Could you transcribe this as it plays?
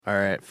All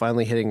right,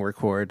 finally hitting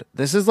record.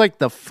 This is like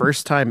the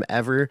first time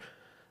ever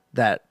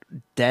that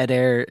Dead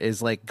Air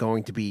is like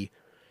going to be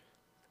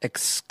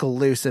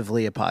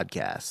exclusively a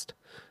podcast.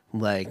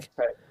 Like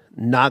Right.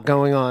 not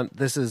going on.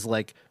 This is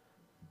like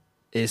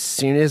as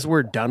soon as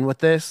we're done with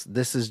this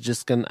is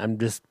just gonna I'm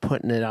just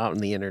putting it out on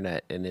the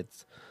internet and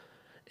it's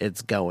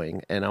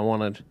going. And I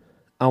want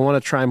to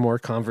try more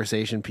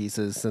conversation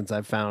pieces since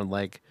I've found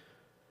like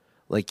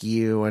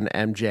you and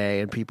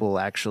MJ and people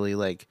actually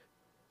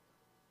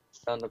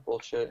Sound of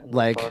bullshit and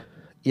we'll like talk.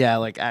 yeah,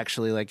 like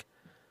actually like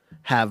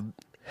have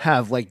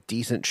have like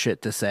decent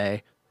shit to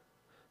say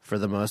for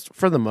the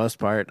most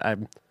part. I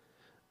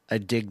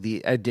dig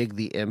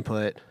the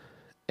input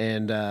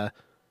and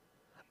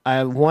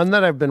I one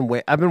that I've been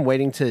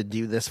waiting to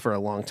do this for a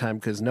long time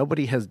because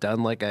nobody has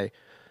done like I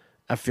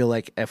feel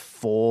like a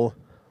full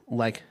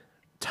like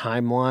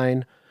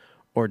timeline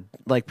or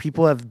like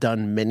people have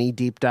done mini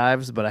deep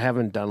dives, but I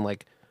haven't done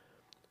like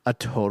a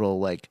total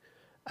like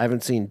I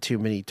haven't seen too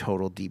many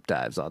total deep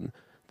dives on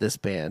this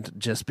band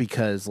just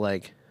because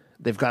like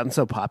they've gotten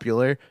so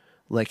popular.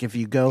 Like if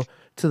you go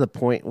to the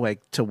point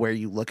like to where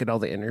you look at all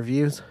the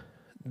interviews,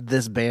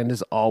 this band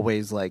is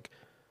always like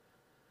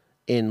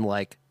in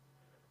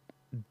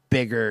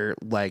bigger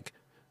like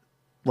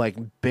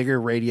bigger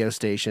radio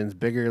stations,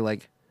 bigger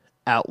like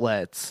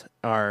outlets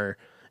are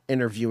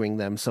interviewing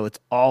them. So it's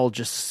all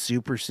just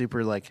super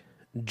like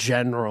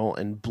general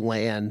and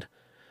bland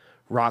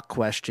rock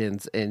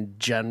questions and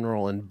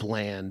general and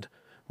bland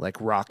like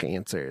rock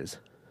answers.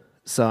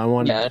 So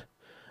Yeah,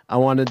 I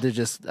wanted to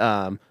just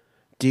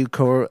do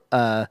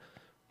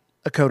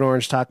a Code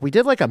Orange talk. We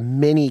did like a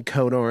mini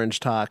Code Orange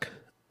talk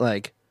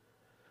like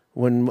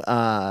when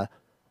uh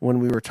when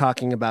we were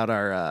talking about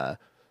our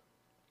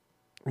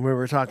we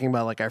were talking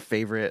about like our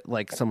favorite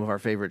like some of our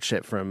favorite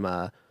shit from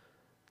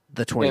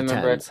the I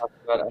remember I 2010s. talked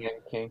about I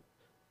Am King.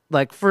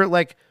 Like for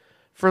like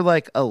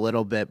a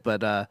little bit,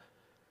 but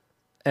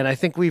and I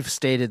think we've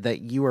stated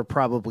that you are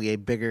probably a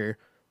bigger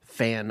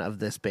fan of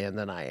this band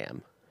than I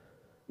am.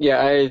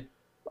 Yeah, I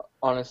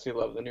honestly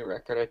love the new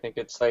record. I think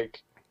it's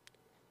like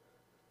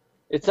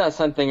it's not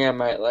something I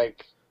might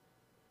like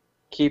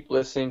keep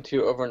listening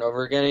to over and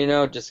over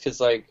again, just 'cause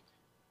like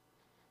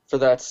for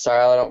that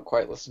style I don't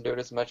quite listen to it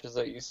as much as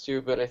I used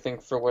to, but I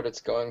think for what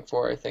it's going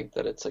for, I think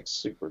that it's like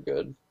super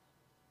good.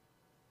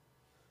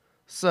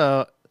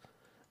 So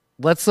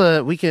let's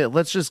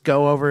just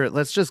go over the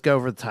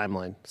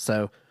timeline.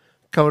 So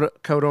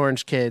Code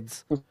Orange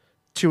Kids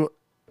two,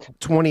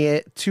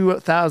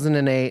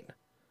 2008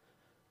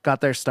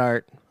 got their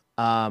start.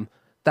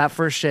 That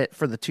first shit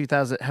for the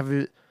 2000 have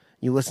you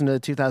listened to the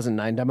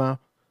 2009 demo?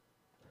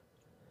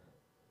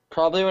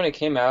 Probably when it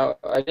came out,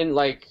 I didn't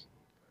like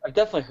I've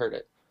definitely heard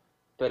it,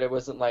 but it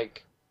wasn't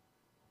like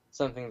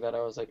something that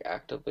I was like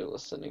actively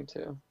listening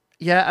to.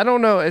 Yeah, I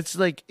don't know. It's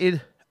like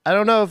it I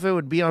don't know if it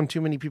would be on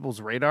too many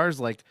people's radars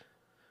like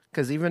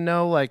cuz even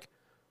though like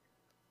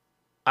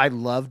I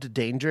loved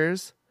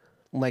Dangers,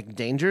 like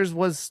Dangers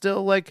was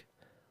still like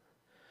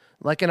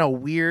in a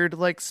weird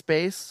like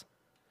space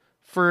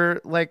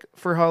for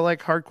how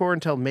like hardcore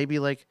until maybe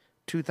like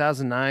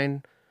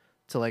 2009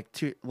 to like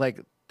two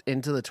like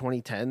into the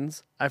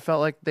 2010s. I felt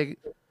like they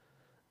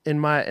in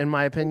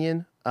my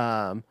opinion.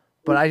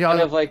 But I Kind don't.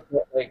 of like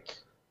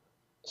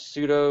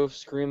pseudo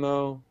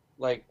screamo,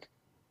 like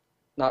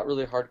not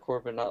really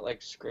hardcore, but not like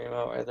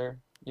screamo either.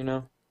 You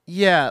know,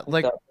 Yeah,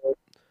 like that.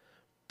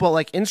 but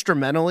like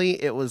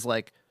instrumentally, it was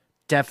like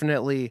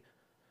definitely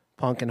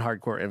punk and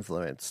hardcore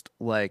influenced.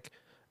 Like,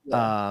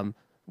 Yeah, um,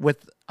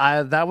 with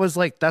I that was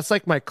like that's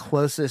like my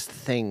closest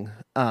thing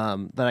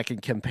that I can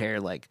compare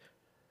like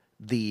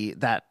the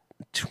that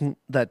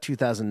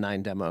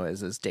 2009 demo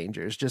is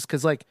Dangers just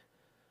because like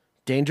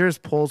Dangers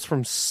pulls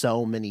from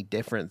so many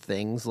different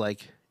things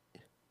like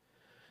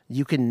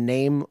you can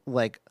name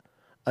like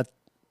a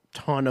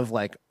ton of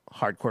like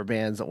hardcore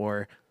bands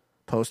or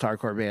post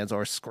hardcore bands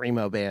or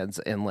screamo bands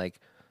and like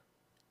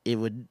it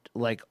would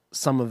like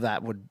some of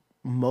that would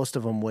most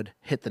of them would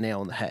hit the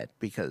nail on the head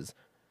because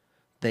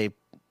they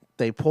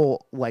they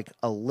pull like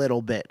a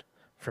little bit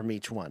from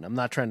each one. I'm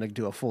not trying to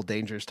do a full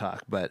Dangers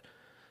talk, but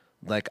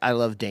like I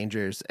love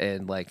Dangers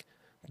and like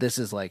this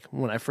is like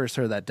when I first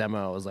heard that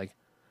demo I was like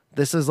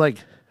this is like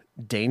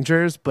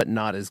Dangers but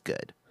not as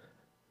good.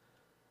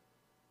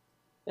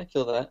 I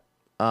feel that.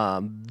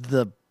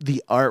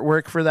 The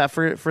artwork for that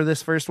for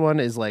this first one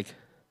is like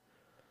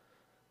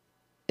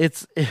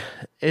it's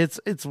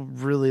it's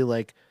really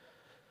like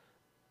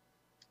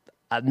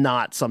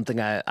not something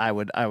I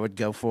would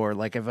go for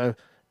like if I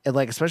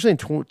like especially in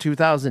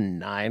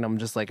 2009 I'm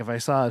just like if I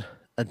saw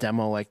a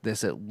demo like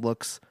this it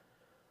looks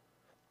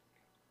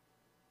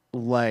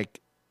like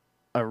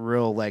a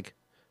real like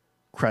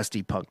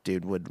crusty punk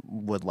dude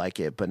would like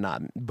it but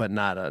not a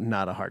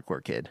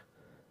hardcore kid.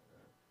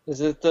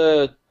 Is it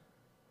the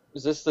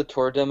is this the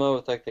tour demo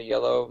with like the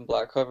yellow and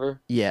black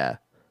cover? Yeah.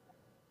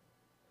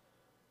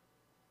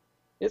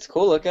 It's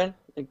cool looking.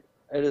 I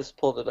just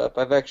pulled it up.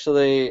 I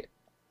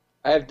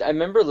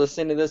remember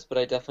listening to this, but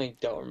I definitely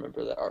don't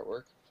remember the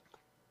artwork.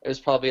 It was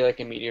probably like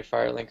a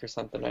Mediafire link or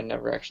something. I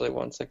never actually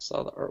once like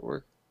saw the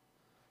artwork.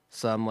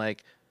 So I'm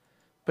like,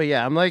 but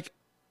yeah, I'm like,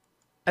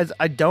 as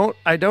I don't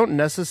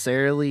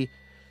necessarily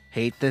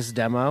hate this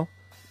demo,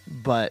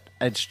 but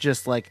it's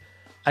just like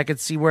I could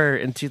see where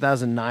in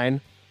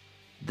 2009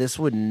 this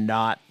would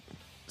not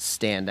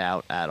stand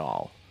out at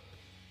all,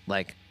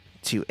 like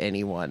to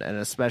anyone, and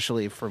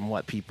especially from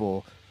what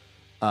people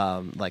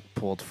like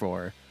pulled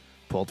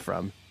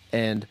from.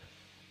 And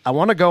I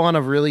want to go on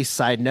a really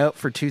side note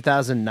for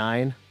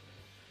 2009.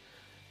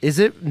 Is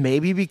it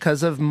maybe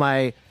because of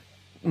my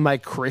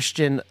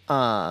Christian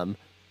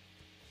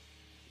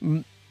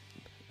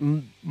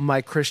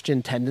my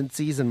Christian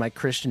tendencies and my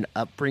Christian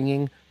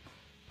upbringing,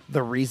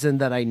 the reason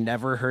that I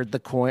never heard the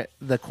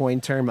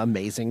coin term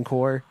amazing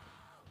core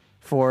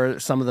for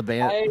some of the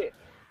band, I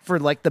for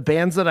like the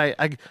bands that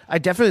I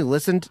definitely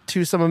listened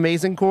to some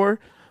amazing core,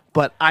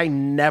 but I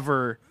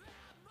never,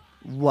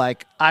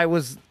 like, I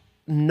was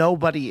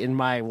nobody in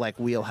my like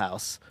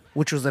wheelhouse,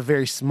 which was a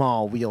very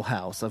small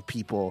wheelhouse of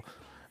people.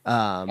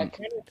 I kind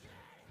of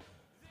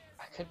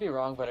I could be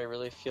wrong, but I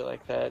really feel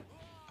like that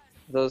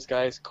those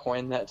guys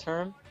coined that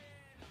term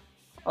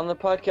on the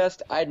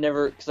podcast. I'd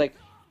never, because like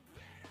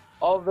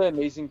all the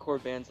amazing core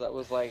bands, that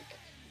was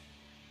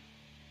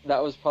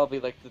probably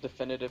like the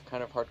definitive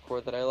kind of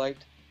hardcore that I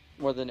liked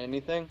more than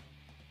anything,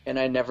 and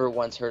I never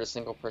once heard a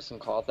single person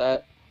call it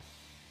that.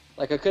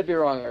 Like I could be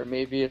wrong, or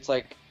maybe it's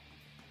like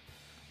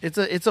It's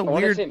a I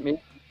want to weird. say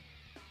maybe,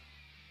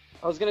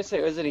 I was gonna say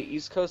is it an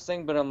East Coast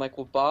thing, but I'm like,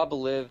 well, Bob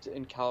lived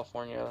in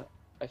California.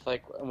 I feel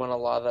like when a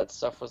lot of that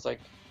stuff was like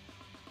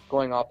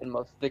going off, and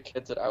most of the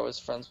kids that I was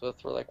friends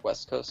with were like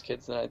West Coast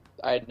kids, and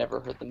I had never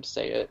heard them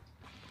say it.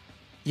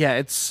 Yeah,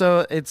 it's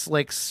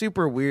like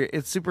super weird.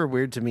 It's super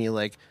weird to me.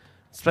 Like,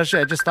 especially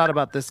I just thought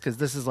about this because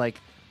this is like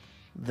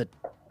the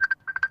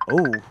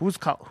who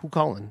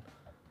calling?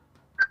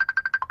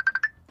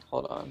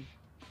 Hold on,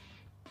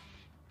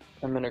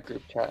 I'm in a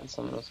group chat, and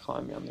someone was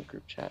calling me on the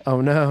group chat.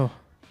 Oh no.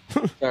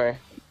 Sorry,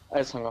 I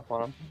just hung up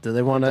on them. Do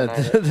they want Denied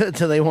it. to?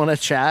 Do they want to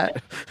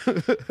chat?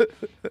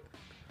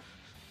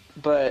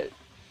 But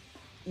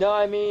no,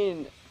 I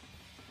mean,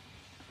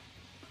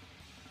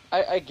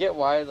 I get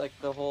why like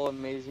the whole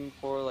amazing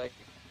for like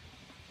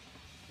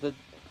the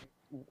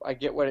I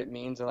get what it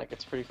means, and like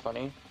it's pretty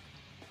funny,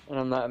 and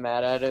I'm not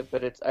mad at it.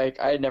 But it's I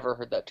had never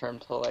heard that term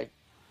till like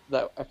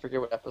that. I forget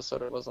what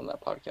episode it was on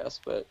that podcast,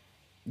 but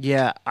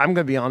Yeah, I'm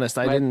gonna be honest.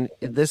 I my didn't.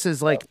 This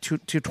is like to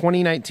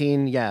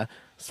 2019. Yeah,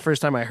 it's the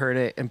first time I heard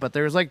it. And but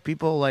there's like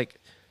people like,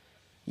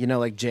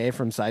 like Jay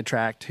from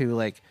Sidetracked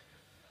who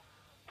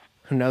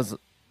knows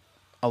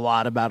a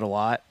lot about a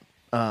lot.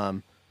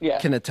 yeah,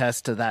 Can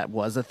attest to that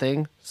was a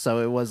thing. So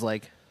it was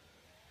like,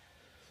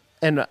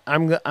 and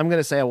I'm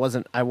gonna say I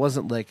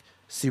wasn't like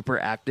super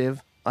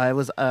active. I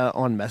was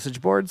on message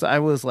boards. I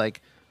was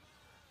like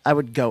I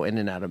would go in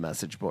and out of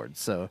message boards.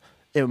 So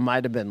it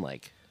might have been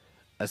like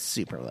a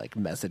super like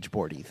message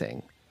boardy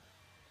thing.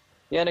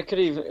 yeah, and it could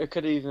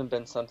have even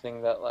been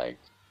something that like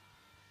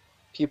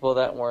people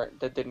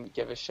that didn't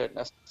give a shit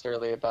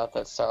necessarily about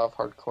that style of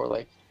hardcore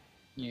like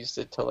used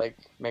it to like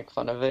make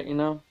fun of it, you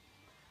know?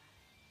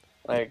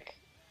 Like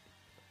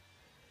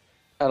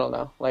I don't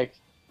know, like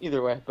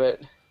either way,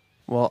 but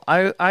Well,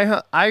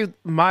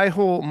 my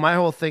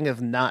whole thing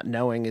of not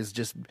knowing is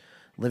just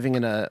living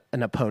in a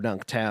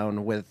podunk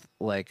town with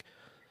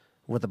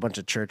a bunch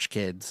of church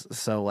kids.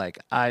 So like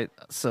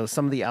so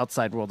some of the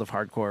outside world of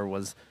hardcore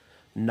was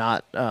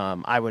not.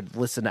 I would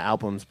listen to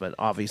albums, but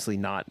obviously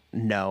not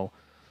know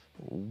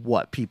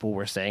what people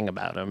were saying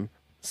about them.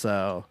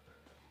 So,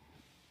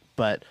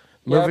 but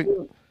yeah, I moving.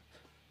 mean,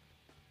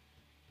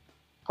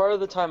 part of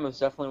the time was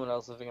definitely when I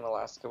was living in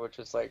Alaska, which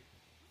was like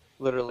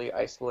literally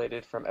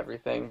isolated from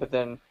everything. But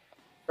then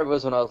it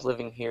was when I was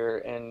living here,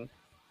 and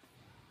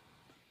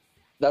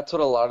that's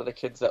what a lot of the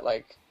kids that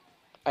like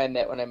I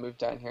met when I moved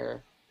down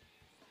here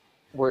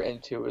were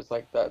into, was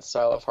like that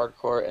style of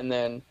hardcore. And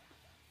then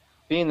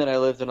being that I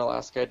lived in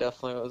Alaska, I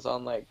definitely was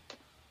on like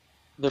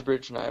the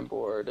Bridge 9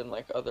 board and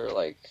like other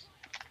like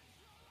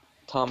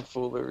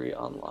tomfoolery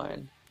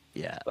online.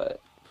 Yeah, But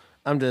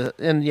I'm just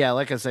and yeah,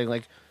 like I say,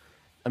 like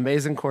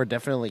Amazing Core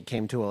definitely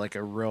came to like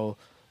a real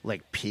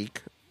like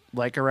peak,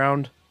 like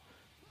around,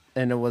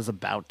 and it was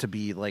about to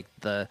be like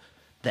the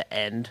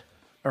end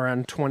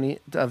around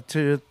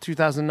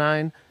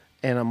 2009,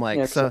 and I'm yeah, like,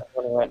 because so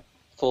I went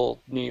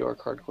full New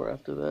York hardcore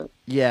after that.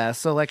 yeah,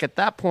 so like at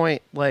that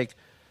point, like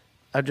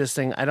I'm just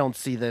saying I don't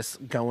see this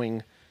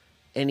going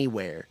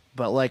anywhere,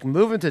 but like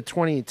moving to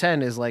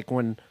 2010 is like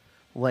when,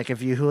 like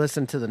if you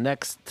listen to the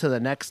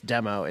next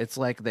demo, it's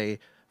like they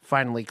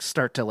finally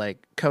start to like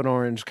Code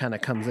Orange kind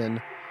of comes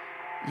in,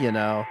 you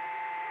know,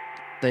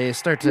 they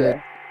start to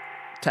Yeah.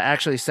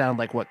 actually sound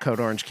like what Code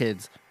Orange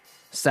kids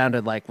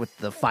sounded like with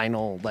the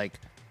final like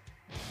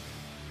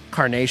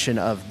carnation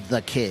of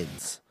the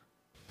kids.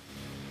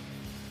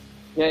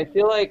 Yeah, I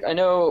feel like I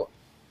know,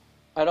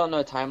 I don't know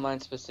a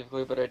timeline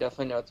specifically, but I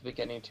definitely know at the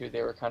beginning too,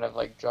 they were kind of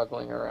like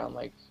juggling around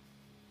like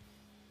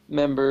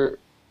member,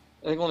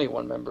 I think only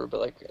one member, but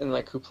like, and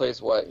like who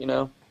plays what, you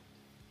know?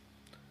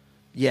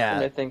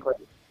 And Yeah, I think like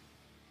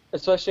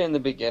especially in the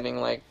beginning,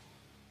 like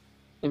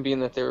and being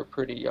that they were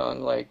pretty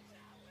young, like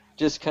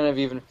just kind of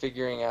even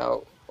figuring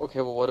out,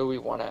 okay, well, what do we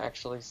want to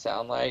actually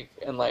sound like?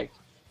 And like,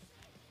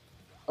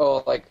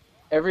 oh, like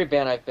every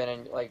band I've been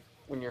in, like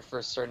when you're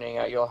first starting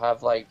out, you'll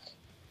have like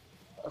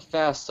a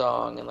fast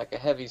song and like a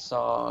heavy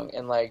song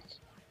and like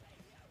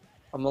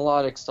a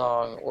melodic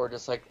song or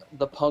just like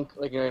the punk,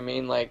 like you know what I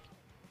mean? Like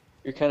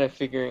you're kind of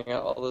figuring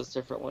out all those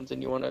different ones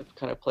and you want to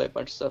kind of play a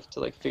bunch of stuff to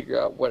like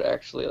figure out what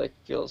actually like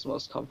feels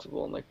most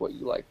comfortable and like what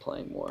you like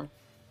playing more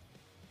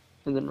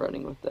and then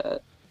running with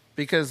that.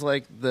 because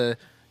like the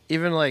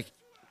even like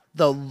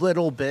the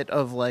little bit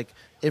of like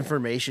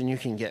information you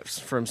can get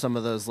from some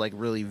of those like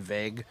really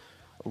vague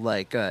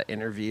like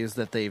interviews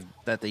that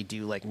they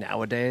do like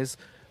nowadays,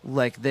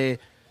 like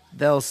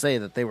they'll say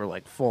that they were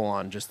like full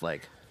on just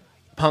like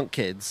punk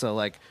kids. So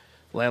like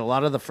a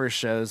lot of the first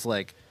shows,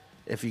 like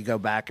if you go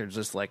back, are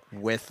just like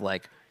with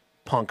like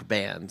punk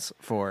bands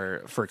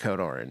for Code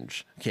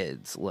Orange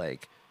kids,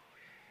 like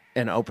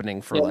an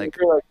opening for Yeah, I like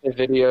remember like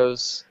the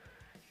videos.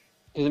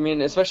 'Cause, I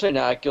mean, especially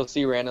now, like, you'll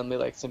see randomly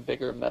like some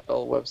bigger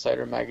metal website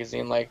or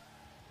magazine like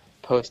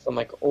post some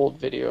like old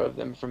video of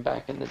them from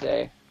back in the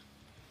day,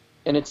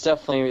 and it's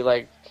definitely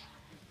like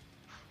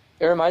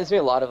it reminds me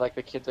a lot of like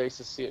the kids I used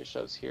to see at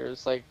shows here.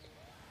 It's like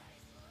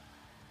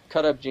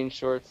cut up jean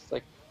shorts,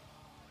 like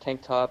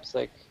tank tops,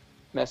 like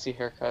messy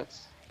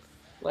haircuts,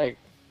 like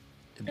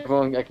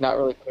everyone like not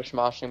really push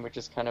moshing, but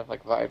just kind of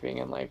like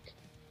vibing and like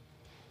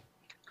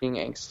being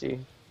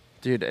angsty.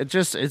 dude,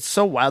 it's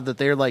so wild that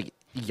they're like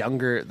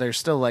younger. They're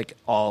still like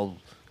all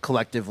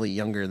collectively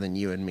younger than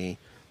you and me.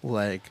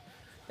 Like,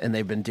 and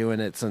they've been doing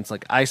it since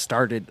like I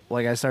started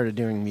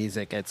doing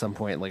music at some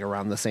point like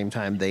around the same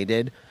time they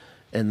did,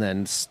 and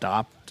then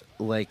stopped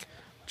like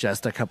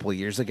just a couple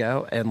years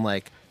ago. And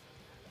like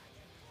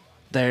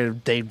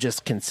they've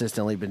just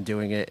consistently been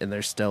doing it, and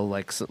they're still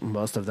like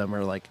most of them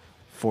are like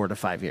 4 to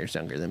 5 years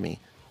younger than me.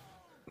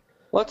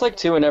 Well, it's like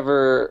too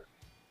whenever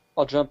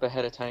I'll jump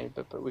ahead a tiny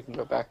bit, but we can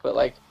go back. But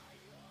like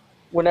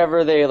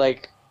whenever they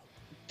like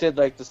did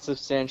like the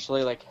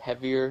substantially like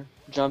heavier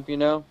jump, you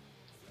know,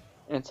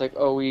 and it's like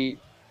oh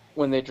we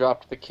when they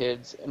dropped the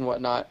kids and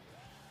whatnot.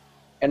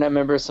 And I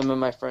remember some of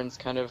my friends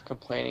kind of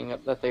complaining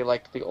that they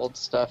liked the old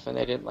stuff and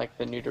they didn't like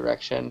the new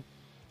direction.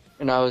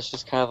 And I was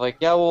just kind of like,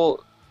 yeah,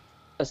 well,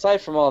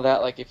 aside from all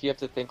that, like if you have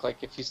to think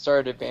like if you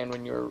started a band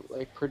when you were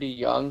like pretty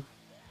young,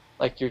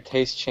 like your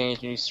taste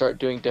changed and you start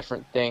doing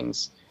different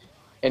things,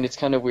 and it's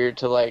kind of weird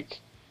to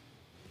like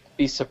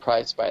be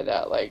surprised by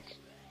that. Like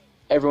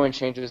everyone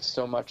changes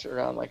so much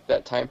around like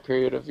that time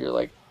period of your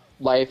like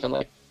life and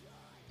like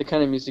the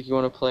kind of music you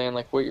want to play and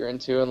like what you're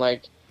into and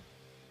like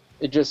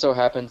it just so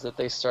happens that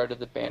they started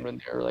the band when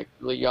they were like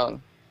really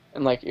young.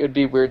 And like it would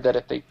be weird that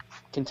if they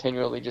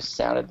continually just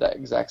sounded that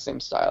exact same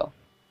style.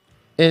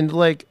 And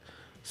like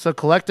so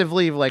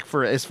collectively, like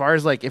for as far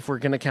as like if we're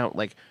gonna count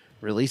like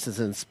releases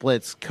and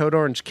splits, Code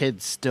Orange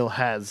Kids still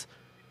has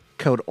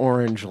Code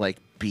Orange like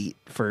beat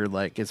for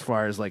like as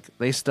far as like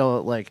they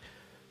still like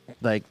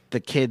the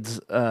kids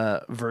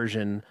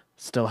version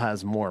still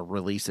has more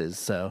releases.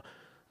 So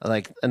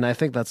like, and I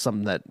think that's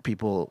something that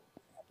people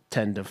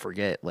tend to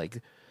forget. Like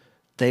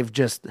they've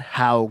just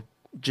how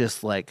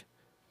just like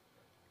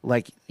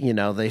you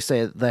know they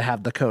say they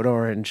have the Code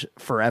Orange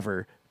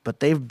forever, but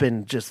they've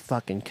been just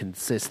fucking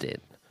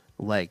consistent.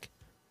 Like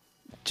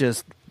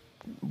just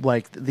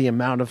like the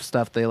amount of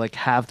stuff they like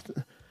have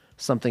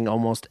something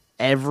almost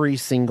every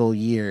single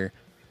year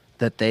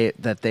that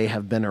they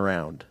have been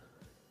around.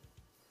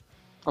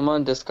 I'm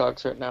on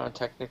Discogs right now and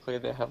technically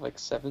they have like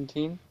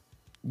 17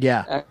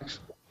 Yeah.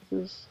 actual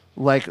releases.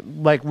 Like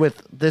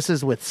with this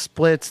is with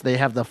splits, they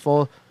have the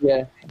full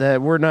Yeah. the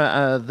we're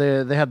not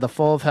they have the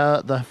full of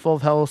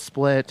hell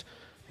split.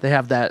 They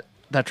have that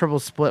triple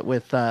split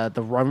with the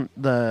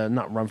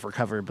not Run for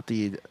Cover, but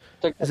the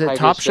It's like the is it Tiger's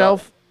Top Jaw.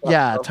 Shelf?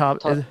 Yeah,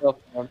 Top Shelf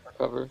and for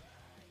cover.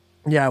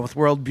 yeah, with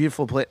World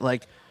Beautiful Play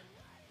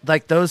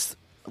like those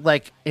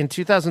like in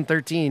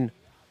 2013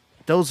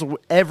 those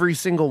every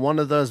single one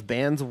of those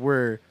bands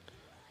were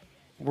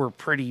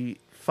pretty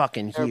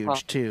fucking They're pop.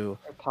 huge too.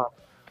 They're pop.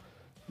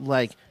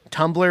 Like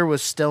Tumblr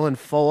was still in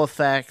full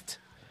effect.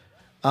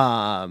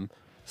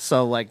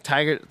 So like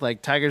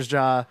Tiger's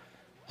Jaw,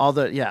 all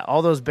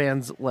those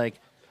bands like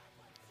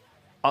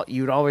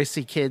you'd always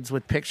see kids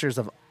with pictures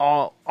of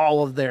all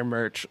of their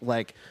merch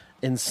like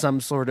in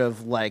some sort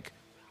of like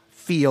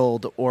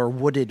field or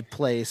wooded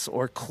place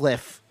or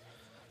cliff,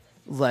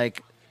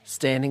 like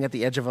standing at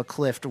the edge of a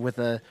cliff with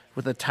a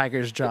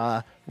Tiger's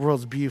Jaw,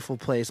 World's Beautiful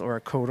Place, or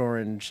a Code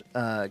Orange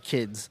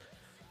kids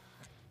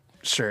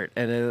shirt,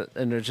 and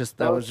it just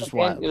that That was was the just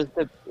band. wild.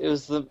 It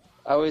was the.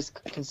 I always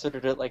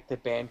considered it like the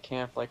band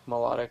camp, like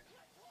melodic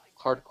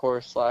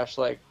hardcore slash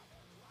like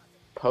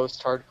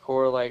post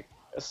hardcore like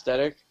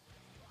aesthetic.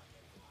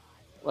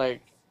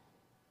 Like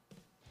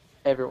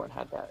everyone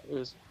had that. It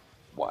was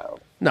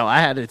wild. No, I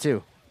had it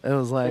too. It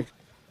was like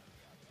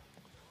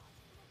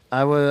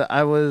I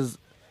was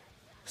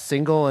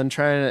single and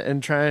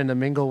trying to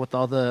mingle with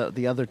all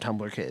the other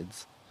Tumblr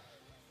kids.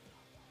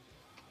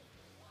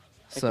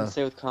 I can So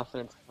say with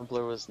confidence,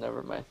 Tumblr was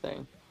never my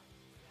thing.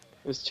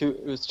 It was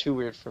too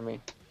weird for me.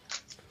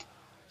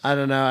 I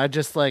don't know. I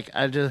just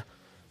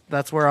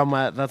that's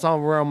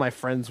all where all my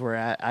friends were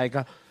at.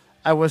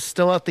 I was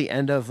still at the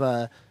end of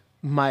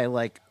my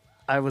like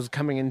I was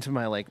coming into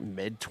my like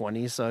mid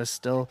 20s, so I was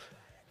still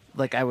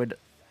like I would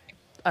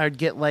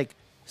get like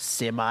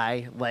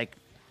semi like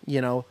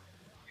you know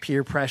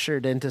peer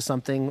pressured into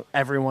something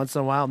every once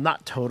in a while.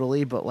 Not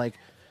totally, but like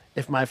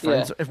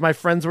Yeah, if my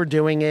friends were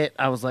doing it,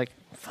 I was like,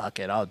 fuck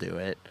it, I'll do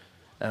it.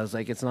 I was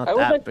like, it's not I would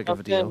that like big of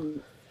a jump deal.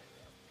 in.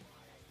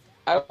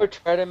 I would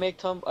try to make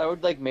Tumblr. I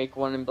would like make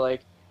one and be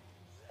like,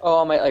 oh,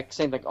 all my like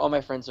same thing. All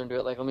my friends don't do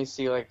it. Like, let me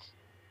see. Like,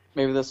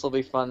 maybe this will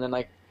be fun. Then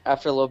like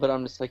after a little bit,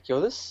 I'm just like,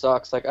 yo, this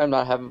sucks. Like, I'm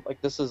not having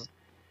like this is.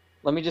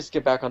 Let me just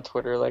get back on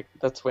Twitter. Like,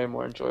 that's way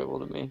more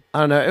enjoyable to me.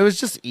 I don't know. It was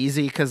just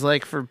easy because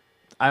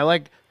I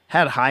like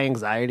had high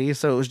anxiety,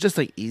 so it was just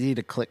like easy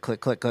to click,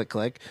 click, click, click,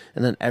 click,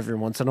 and then every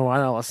once in a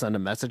while I'll send a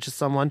message to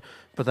someone,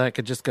 but then I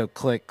could just go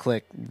click,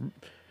 click,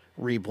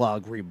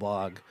 reblog,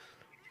 reblog.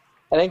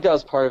 I think that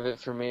was part of it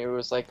for me. It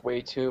was like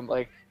way too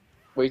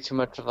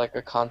much of like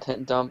a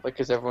content dump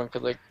because everyone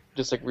could like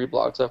just like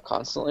reblog stuff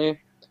constantly.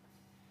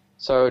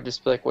 So I would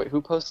just be like, wait,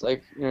 who posts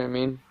like you know what I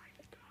mean?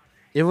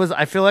 It was.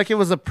 I feel like it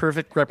was a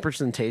perfect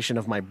representation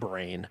of my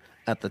brain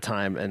at the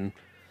time, and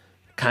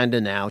kind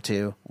of now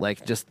too.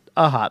 Like just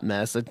a hot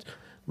mess.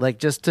 Like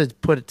just to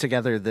put it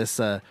together, this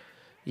the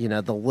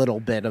little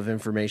bit of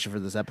information for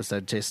this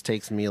episode just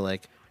takes me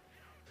like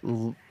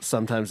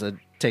sometimes it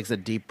takes a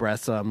deep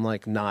breath, so I'm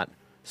like not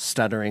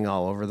stuttering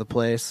all over the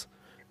place.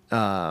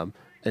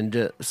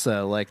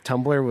 So like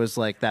Tumblr was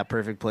like that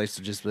perfect place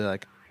to just be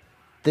like,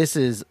 this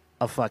is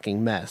a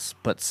fucking mess,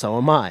 but so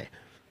am I.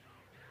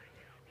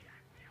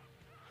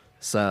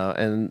 So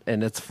and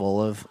it's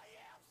full of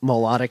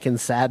melodic and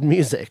sad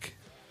music.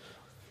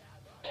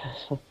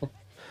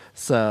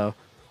 So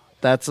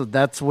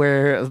that's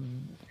where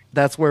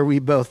we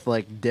both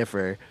like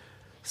differ.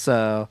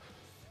 So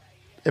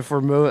if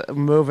we're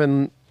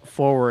moving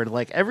forward,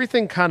 like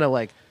everything kind of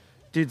like,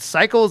 dude,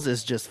 Cycles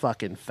is just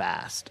fucking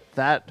fast.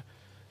 That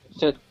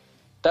Shit,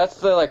 that's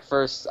the like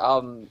first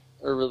album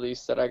or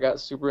release that I got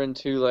super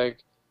into. Like,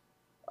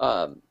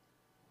 um,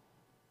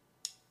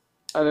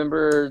 I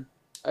remember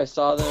I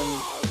saw them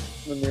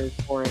when they were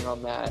touring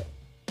on that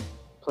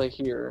Play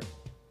Here.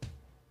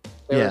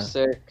 They were yeah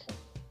sick.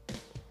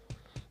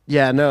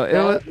 yeah no it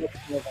That was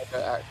had more like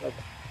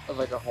a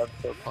like a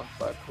hardcore punk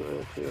vibe to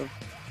it too.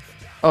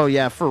 oh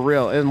yeah for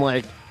real and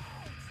like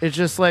it's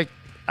just like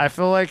I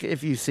feel like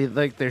if you see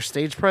like their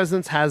stage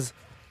presence has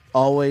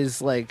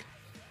always like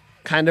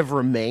kind of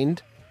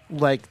remained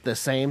like the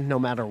same no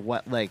matter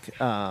what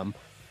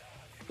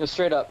No,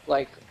 straight up,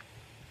 like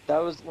that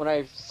was when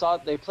I saw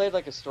they played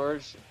like a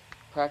storage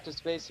practice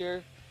space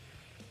here,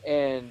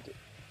 and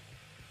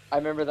I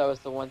remember that was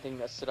the one thing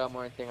that stood out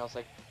more than anything. I was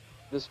like,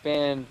 this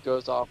band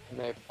goes off when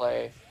they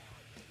play,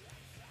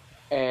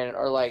 and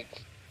are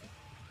like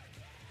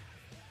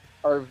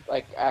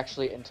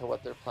actually into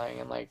what they're playing,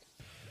 and like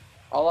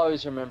I'll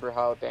always remember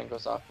how a band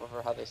goes off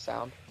over how they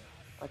sound,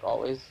 like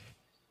always.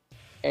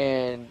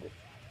 And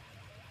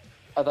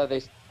I thought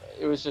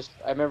it was just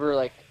I remember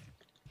like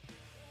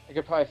I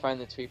could probably find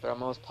the tweet, but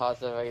I'm almost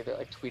positive I either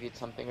like tweeted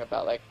something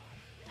about like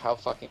how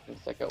fucking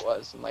sick it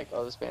was, and like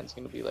oh this band's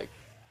gonna be like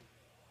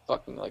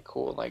fucking like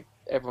cool, and like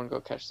everyone go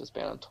catch this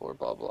band on tour,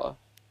 blah blah.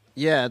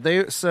 yeah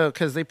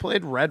because they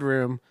played Red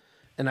Room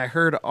and I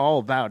heard all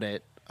about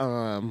it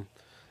and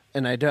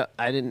I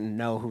didn't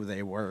know who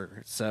they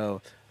were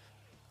so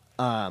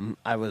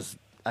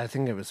I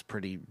think I was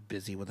pretty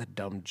busy with a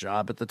dumb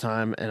job at the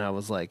time and I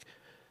was like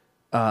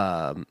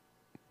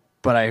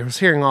but I was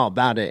hearing all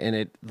about it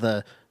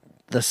and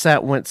the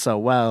set went so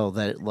well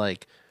that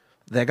like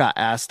they got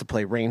asked to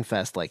play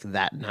Rainfest like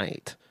that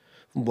night,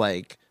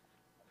 like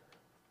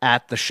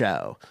at the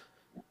show.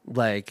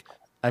 Like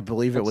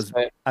That's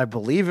right. I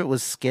believe it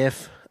was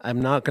Skiff.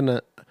 I'm not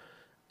gonna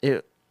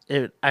it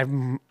it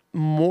I'm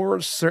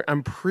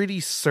pretty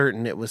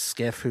certain it was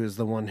Skiff who's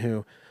the one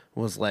who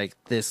was like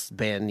this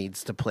band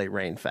needs to play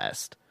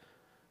Rainfest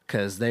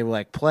because they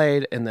like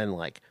played and then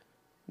like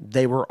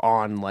they were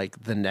on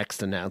like the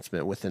next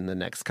announcement within the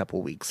next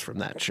couple weeks from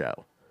that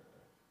show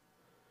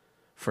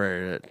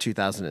for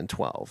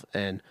 2012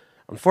 and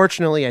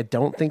unfortunately I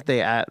don't think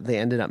they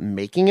ended up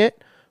making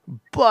it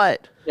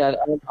but Yeah,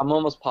 I'm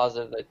almost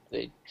positive that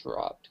they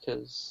dropped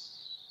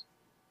because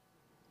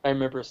I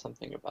remember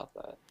something about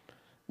that.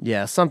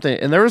 yeah something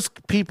and there was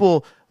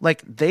people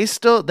like they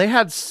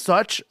had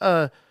such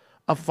a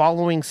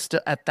following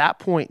at that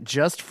point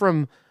just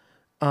from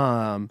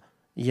um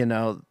you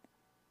know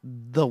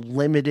the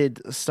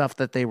limited stuff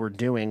that they were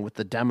doing with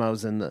the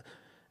demos and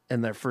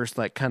their first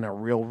like kind of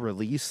real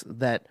release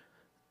that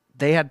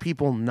they had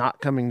people not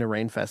coming to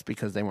Rainfest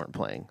because they weren't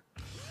playing.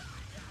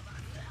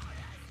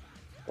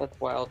 That's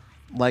wild.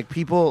 Like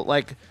people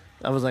like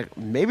I was like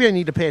maybe I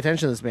need to pay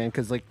attention to this band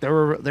because like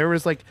there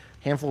was like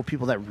a handful of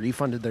people that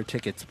refunded their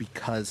tickets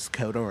because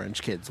Code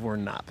Orange kids were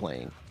not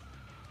playing.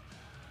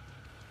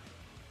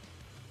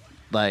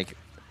 Like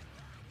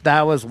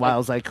that was why Like I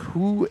was like,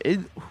 who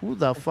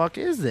the fuck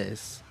is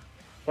this?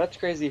 that's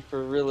crazy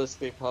for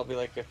realistically probably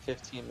like a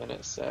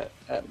 15-minute set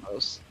at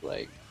most.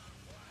 Like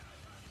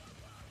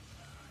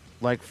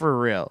Like for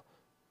real.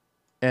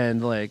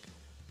 And like,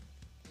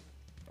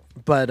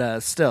 but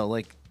still,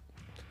 like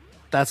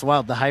that's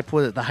wild. The hype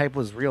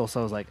was real. So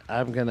I was like,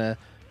 I'm gonna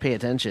pay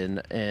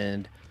attention.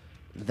 And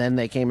then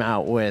they came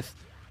out with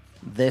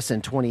this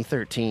in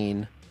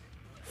 2013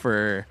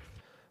 for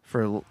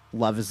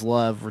Love Is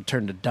Love,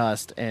 Return to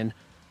Dust, and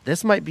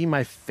this might be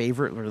my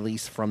favorite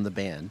release from the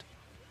band.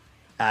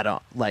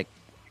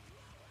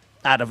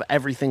 Out of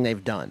everything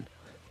they've done,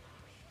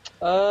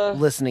 uh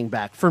listening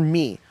back for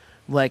me,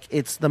 like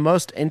it's the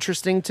most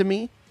interesting to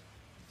me.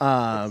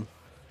 it's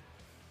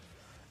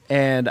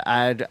And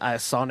I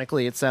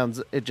sonically,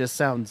 it just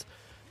sounds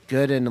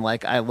good, and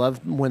like I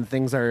love when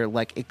things are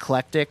like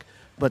eclectic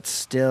but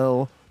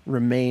still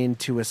remain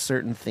to a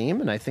certain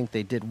theme, and I think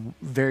they did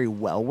very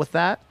well with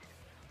that.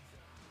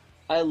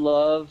 I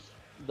love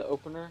the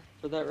opener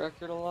for that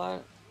record a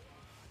lot.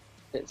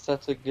 It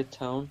sets a good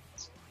tone.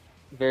 It's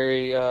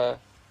very I'm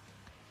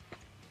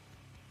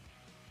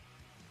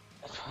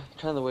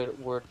trying to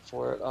word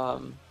for it.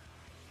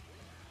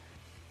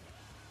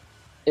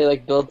 It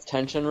like builds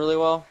tension really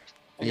well,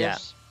 I Yeah,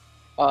 guess.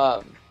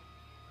 Um,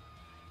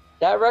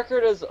 that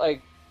record is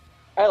like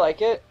I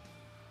like it,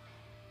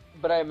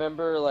 but I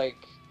remember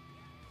like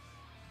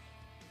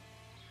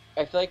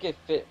I feel like it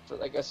fit for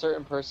like a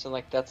certain person.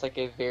 Like that's like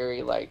a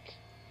very like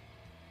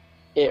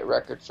it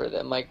record for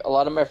them. Like a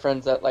lot of my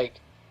friends that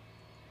like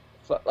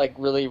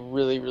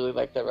really really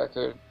like that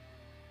record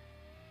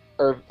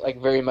are like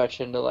very much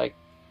into like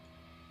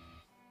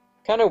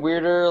kind of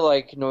weirder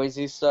like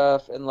noisy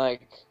stuff and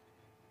like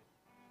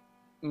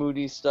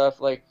moody stuff.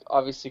 Like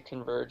obviously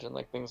Converge and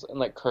like things and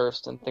like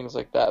Cursed and things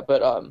like that.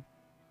 But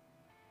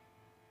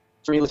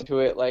for me listening to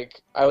it,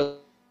 like I would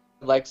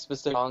like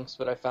specific songs,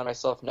 but I found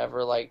myself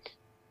never like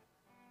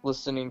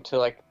listening to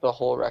like the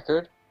whole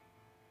record.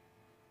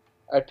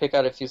 I'd pick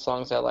out a few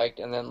songs I liked,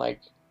 and then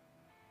like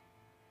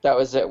that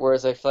was it.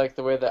 Whereas I feel like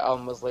the way the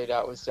album was laid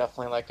out was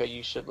definitely like a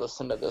you should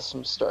listen to this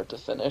from start to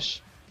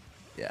finish.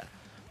 yeah.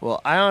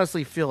 Well, I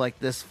honestly feel like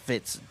this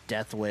fits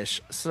Death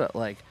Wish, so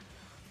like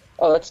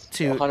Oh, that's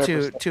to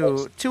to 100%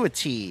 to to a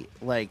T.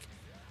 Like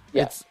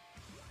yeah. it's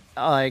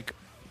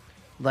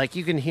like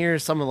you can hear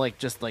some of like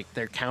just like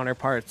their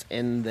counterparts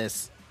in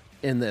this.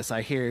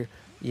 I hear,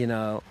 you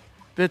know,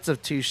 bits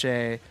of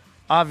Touche.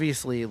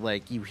 Obviously,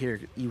 like you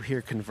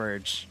hear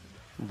Converge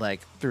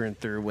like through and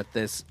through with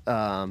this.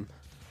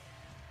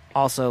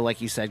 Also,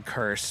 like you said,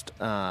 Cursed,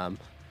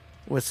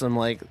 with some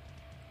like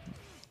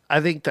I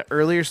think the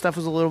earlier stuff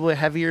was a little bit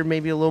heavier,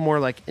 maybe a little more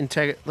like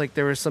like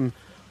there was some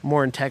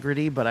more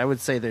integrity, but I would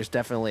say there's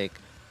definitely like,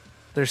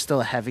 there's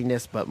still a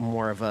heaviness, but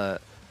more of a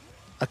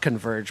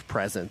Converge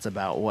presence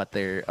about what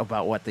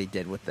they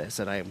did with this,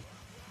 and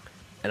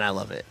I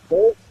love it.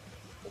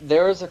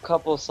 There was a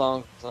couple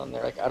songs on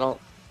there. Like I don't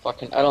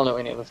know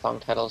any of the song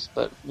titles,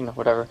 but you know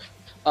whatever.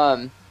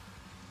 Um,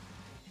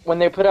 when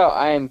they put out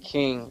 "I Am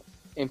King"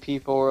 and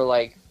people were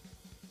like,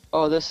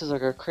 "Oh, this is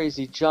like a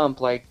crazy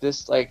jump. Like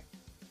this, like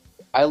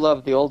I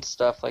love the old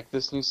stuff. Like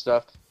this new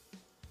stuff."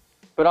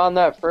 But on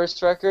that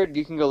first record,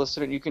 you can go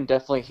listen to it. You can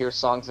definitely hear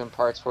songs and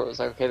parts where it was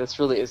like, okay, this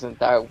really isn't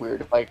that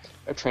weird. Like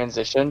a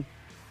transition.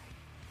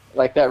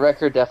 Like that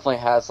record definitely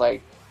has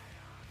like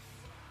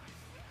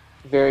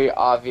very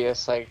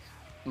obvious like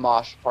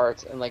mosh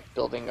parts and like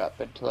building up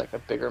into like a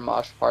bigger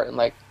mosh part and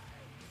like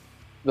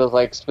the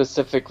like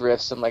specific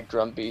riffs and like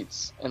drum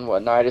beats and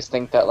whatnot. I just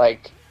think that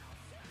like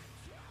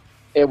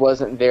it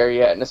wasn't there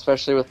yet, and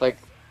especially with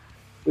like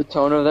the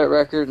tone of that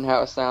record and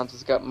how it sounds,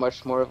 it's got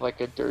much more of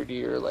like a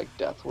dirtier like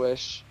Death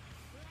Wish.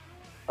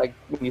 Like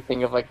when you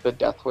think of like the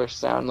Death Wish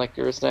sound, like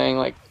you were saying,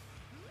 like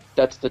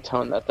that's the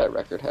tone that that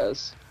record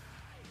has.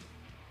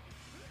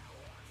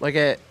 Like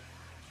at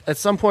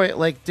some point,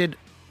 like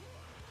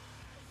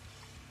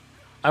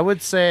I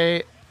would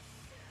say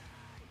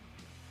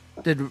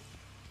did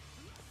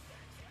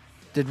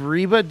did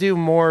Reba do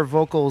more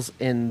vocals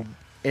in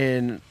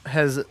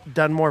has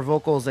done more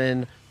vocals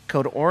in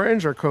Code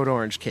Orange or Code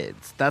Orange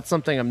Kids? That's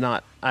something I'm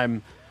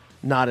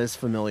not as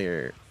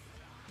familiar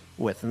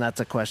with, and that's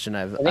a question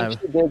I think I've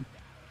she did.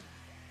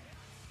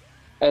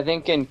 I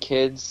think in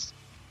Kids,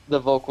 the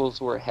vocals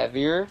were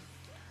heavier.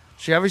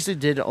 she obviously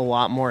did a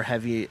lot more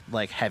heavy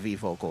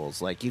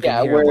vocals. Like you can Yeah,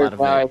 hear a whereas lot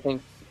of now it. I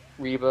think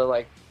Reba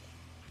like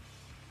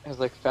has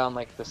like found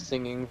like the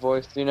singing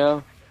voice, you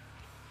know,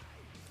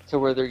 to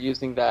where they're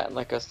using that in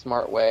like a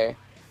smart way.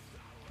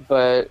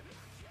 But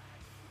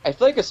I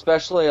feel like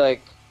especially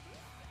like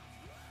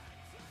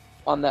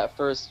on that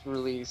first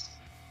release,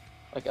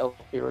 like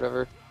LP or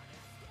whatever,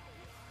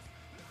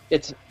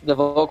 it's the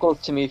vocals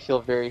to me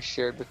feel very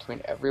shared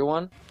between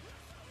everyone,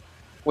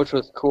 which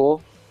was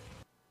cool.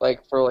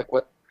 Like for like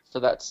what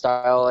for that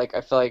style, like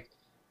I feel like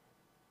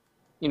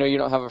you know you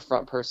don't have a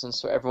front person,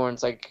 so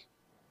everyone's like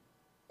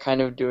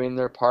kind of doing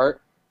their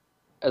part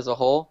as a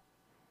whole.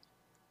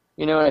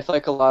 You know, and I feel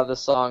like a lot of the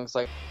songs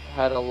like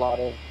had a lot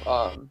of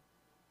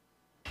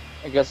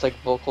I guess like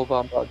vocal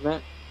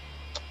bombardment,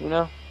 you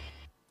know?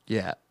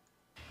 Yeah.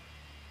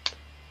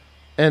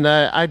 And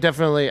I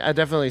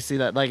definitely see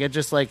that. Like it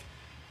just like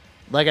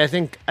I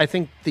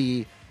think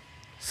the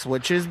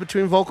switches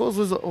between vocals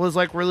was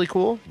like really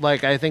cool.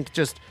 Like I think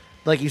just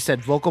like you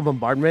said, vocal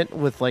bombardment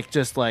with like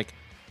just like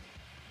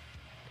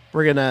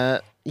we're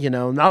gonna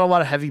not a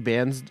lot of heavy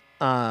bands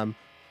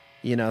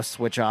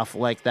switch off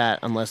like that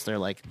unless they're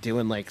like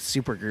doing like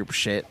super group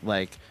shit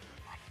like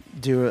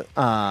do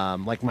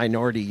like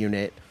Minority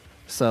Unit.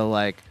 So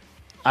like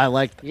I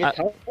like You get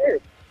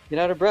tired, get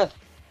out of breath.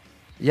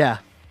 yeah.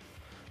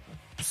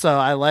 So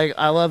I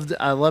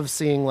love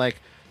seeing like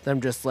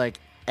them just like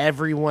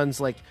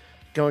everyone's like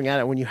going at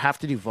it when you have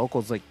to do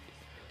vocals like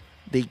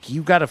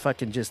you gotta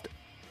fucking just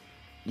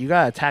you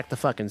gotta attack the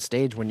fucking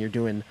stage when you're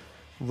doing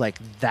like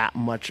that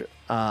much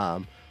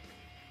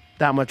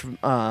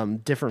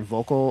different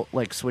vocal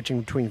like switching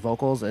between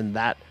vocals and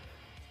that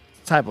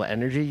type of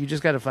energy. You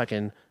just gotta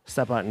fucking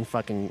step out and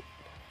fucking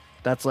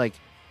that's like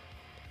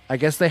I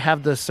guess they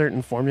have this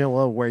certain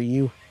formula where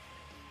you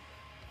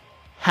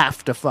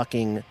have to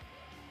fucking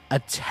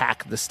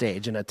attack the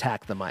stage and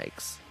attack the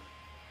mics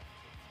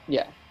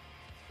Yeah.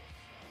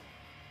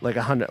 like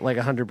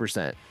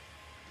 100%.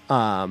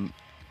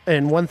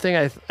 And one thing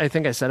I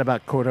think I said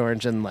about Code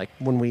Orange and like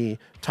when we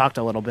talked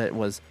a little bit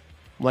was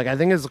like I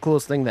think is the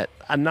coolest thing that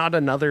not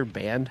another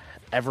band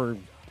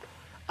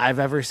I've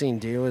ever seen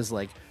do is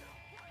like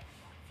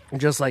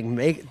just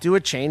like do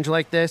a change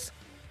like this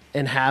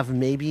and have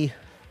maybe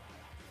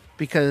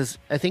because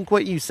I think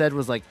what you said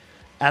was like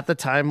at the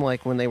time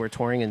like when they were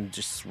touring and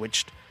just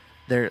switched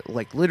their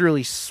like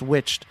literally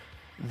switched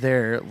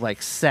their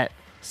like set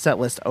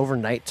list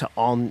overnight to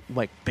all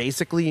like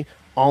basically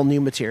all new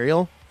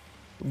material.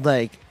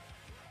 Like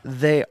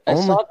they I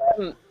only saw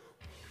them.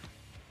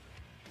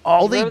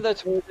 all Do you they remember that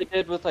tour they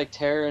did with like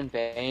Terror and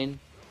Bane?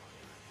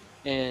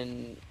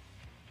 And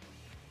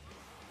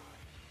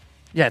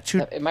yeah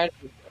it might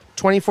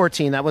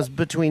 2014. That was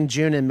between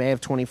June and May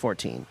of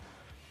 2014.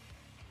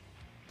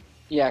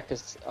 yeah,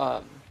 because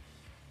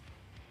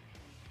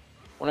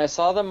when I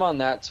saw them on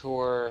that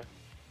tour,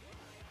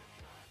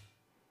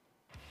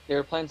 they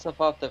were playing stuff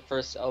off the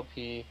first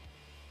LP.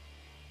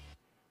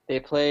 They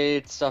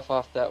played stuff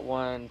off that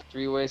one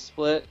three-way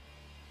split,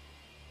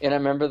 and I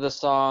remember the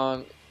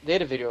song. They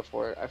had a video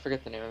for it. I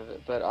forget the name of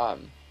it, but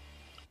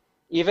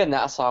even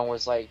that song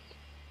was like,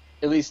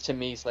 at least to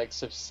me, like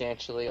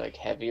substantially like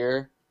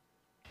heavier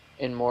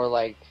and more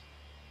like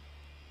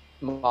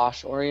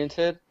mosh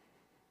oriented.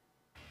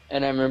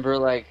 And I remember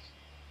like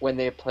when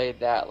they played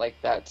that, like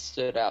that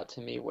stood out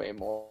to me way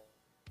more.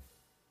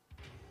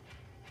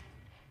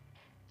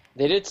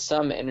 They did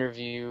some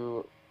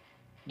interview. Do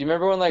you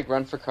remember when like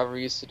Run for Cover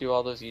used to do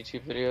all those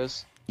YouTube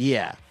videos?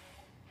 Yeah.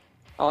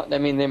 I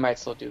mean, they might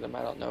still do them.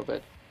 I don't know,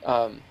 but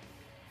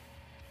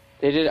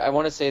they did. I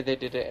want to say they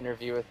did an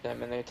interview with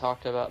them, and they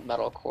talked about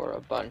metalcore a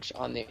bunch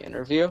on the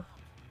interview.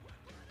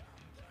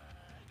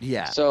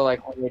 Yeah. So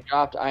like when they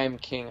dropped "I Am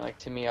King," like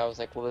to me, I was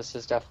like, well, this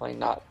is definitely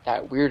not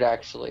that weird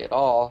actually at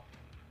all.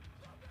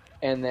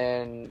 And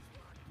then,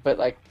 but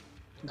like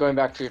going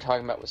back to what you're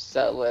talking about with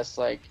set lists,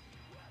 like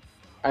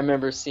I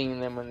remember seeing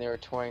them when they were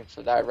touring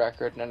for that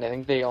record, and I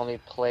think they only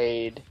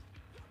played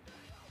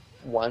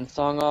one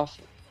song off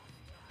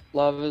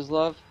 "Love Is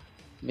Love,"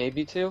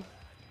 maybe two.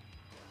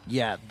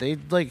 Yeah, they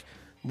like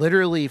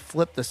literally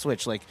flipped the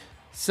switch. Like,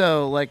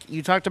 so like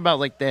you talked about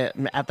like that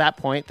at that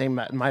point they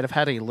might have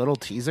had a little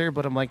teaser,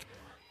 but I'm like,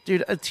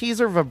 dude, a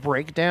teaser of a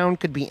breakdown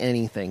could be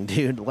anything,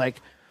 dude.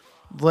 Like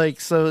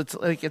so it's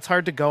like it's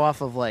hard to go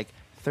off of like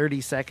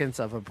 30 seconds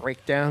of a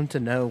breakdown to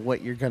know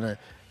what you're gonna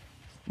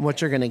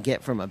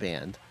get from a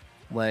band.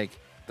 Like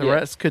the Yeah.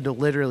 rest could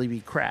literally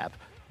be crap,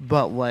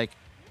 but like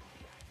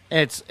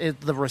it's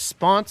the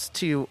response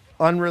to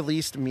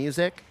unreleased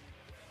music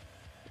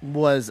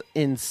was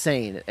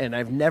insane, and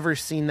I've never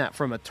seen that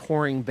from a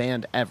touring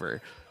band ever.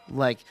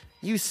 Like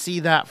you see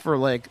that for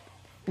like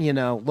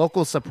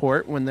local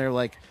support when they're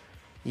like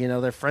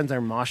their friends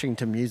are moshing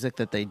to music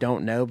that they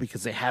don't know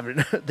because they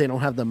haven't they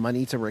don't have the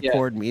money to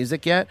record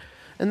music yet,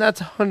 and that's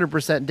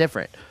 100%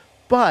 different.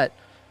 But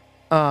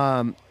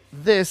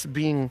this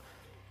being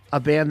a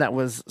band that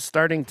was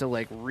starting to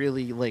like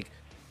really like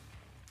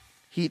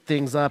heat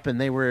things up,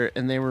 and they were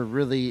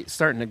really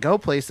starting to go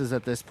places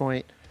at this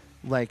point,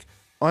 like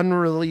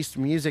unreleased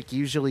music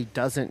usually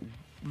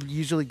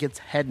gets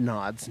head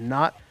nods,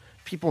 not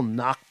people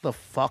knock the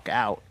fuck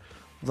out.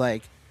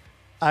 Like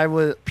I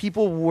was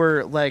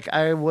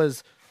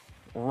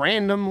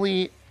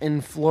randomly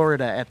in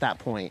Florida at that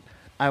point.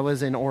 I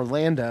was in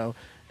Orlando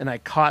and I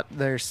caught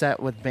their set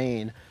with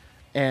Bane,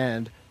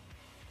 and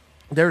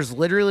there's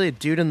literally a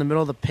dude in the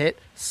middle of the pit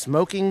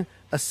smoking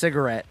a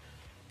cigarette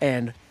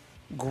and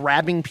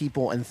grabbing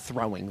people and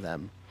throwing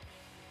them.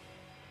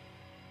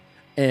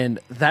 And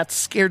that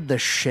scared the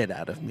shit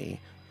out of me.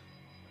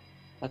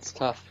 That's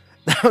tough.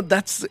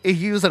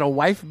 He was at a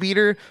wife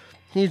beater.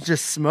 He's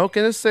just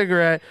smoking a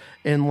cigarette,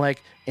 and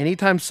like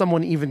anytime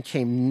someone even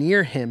came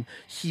near him,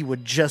 he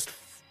would just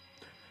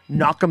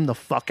knock him the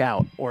fuck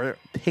out or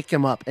pick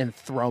him up and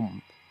throw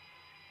him.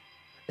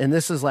 And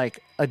this is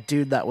like a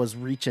dude that was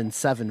reaching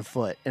 7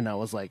 foot, and I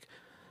was like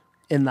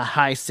in the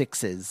high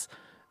sixes,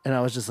 and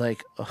I was just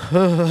like,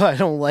 I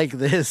don't like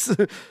this.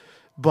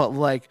 But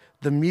like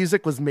the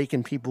music was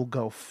making people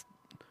go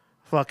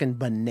fucking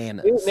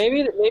bananas.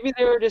 Maybe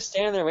they were just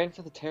standing there waiting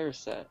for the Terror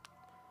set.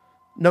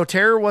 No,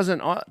 Terror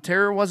wasn't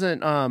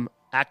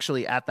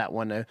actually at that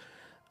one.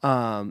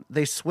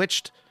 They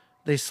switched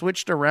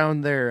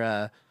around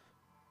their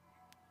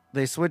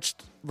they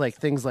switched like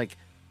things like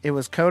it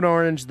was Code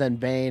Orange, then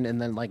Bane,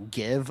 and then like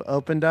Give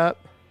opened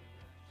up.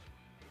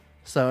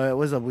 So it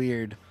was a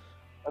weird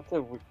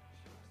Cool,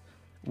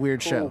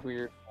 show.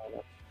 weird.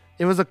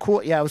 It was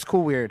it was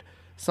cool weird.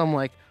 So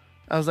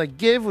I was like,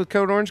 Give with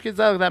Code Orange kids,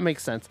 oh, that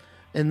makes sense.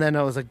 And then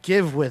I was like,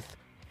 Give with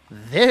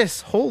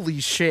this, holy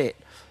shit.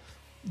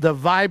 The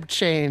vibe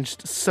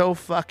changed so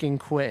fucking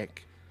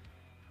quick.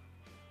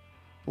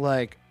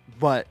 Like,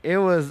 but it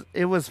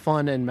was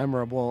fun and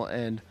memorable,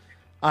 and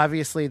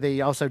obviously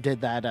they also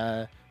did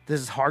that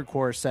This Is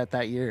Hardcore set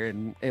that year,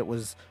 and it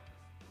was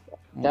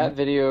That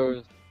video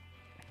is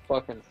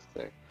fucking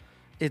sick.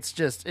 It's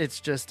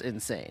just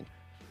insane.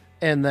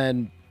 And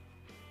then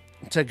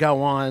to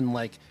go on,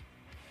 like,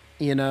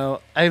 you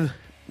know,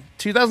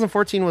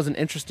 2014 was an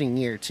interesting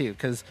year too,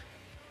 because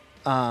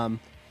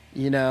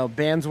you know,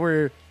 bands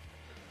were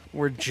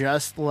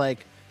just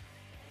like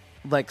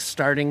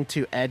starting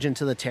to edge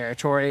into the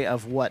territory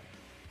of what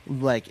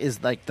like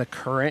is like the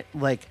current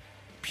like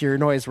Pure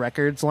Noise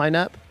Records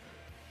lineup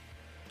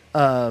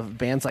of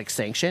bands like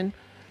Sanction,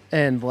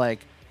 and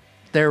like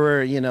there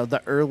were, you know,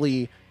 the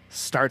early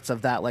starts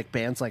of that, like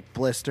bands like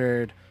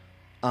Blistered.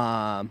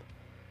 There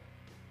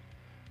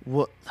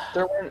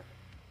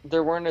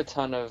weren't a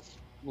ton of,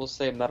 we'll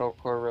say,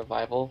 metalcore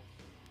revival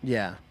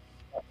Yeah.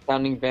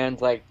 sounding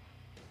bands. Like,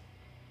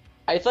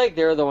 I feel like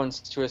they're the ones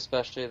too,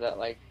 especially that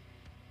like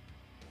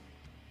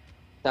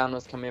sound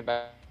was coming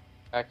back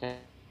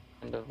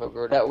into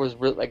vogue. That was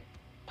really like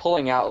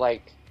pulling out,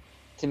 like,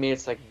 to me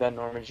it's like the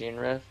Norma Jean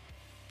riff.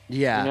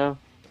 Yeah. You know?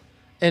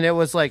 And it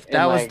was like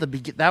that And, was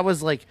like, that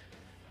was like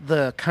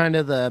the kind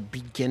of the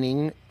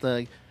beginning,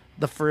 the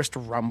first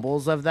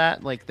rumbles of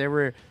that. Like there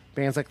were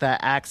bands like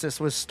that. Axis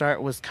was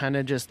kind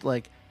of just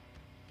like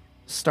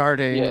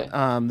starting.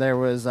 Yeah. There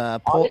was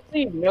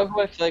Honestly, you know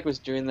who I feel like was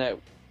doing that,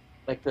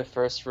 like the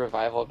first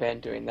revival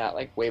band doing that,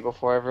 like way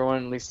before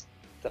everyone, at least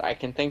that I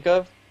can think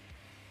of,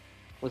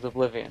 was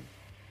Oblivion.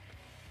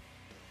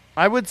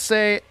 I would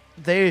say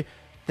they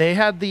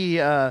had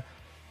the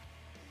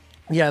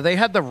they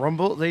had the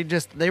rumble.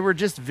 They were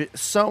just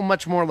so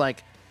much more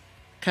like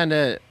kind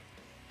of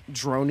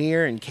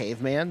dronier and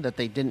caveman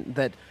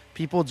that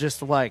people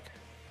just like,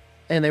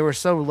 and they were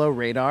so low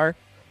radar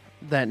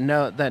that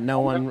no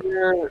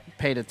one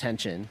paid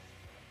attention.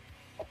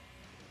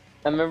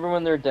 I remember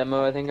when their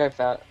demo, I think I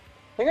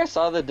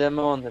saw the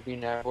demo on the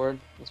VNAV board.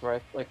 That's where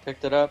I like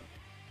picked it up.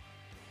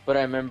 But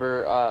I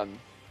remember, I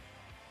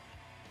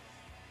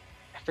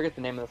forget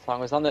the name of the song.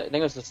 It was I think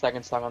it was the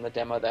second song on the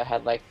demo that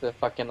had like the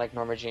fucking like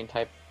Norma Jean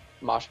type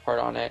mosh part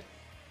on it.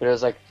 But it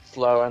was like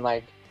slow, and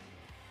like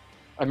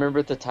I remember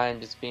at the time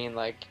just being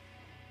like,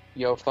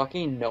 yo,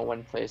 fucking no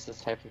one plays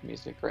this type of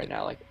music right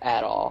now, like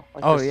at all.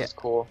 Like, Oh, this yeah. is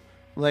cool.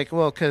 Like,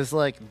 well, because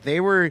like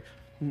they were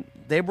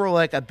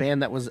like a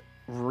band that was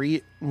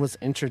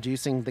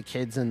introducing the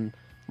kids in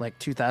like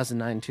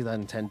 2009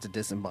 2010 to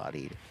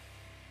Disembodied,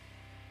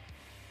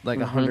 like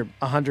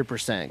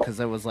 100%, because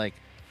it was like,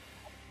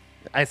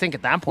 I think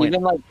at that point,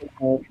 Even like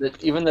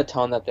even the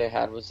tone that they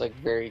had was like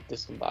very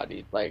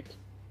Disembodied. Like,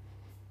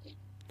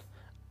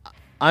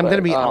 I'm but,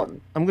 gonna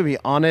be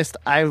honest.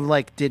 I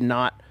like did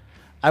not.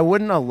 I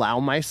wouldn't allow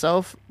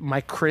myself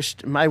I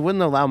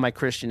wouldn't allow my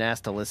Christian ass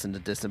to listen to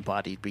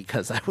Disembodied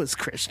because I was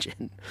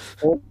Christian.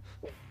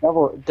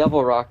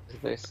 devil rock, as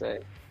they say.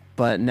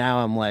 But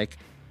now I'm like,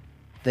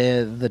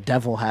 the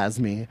devil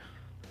has me.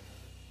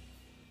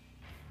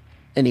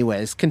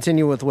 Anyways,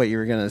 continue with what you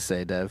were gonna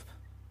say, Dev.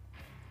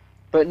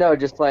 But no,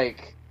 just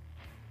like,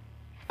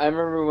 I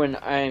remember when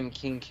I Am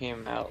King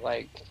came out,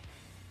 like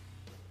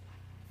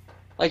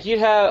you'd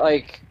have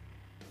like,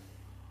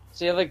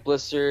 so you have like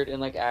Blistered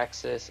and like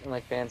Axis and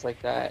like bands like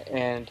that,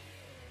 and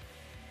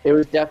it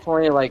was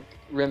definitely like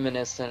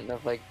reminiscent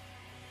of like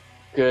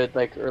good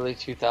like early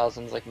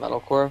 2000s like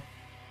metalcore.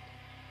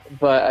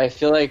 But I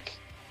feel like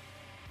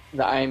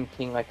the I Am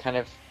King like kind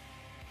of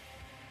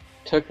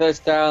took that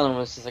style and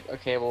was just like,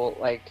 okay, well,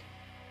 like,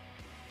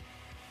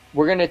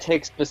 we're gonna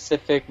take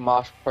specific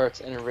mosh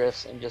parts and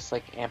riffs and just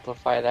like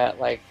amplify that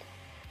like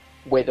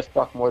way the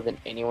fuck more than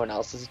anyone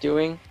else is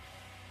doing.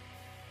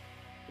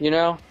 You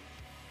know?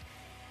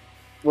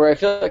 Where I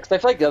feel like, 'cause I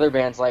feel like the other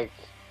bands like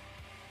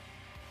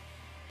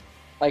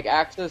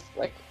Axis,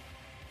 like,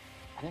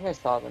 I think I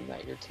saw them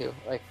that year too,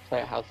 like play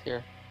at House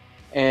here,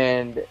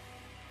 and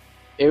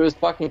it was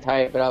fucking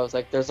tight. But I was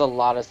like, there's a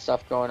lot of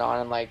stuff going on,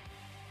 and like,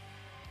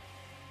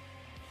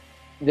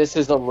 this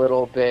is a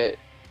little bit,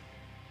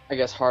 I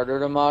guess, harder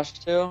to mosh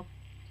to.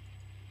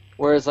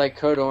 Whereas like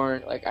Code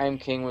Orange, like I Am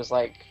King was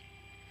like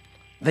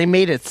they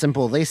made it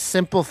simple. They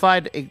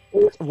simplified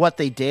what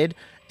they did,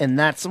 and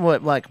that's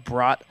what like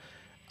brought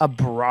a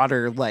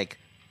broader like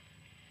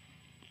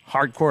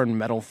hardcore and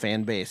metal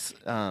fan base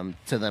to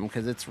them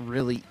because it's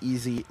really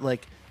easy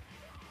like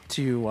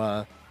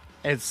to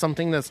it's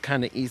something that's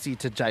kind of easy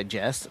to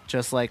digest.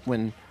 Just like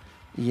when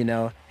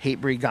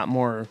Hatebreed got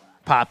more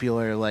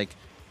popular, like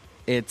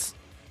it's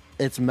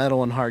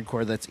metal and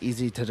hardcore that's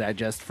easy to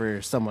digest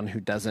for someone who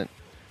doesn't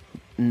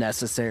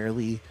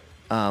necessarily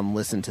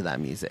listen to that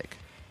music.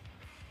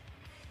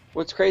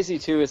 What's crazy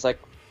too is like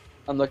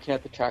I'm looking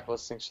at the track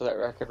listings for that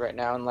record right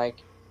now, and like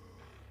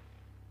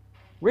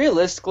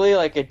realistically,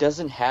 like it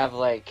doesn't have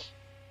like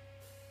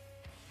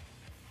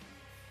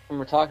when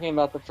we're talking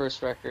about the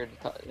first record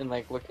and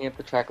like looking at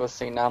the track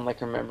listing now, I'm like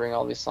remembering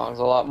all these songs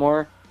a lot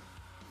more.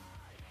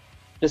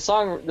 This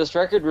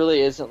record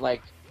really isn't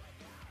like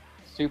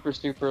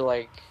super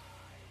like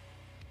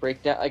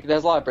breakdown. Like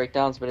there's a lot of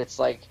breakdowns, but it's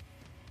like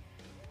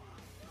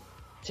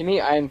to me,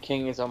 I Am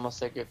King is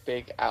almost like a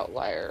big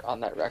outlier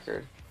on that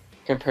record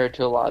compared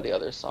to a lot of the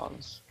other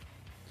songs.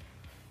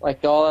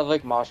 Like they all have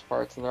like mosh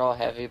parts and they're all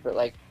heavy, but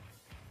like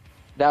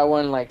that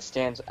one like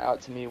stands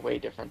out to me way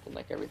different than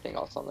like everything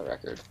else on the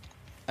record.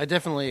 I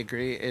definitely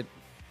agree.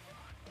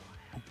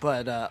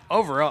 But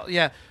overall,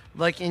 yeah,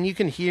 like, and you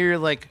can hear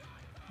like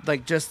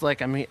just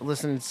like I'm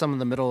listening to some of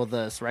the middle of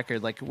this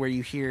record, like where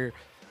you hear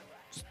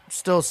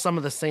still some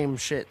of the same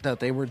shit that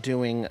they were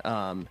doing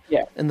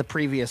in the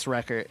previous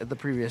record, the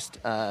previous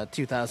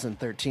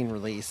 2013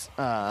 release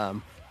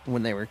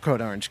when they were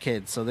Code Orange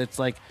Kids. So it's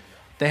like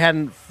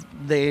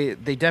they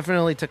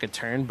definitely took a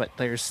turn, but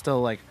there was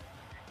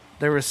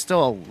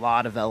still a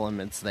lot of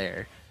elements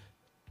there.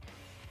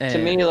 And to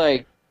me,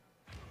 like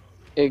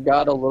it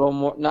got a little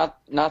more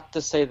not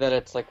to say that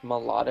it's like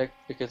melodic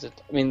because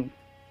they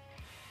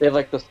have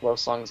like the slow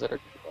songs that are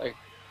like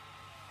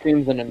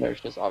Dreams and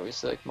Inertia is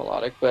obviously like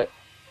melodic, but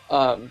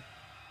I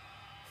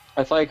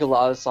feel like a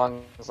lot of the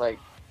songs like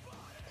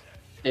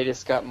they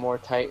just got more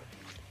tight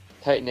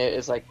knit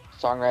as like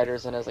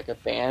songwriters and as like a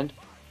band,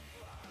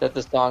 that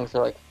the songs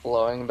are like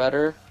flowing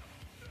better,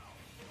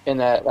 and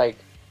that like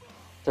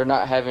they're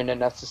not having to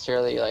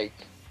necessarily like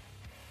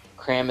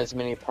cram as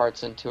many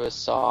parts into a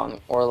song,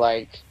 or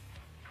like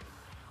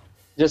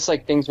just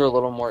like things were a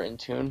little more in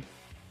tune,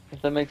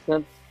 if that makes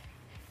sense.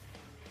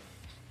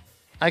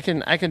 I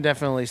can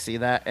definitely see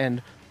that,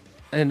 and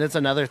it's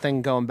another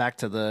thing going back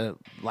to the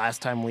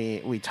last time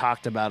we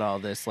talked about all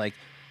this. Like,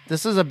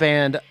 this is a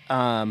band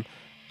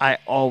I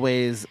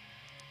always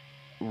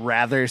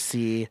rather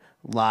see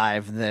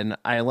live than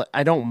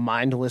I don't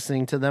mind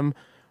listening to them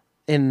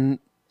in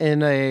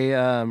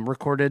a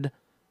recorded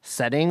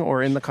setting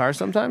or in the car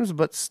sometimes,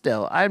 but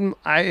still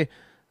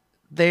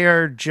they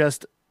are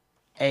just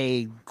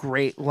a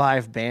great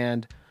live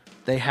band.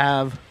 They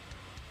have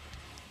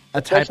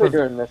especially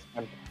during this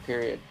time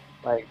period,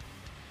 like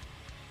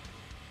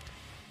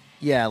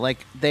yeah,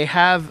 like they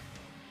have,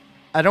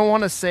 I don't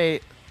want to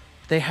say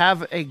they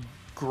have a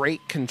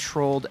great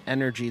controlled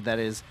energy that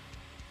is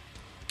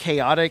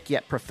chaotic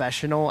yet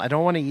professional. I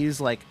don't want to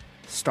use like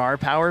star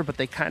power, but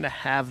they kind of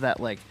have that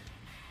like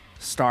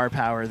star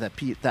power that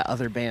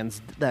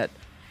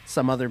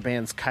some other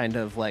bands kind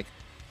of like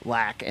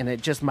lack, and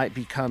it just might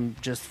become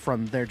just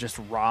from their just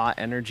raw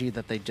energy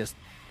that they just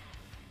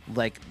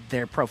like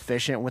they're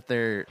proficient with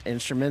their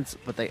instruments,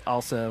 but they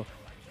also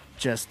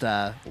just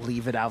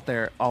leave it out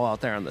there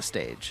on the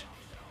stage.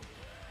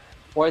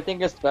 Well, I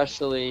think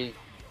especially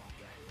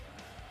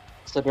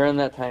so during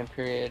that time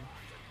period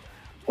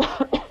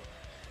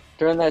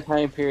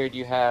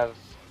you have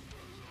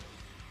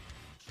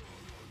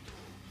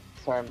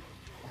sorry,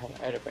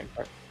 I had a brain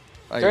fart.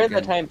 During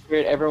that time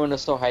period, everyone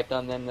was so hyped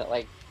on them that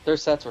like their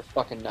sets were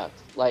fucking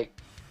nuts. Like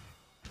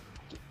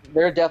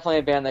they're definitely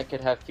a band that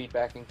could have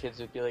feedback and kids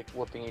would be like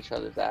whooping each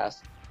other's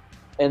ass.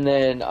 And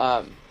then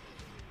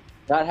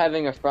not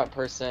having a front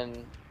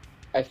person,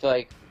 I feel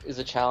like, is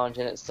a challenge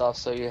in itself.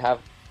 So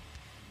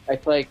I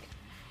feel like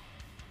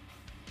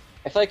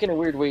in a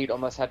weird way you'd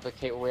almost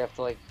advocate where we have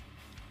to like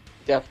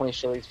definitely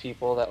show these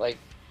people that like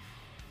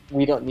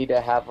we don't need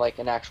to have like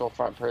an actual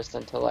front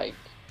person to like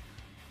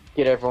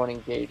get everyone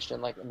engaged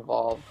and like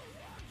involved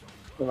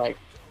and like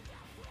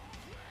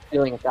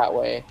feeling it that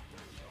way.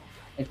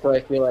 And so I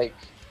feel like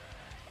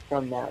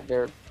from that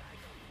they're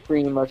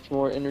bringing much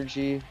more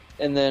energy.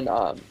 And then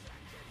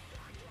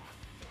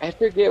I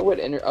forget what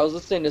I was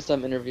listening to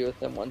some interview with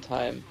them one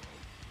time,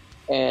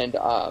 and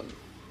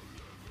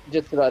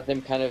just about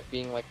them kind of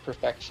being like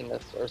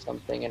perfectionists or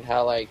something, and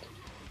how like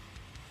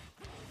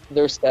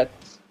their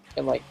sets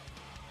and like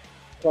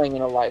playing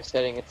in a live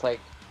setting, it's like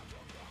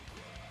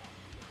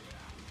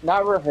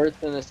not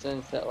rehearsed in the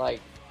sense that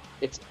like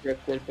it's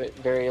scripted, but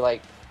very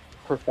like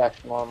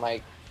professional, and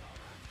like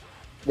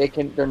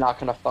they're not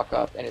gonna fuck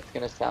up, and it's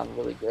gonna sound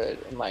really good,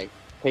 and like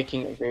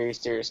taking it very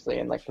seriously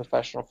and like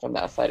professional from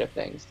that side of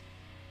things.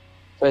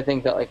 So I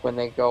think that like when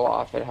they go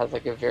off, it has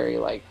like a very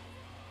like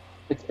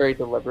it's very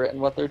deliberate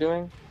in what they're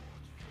doing.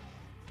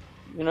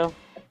 You know?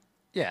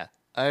 Yeah,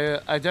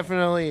 I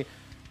definitely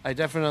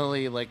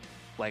like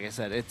I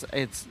said,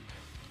 it's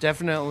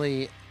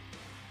definitely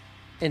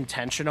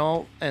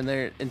intentional, and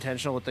they're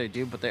intentional what they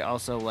do, but they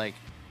also like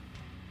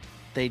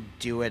they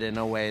do it in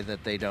a way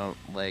that they don't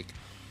like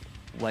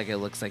it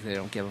looks like they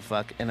don't give a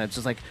fuck. And it's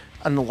just like,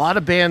 and a lot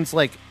of bands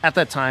like at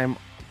that time,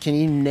 can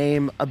you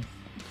name a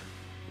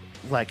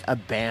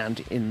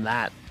band in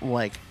that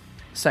like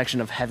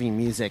section of heavy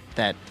music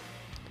that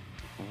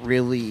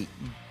really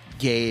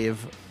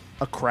gave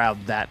a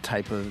crowd that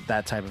type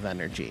of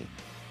energy?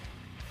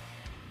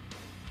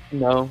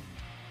 No,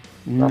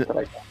 not that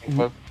I can think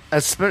of.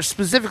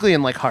 Specifically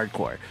in like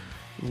hardcore,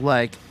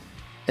 like,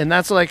 and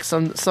that's like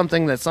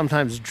something that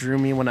sometimes drew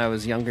me when I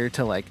was younger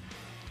to like,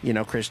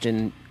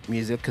 Christian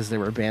music, because there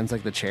were bands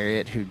like the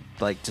Chariot who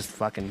like just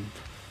fucking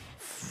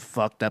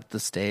fucked up the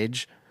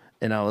stage,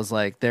 and I was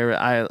like,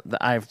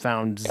 I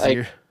found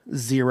Like,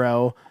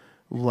 zero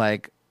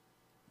like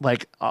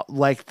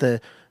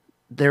the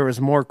there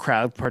was more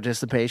crowd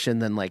participation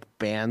than like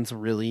bands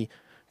really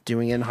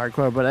doing it in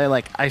hardcore, but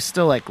I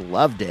still like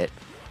loved it,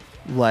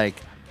 like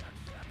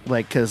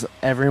because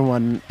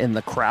everyone in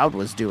the crowd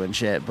was doing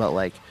shit, but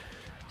like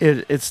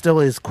it still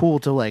is cool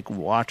to like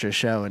watch a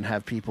show and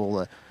have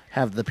people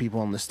have the people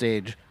on the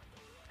stage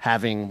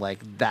having like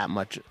that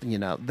much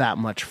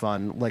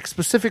fun, like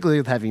specifically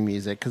with heavy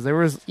music, because there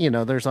was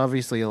there's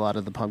obviously a lot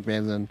of the punk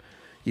bands and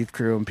youth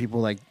crew and people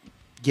like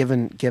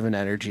giving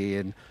energy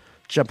and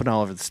jumping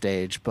all over the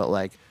stage, but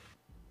like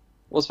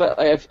well,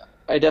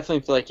 I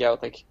definitely feel like, yeah,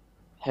 with like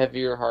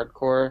heavier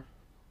hardcore,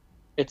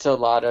 it's a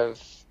lot of,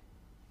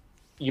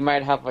 you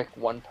might have like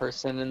one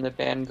person in the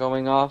band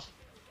going off,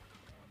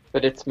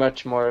 but it's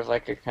much more of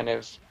like a kind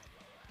of,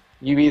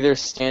 you either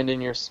stand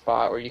in your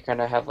spot or you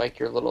kind of have like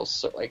your little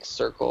like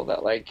circle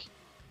that like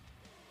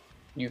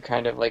you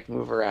kind of like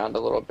move around a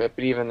little bit,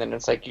 but even then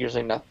it's like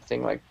usually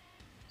nothing like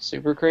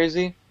super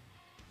crazy.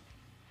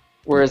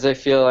 Whereas I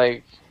feel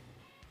like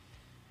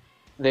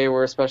they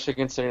were, especially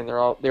considering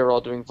they were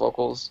all doing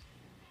vocals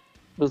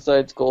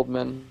besides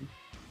Goldman,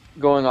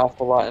 going off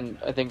a lot, and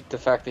I think the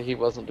fact that he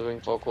wasn't doing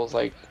vocals,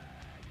 like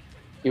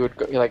he would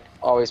go, like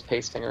always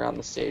pacing around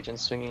the stage and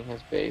swinging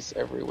his bass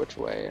every which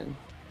way, and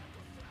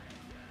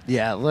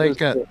yeah, it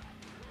was like cool.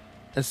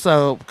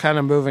 so kind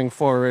of moving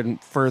forward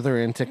and further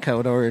into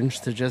Code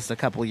Orange to just a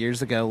couple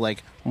years ago,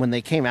 like when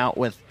they came out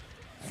with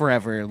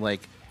Forever,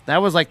 like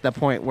that was like the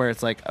point where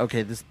it's like,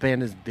 okay, this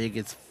band is big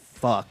as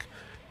fuck,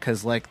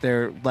 because like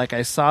they're like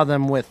I saw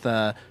them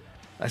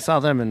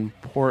in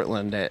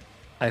Portland at,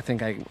 I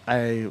think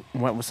I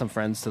went with some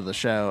friends to the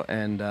show,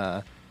 and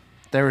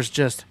there was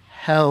just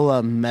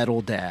hella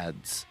metal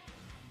dads,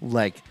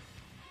 like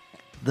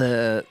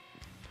the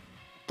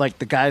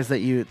the guys that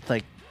you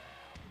like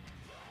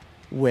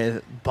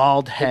with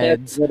bald But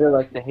that's heads. literally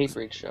like the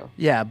Hatebreed show.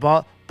 Yeah,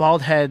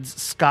 bald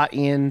heads, Scott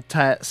Ian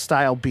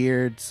style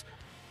beards,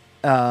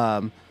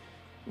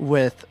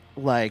 with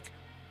like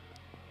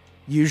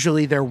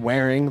usually they're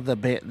wearing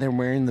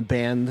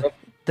band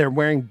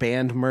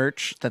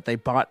merch that they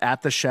bought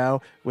at the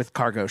show with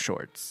cargo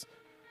shorts.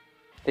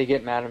 They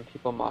get mad when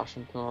people mosh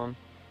into them.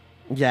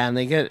 Yeah, and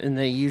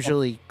they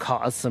usually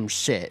cause some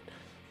shit,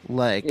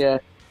 like Yeah,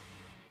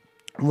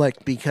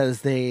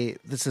 because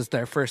this is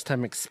their first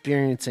time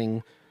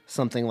experiencing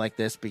something like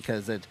this,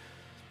 because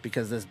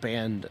this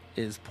band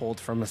is pulled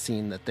from a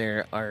scene that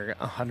they are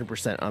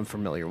 100%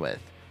 unfamiliar with.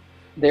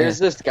 there's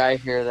this guy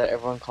here that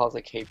everyone calls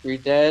like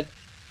Hatebreed Dad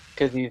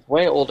because he's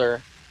way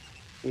older.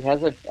 He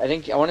has I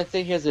want to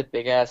say he has a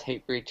big ass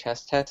Hatebreed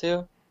chest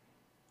tattoo,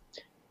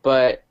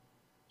 but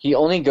he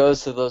only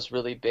goes to those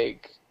really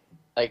big,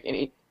 like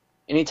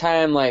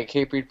anytime like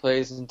Hatebreed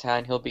plays in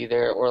town, he'll be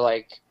there, or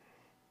like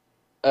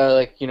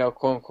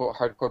quote unquote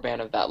hardcore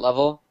band of that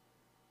level,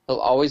 he'll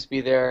always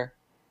be there.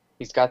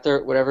 He's got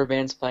their whatever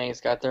band's playing,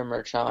 he's got their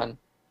merch on,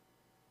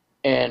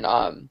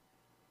 and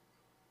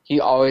he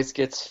always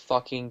gets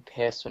fucking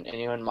pissed when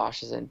anyone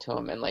moshes into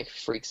him and like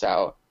freaks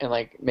out and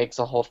like makes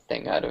a whole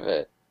thing out of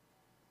it.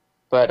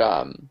 But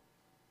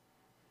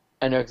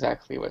I know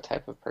exactly what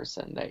type of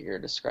person that you're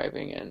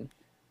describing. And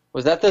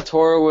was that the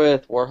tour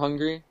with War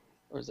Hungry,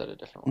 or is that a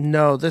different one?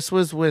 No, this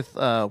was with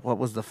what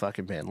was the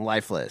fucking band?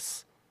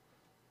 Lifeless.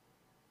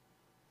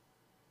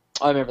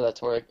 I remember that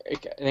tour. I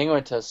think I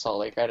went to Salt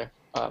Lake. I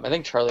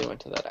think Charlie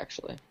went to that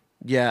actually.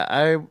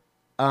 Yeah,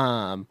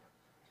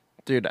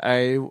 dude,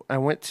 I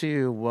went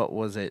to, what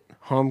was it?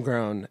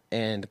 Homegrown,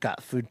 and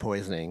got food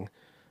poisoning.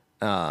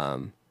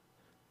 Um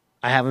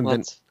I haven't Well,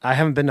 been I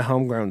haven't been to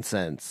Homegrown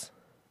since.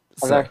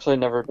 I've So, actually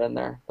never been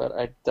there, but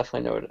I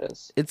definitely know what it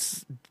is.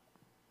 it's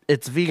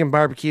vegan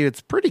barbecue.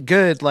 It's pretty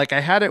good. Like I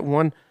had it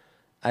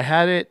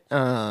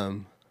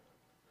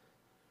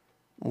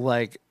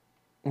like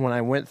when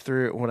I went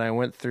through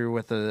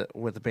with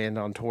the band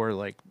on tour,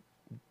 like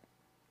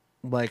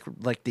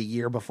the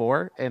year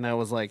before, and I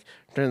was like,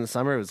 during the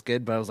summer it was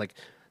good, but I was like,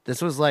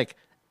 this was like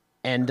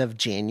end of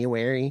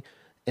January,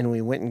 and we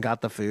went and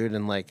got the food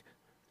and like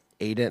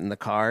ate it in the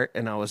car,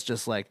 and I was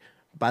just like,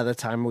 by the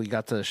time we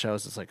got to the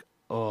shows, it's like,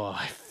 oh,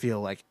 I feel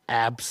like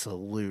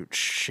absolute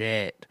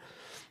shit.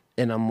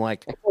 And I'm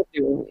like, I can't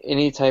do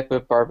any type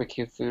of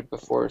barbecue food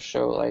before a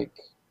show, like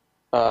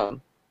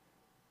um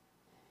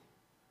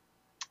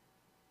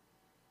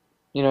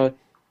you know,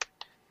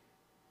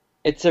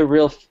 it's a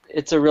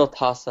real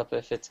toss up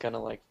if it's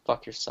gonna like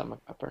fuck your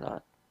stomach up or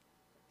not.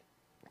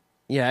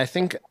 Yeah, I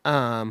think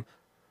I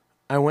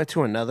went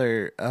to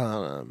another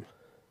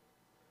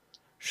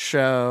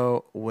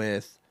show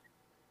with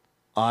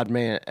Odd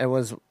Man. It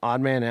was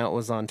Odd Man Out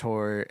was on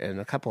tour, and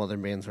a couple other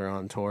bands were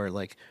on tour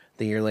like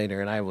the year later.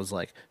 And I was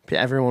like,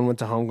 everyone went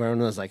to Homegrown,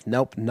 and I was like,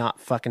 nope, not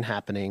fucking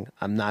happening.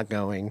 I'm not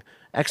going.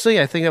 Actually,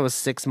 I think it was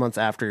 6 months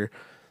after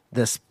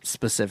this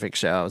specific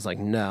show. I was like,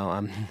 no,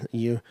 I'm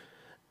you.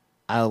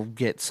 I'll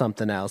get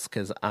something else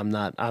because I'm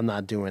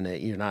not doing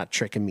it. You're not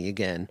tricking me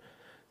again.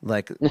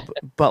 Like,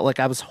 but like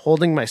I was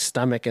holding my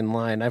stomach in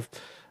line.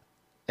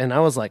 And I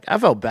was like, I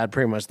felt bad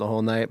pretty much the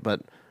whole night,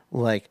 but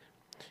like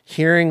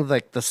hearing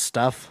like the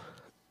stuff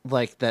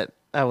like that,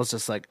 I was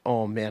just like,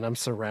 oh man, I'm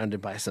surrounded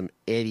by some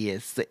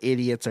idiots. The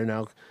idiots are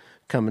now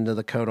coming to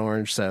the Code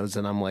Orange shows,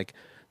 and I'm like,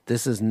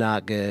 this is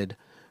not good.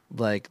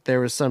 Like there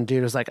was some dude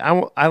who was like,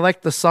 I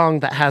like the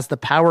song that has the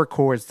power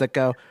chords that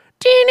go.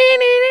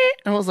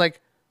 I was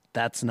like,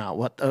 that's not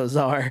what those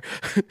are.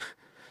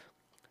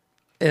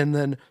 And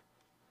then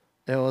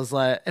it was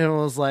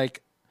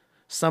like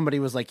somebody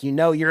was like,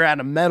 you're at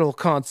a metal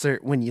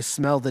concert when you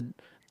smell the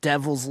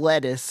devil's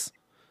lettuce.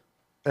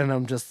 And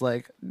I'm just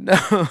like,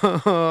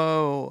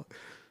 no.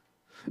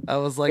 I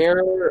was like,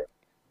 There,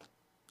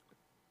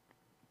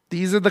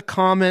 these are the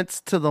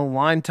comments to the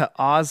line to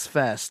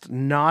Ozfest,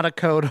 not a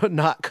code,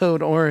 not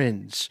Code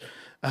Orange.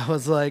 I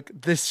was like,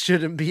 this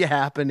shouldn't be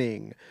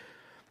happening.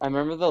 I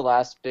remember the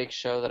last big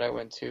show that I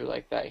went to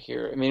like that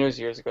here. I mean, it was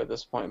years ago at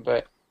this point,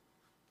 but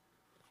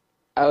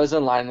I was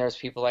in line and there was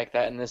people like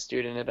that, and this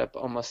dude ended up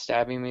almost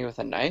stabbing me with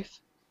a knife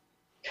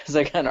because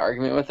I got in an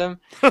argument with him,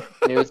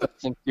 and he was like,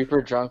 some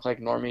super drunk like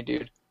normie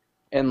dude,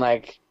 and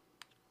like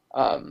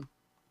um,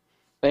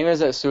 I think it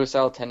was at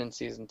Suicidal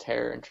Tendencies and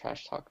Terror and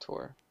Trash Talk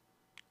tour.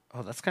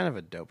 Oh, that's kind of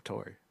a dope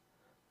tour.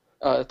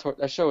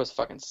 That show was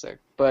fucking sick,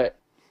 but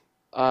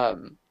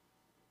um,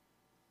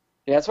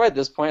 yeah, that's why at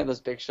this point,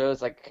 those big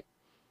shows, like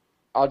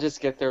I'll just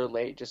get there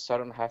late just so I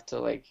don't have to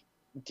like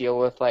deal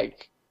with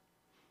like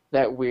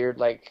that weird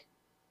like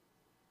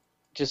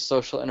just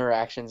social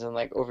interactions and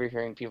like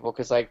overhearing people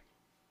because like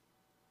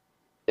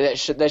that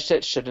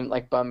shit shouldn't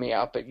like bum me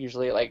out, but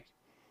usually like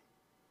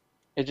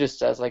it just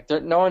does. Like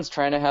no one's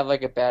trying to have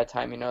like a bad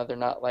time, you know. They're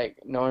not like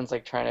no one's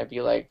like trying to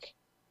be like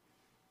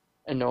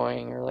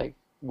annoying or like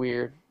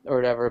weird or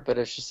whatever, but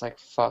it's just like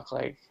fuck,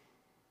 like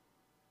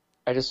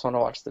I just want to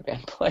watch the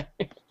band play.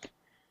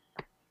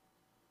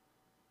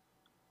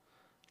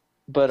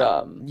 But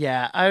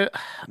Yeah, I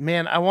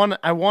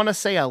want to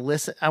say I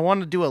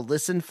want to do a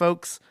listen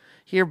folks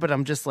here, but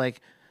I'm just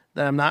like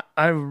that I'm not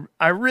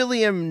I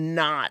really am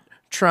not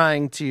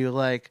trying to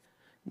like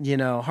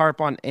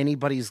harp on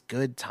anybody's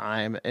good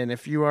time. And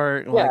if you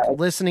are yeah, like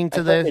listening I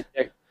to feel this, like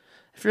a dick.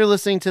 if you're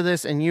listening to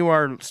this and you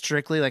are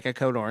strictly like a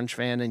Code Orange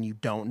fan and you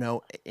don't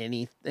know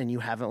any and you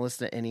haven't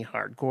listened to any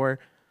hardcore,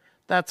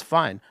 that's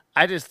fine.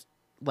 I just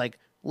like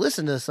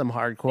listen to some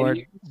Maybe hardcore.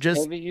 you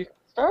Just maybe you can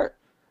start.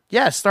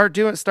 yeah, start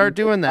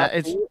doing that.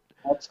 It's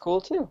That's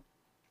cool too.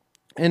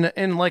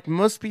 and like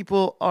most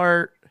people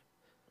are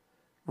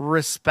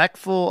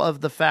respectful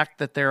of the fact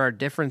that there are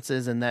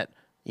differences and that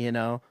you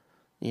know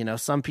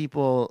some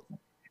people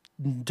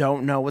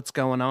don't know what's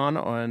going on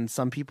and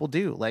some people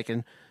do like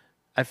and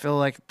I feel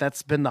like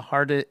that's been the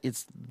hardest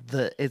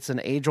it's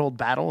an age old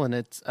battle and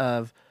it's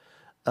of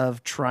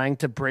trying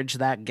to bridge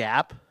that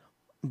gap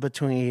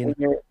between When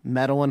you're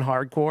metal and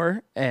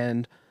hardcore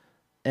and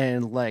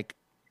like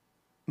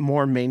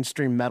more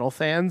mainstream metal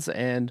fans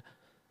and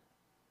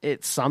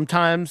it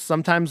sometimes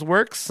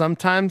works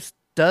sometimes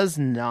does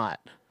not.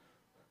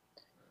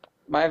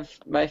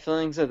 my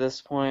feelings at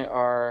this point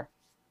are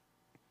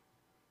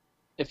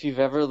if you've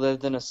ever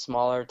lived in a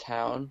smaller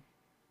town,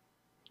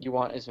 you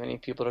want as many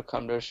people to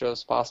come to a show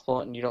as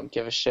possible, and you don't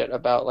give a shit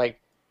about like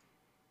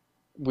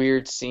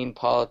weird scene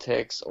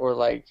politics or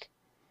like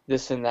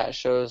this and that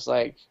shows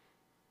like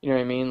you know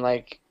what I mean?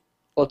 Like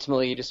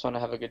ultimately you just want to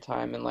have a good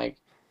time and like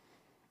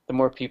the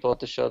more people at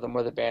the show, the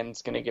more the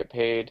band's gonna get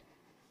paid.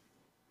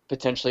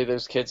 Potentially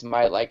those kids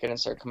might like it and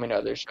start coming to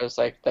other shows.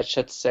 Like that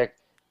shit's sick.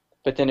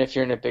 But then if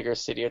you're in a bigger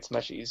city, it's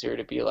much easier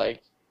to be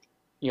like,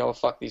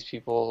 fuck these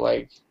people,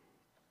 like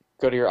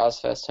go to your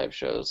Ozfest type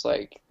shows,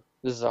 like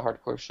this is a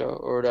hardcore show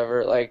or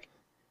whatever. Like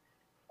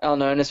I don't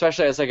know, and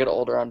especially as I get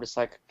older, I'm just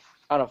like,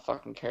 I don't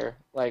fucking care.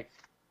 Like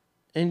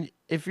And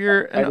if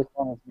you're I an just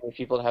want as many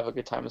people to have a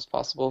good time as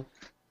possible.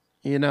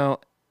 you know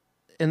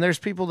and there's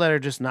people that are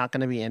just not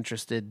going to be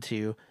interested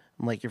to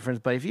like your friends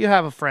but if you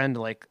have a friend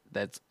like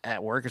that's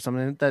at work or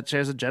something that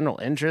shares a general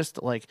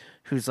interest like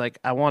who's like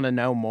I want to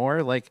know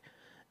more like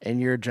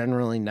and you're a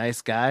generally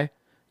nice guy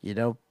you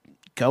know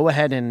go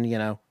ahead and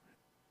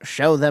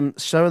show them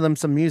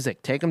some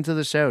music take them to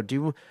the show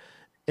do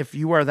if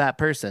you are that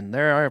person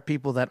there are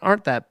people that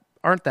aren't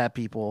that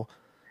people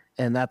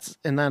and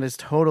that is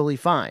totally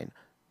fine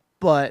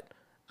but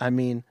I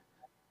mean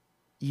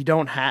you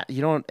don't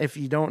if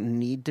you don't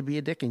need to be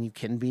a dick and you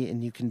can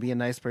be a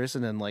nice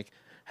person and like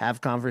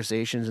have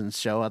conversations and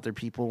show other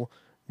people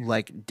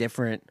like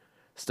different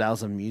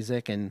styles of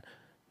music and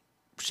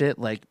shit,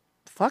 like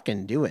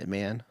fucking do it,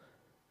 man.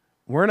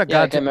 We're in a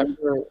Yeah, like I god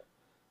remember.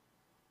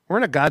 we're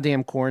in a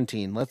goddamn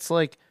quarantine. Let's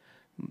like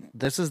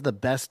this is the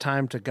best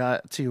time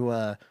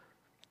to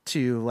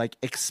like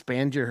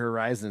expand your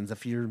horizons.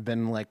 If you've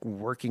been like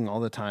working all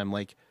the time,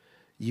 like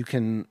you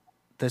can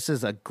this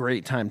is a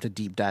great time to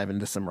deep dive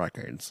into some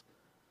records.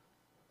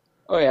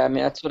 Oh yeah, I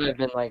mean that's what I've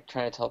been like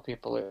trying to tell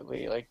people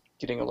lately, like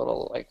getting a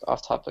little like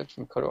off topic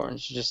from Code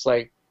Orange. Just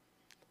like,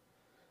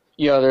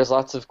 there's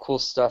lots of cool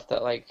stuff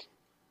that like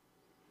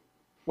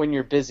when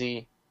you're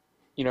busy,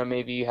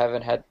 maybe you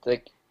haven't had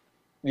like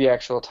the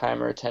actual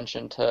time or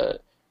attention to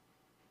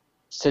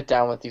sit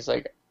down with these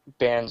like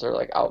bands or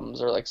like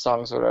albums or like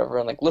songs or whatever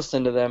and like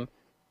listen to them.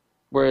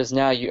 Whereas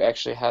now you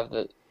actually have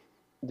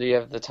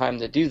the time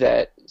to do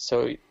that,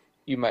 so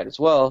you might as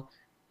well.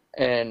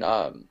 And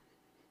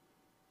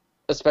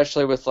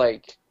especially with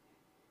like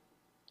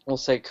we'll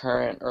say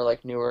current or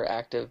like newer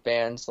active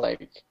bands,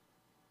 like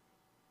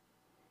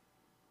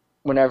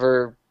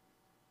whenever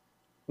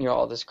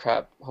all this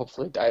crap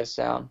hopefully dies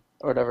down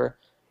or whatever,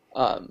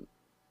 um,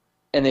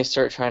 and they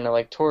start trying to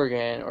like tour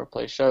again or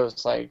play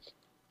shows, like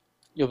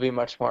you'll be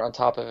much more on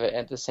top of it. And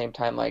at the same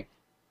time, like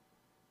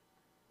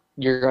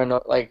you're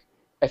gonna like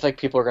I feel like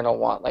people are gonna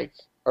want like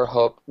or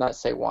hope not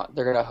say want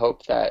they're gonna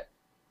hope that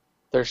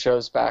their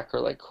shows back are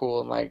like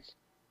cool and like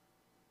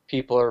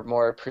people are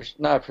more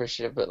not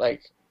appreciative but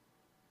like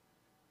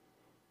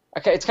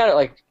okay it's kind of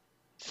like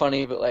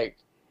funny but like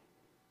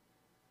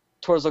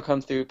tours will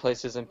come through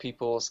places and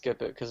people will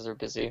skip it because they're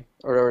busy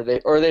or they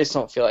just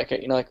don't feel like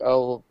it like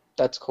oh well,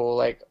 that's cool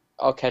like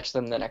I'll catch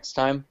them the next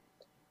time.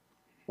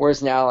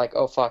 Whereas now like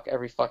oh fuck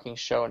every fucking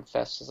show and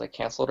fest is like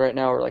canceled right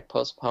now or like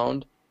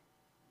postponed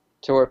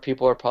to where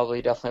people are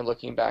probably definitely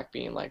looking back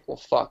being like well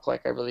fuck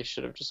like I really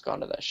should have just gone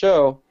to that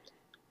show,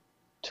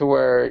 to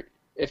where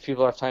if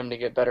people have time to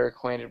get better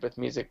acquainted with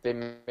music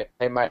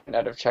they might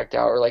not have checked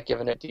out or like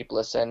given a deep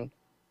listen.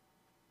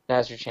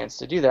 Now's your chance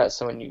to do that,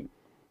 so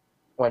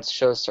once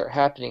shows start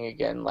happening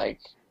again, like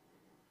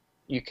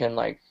you can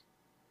like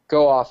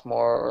go off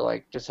more or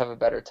like just have a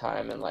better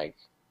time and like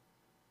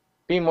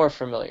be more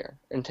familiar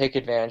and take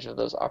advantage of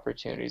those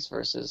opportunities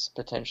versus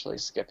potentially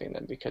skipping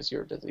them because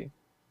you're busy.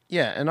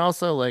 Yeah, and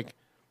also like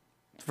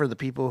for the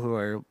people who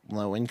are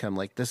low income,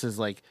 like this is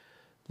like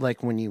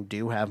when you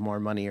do have more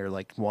money or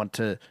like want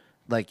to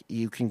like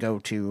you can go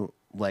to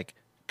like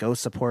go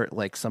support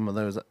like some of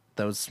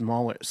those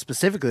smaller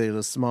specifically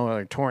those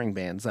smaller touring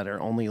bands that are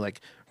only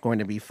like going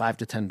to be $5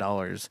 to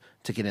 $10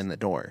 to get in the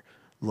door.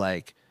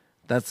 Like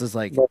that's just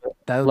like Love it.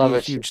 that would be Love a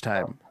it. huge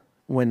time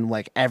when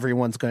like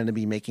everyone's going to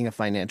be making a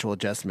financial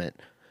adjustment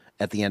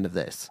at the end of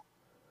this.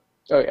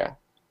 Oh yeah.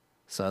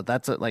 So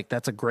that's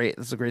a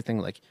great thing.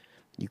 Like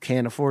you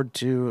can't afford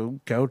to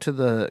go to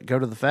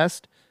the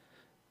fest,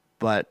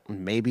 but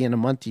maybe in a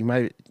month you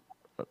might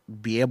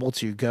be able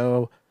to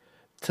go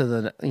to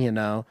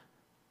the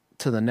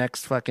to the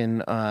next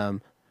fucking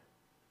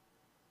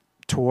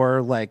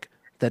tour like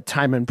that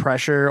Time and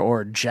Pressure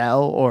or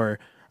Gel or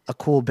a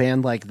cool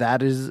band like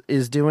that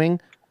is doing.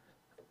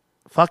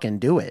 Fucking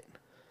do it.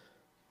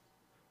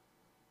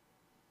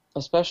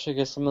 Especially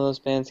because some of those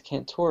bands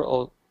can't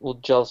tour. Well,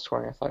 Gel's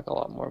touring I feel like a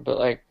lot more, but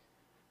like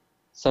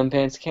some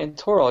bands can't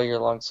tour all year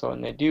long, so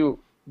when they do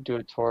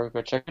a tour,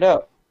 go check it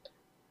out.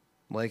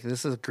 Like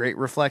this is a great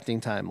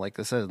reflecting time. Like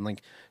I said,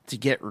 like to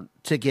get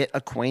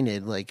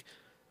acquainted. Like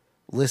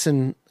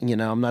listen,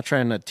 I'm not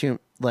trying to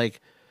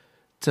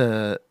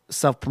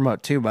self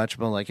promote too much,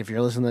 but like if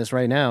you're listening to this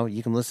right now,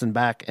 you can listen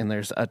back and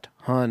there's a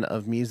ton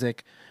of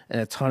music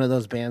and a ton of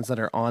those bands that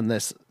are on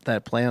this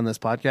that play on this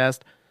podcast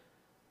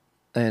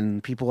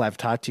and people I've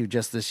talked to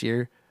just this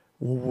year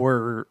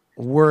were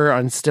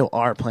and still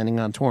are planning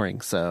on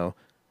touring. So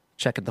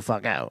check it the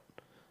fuck out.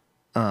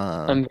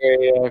 I'm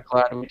very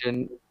glad we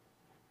didn't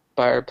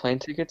buy our plane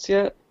tickets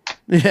yet,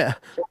 Yeah.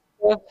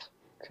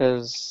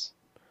 because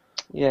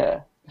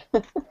yeah.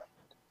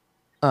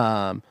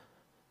 Um,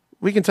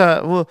 we can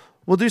talk.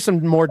 We'll do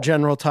some more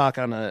general talk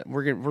on a.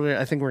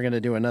 I think we're gonna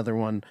do another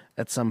one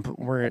at some.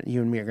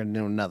 You and me are gonna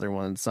do another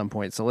one at some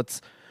point. So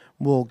let's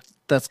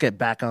get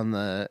back on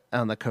the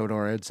Code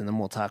Orange, and then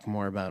we'll talk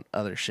more about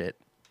other shit.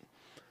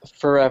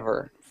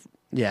 Forever.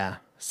 Yeah.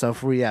 So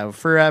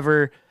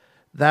forever.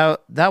 That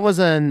was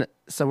an.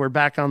 So we're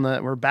back on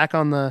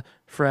the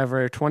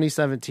forever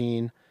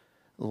 2017.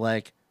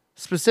 Like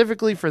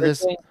specifically for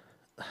this.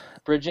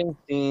 Bridging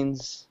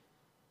scenes,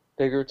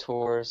 bigger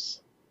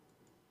tours,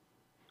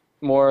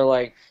 more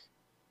like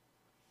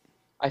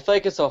I feel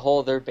like as a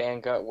whole their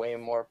band got way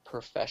more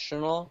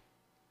professional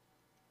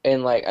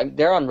and like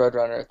they're on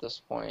Roadrunner at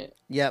this point,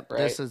 Yep. right?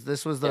 Yeah. This is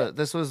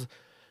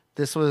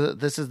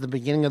the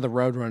beginning of the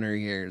Roadrunner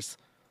years.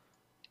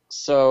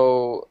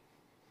 So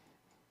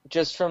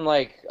just from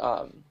like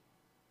the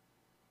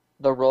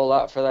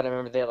rollout for that, I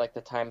remember they had like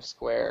the Times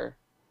Square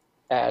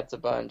ads a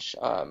bunch.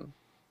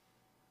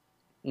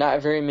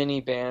 Not very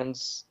many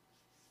bands,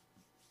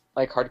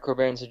 like hardcore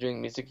bands, are doing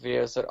music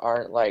videos that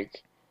aren't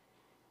like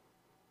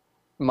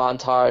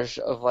montage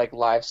of like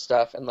live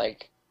stuff and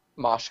like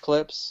mosh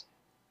clips,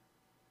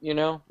 you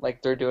know?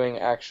 Like they're doing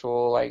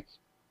actual like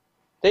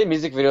they had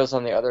music videos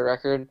on the other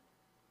record,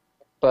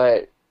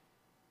 but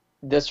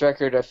this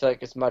record I feel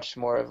like is much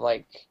more of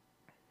like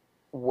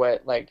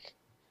what like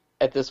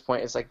at this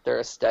point is like their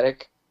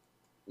aesthetic,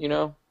 you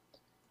know?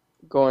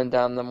 Going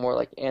down the more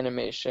like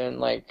animation,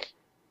 like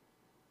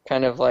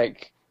kind of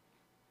like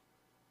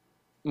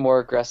more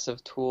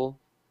aggressive Tool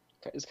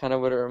is kind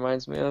of what it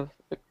reminds me of,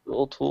 like the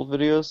old Tool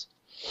videos.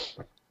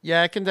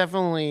 Yeah, I can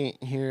definitely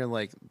hear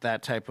like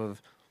that type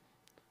of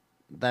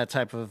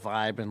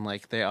vibe, and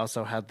like they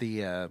also had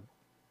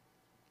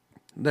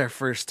their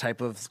first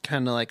type of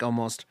kind of like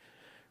almost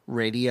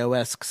radio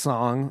esque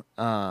song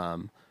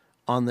on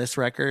this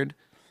record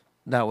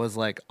that was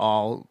like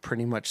all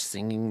pretty much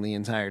singing the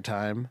entire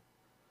time.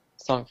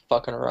 Song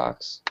fucking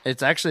rocks.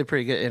 It's actually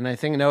pretty good, and I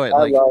think no, it I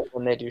like, love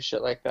when they do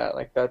shit like that.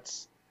 Like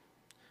that's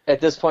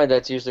at this point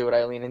that's usually what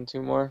I lean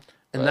into more.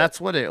 and But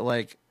that's what it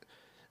like,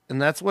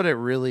 and that's what it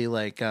really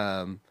like.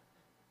 I'm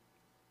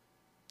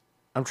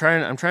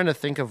trying to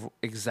think of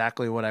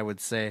exactly what I would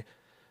say.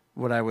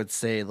 What I would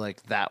say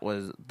like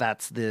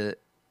that's the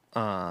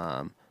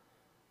um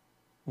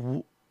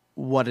w-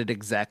 what it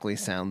exactly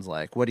sounds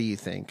like. What do you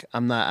think?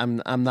 I'm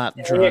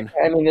not drawn.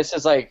 I mean, this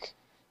is like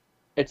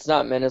it's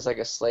not meant as like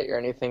a slate or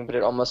anything, but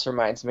it almost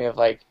reminds me of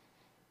like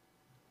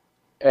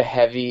a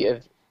heavy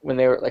of when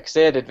they were like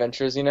say at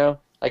Adventures, you know,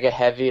 like a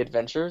heavy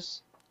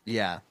Adventures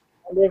Yeah.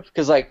 kind of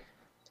because like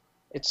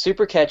it's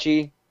super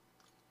catchy.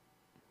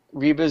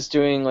 Reba's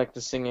doing like the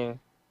singing.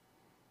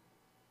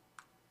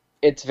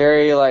 It's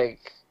very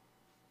like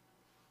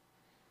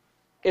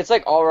it's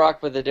like all rock,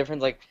 but the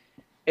difference like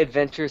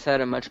Adventures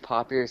had a much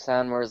poppier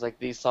sound, whereas like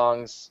these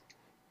songs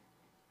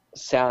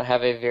sound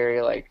have a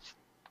very like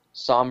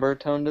somber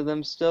tone to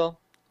them still.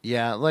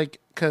 Yeah, like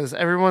cuz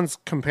everyone's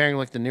comparing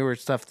like the newer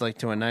stuff like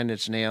to a 9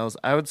 Inch Nails.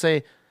 I would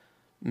say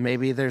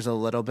maybe there's a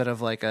little bit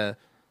of like a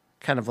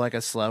kind of like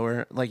a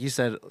slower, like you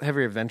said,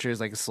 Heavy Adventure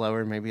is like a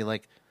slower, maybe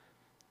like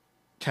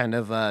kind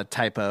of a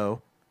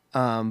typo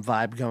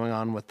vibe going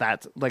on with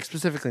that, like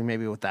specifically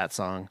maybe with that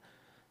song.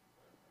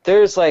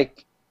 There's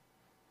like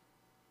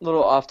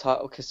little off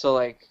top. Okay, so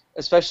like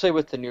especially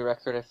with the new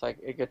record, I feel like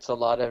it gets a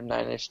lot of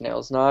Nine Inch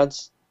Nails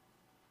nods.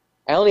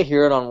 I only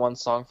hear it on one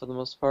song for the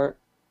most part.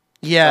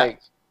 Yeah,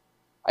 Like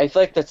I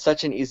feel like that's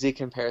such an easy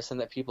comparison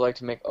that people like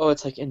to make. Oh,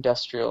 it's like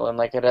industrial and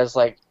like it has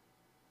like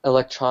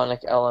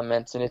electronic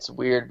elements and it's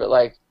weird, but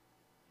like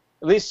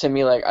at least to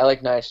me, like I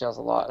like Nine Inch Nails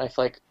a lot, and I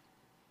feel like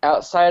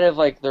outside of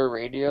like their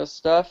radio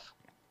stuff,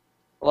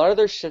 a lot of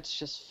their shit's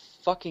just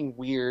fucking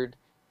weird,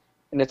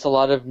 and it's a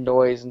lot of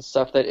noise and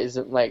stuff that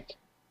isn't like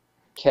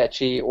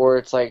catchy, or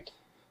it's like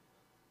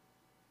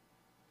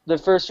the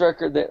first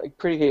record that like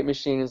Pretty Hate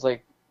Machine is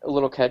like a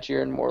little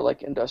catchier and more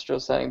like industrial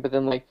sounding, but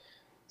then like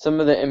some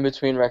of the in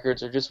between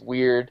records are just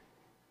weird,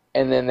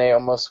 and then they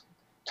almost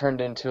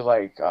turned into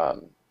like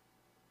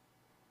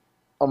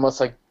almost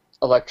like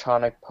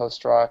electronic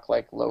post rock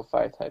like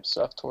lo-fi type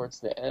stuff towards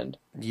the end.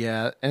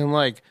 yeah, and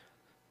like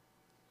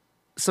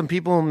some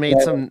people Yeah,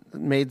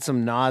 made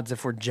some nods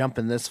if we're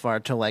jumping this far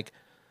to like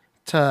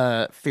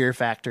to Fear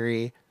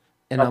Factory,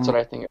 and that's what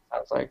I think it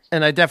sounds like.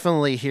 I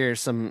definitely hear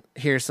some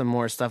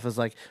more stuff as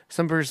like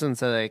some person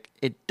said like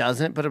it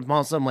doesn't, but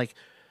I'm like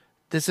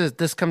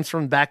this comes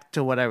from back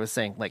to what I was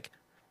saying. Like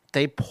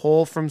they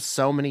pull from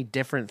so many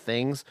different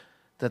things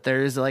that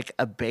there is like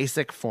a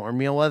basic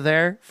formula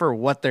there for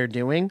what they're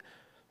doing,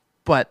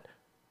 but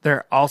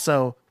they're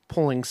also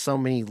pulling so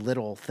many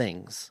little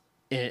things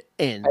I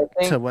in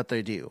to think what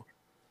they do.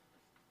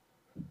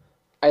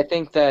 I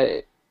think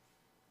that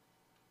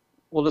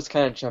we'll just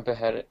kind of jump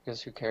ahead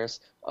because who cares?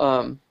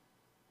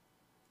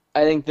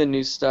 I think the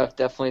new stuff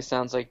definitely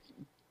sounds like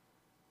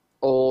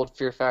old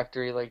Fear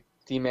Factory, like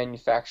the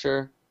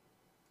manufacturer,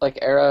 like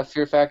era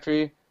Fear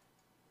Factory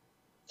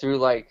through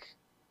like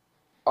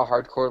a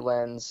hardcore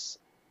lens,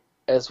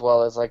 as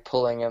well as like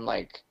pulling in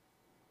like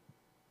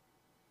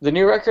the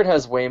new record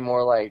has way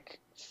more like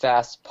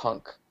fast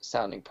punk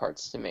sounding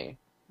parts to me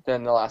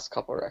than the last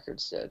couple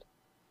records did,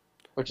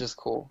 which is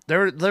cool.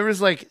 There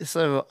was like,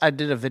 so I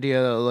did a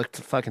video that looked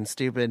fucking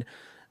stupid,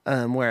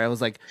 where I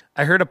was like,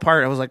 I heard a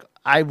part, I was like,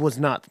 I was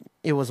not.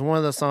 It was one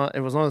of the song. It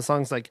was one of the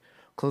songs like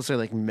closer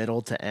like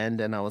middle to end,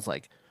 and I was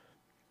like,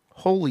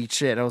 holy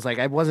shit! I was like,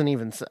 I wasn't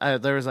even.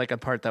 There was like a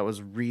part that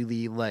was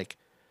really like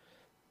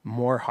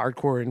more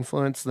hardcore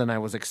influence than I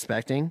was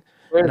expecting,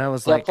 and There's I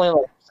was like,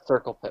 definitely like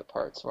circle pit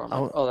parts where I'm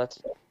like, oh, oh,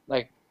 that's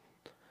like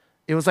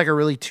it was like a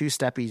really two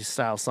steppy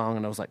style song,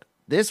 and I was like,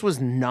 this was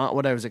not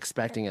what I was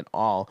expecting at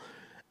all.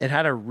 It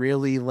had a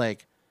really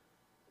like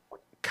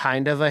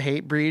kind of a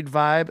hate breed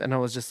vibe, and I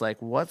was just like,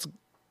 what's?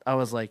 I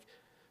was like,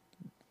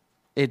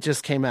 it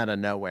just came out of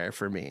nowhere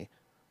for me.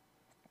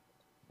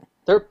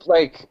 they're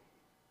like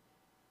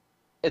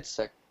it's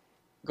sick.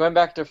 Going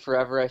back to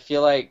Forever, I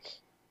feel like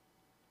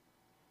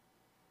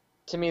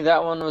to me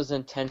that one was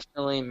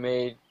intentionally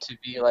made to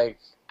be like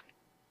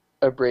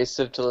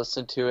abrasive to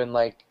listen to and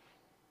like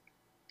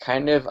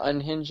kind of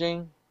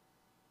unhinging.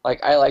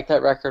 Like I like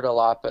that record a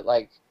lot, but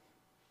like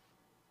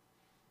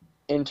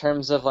in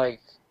terms of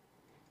like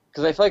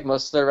because I feel like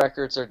most of their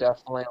records are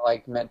definitely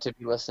like meant to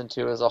be listened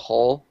to as a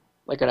whole,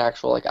 like an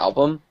actual like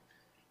album.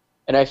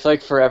 And I feel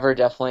like Forever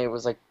definitely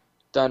was like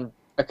done.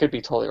 I could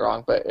be totally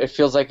wrong, but it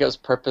feels like it was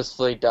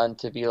purposefully done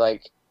to be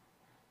like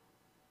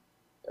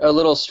a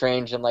little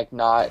strange and like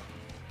not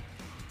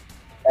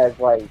as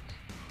like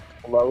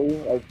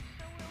flowy. Like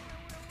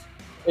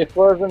it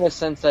flows in the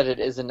sense that it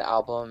is an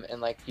album,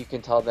 and like you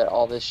can tell that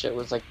all this shit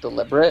was like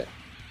deliberate,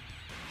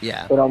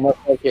 Yeah. but almost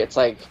like it's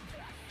like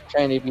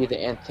trying to be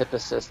the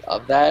antithesis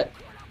of that.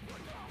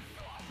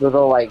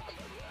 Little like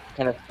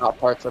kind of stop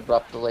parts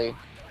abruptly,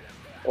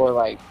 or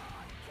like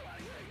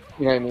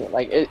you know what I mean.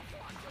 Like it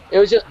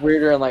was just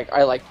weirder, and like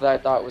I liked that. I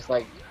thought it was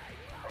like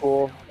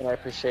cool, and I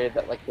appreciated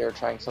that like they were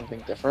trying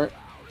something different.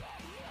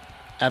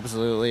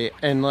 Absolutely.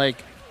 And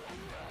like,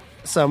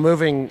 so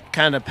moving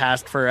kind of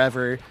past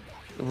Forever,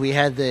 we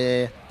had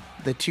the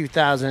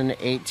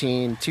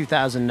 2018,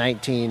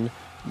 2019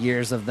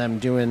 years of them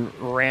doing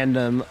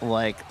random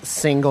like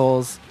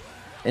singles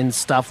and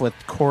stuff with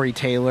Corey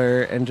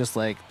Taylor, and just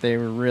like they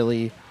were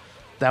really,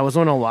 that was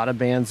when a lot of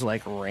bands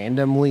like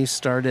randomly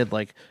started,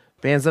 like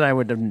bands that I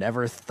would have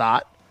never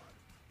thought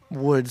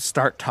would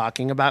start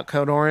talking about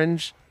Code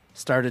Orange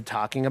started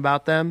talking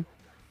about them.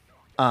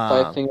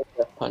 Five Finger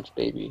Death Punch,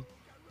 baby.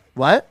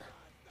 What?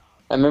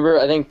 I remember.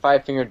 I think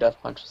Five Finger Death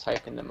Punch was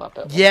hyping them up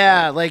at one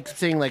Yeah, point. like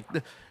seeing like,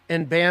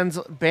 and bands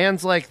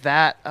like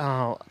that.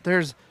 Oh,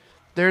 there's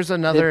They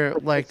another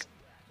put like,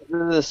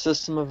 the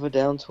System of a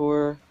Down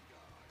tour.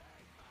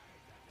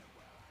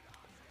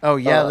 oh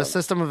yeah, the Um,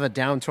 System of a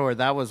Down tour,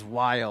 that was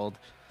wild.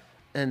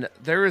 And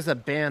there is a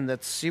band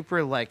that's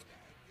super like,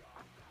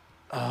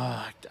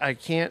 I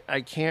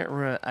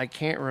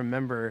can't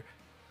remember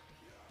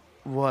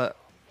what,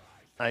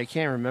 I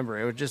can't remember.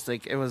 It was just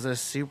like, it was a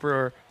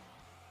super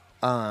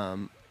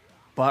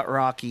butt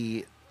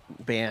rocky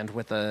band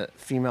with a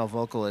female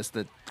vocalist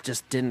that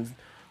just didn't,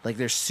 like,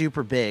 they're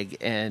super big,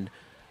 and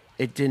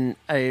it didn't,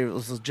 it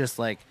was just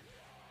like,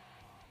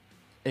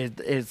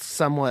 it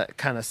somewhat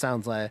kind of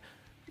sounds like,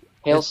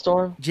 it,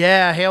 Hailstorm.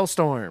 yeah,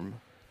 Hailstorm.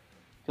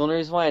 The only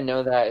reason why I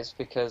know that is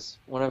because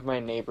one of my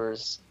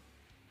neighbors,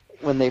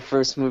 when they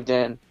first moved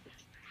in,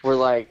 were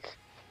like,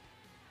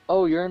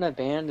 "Oh, you're in a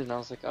band," and I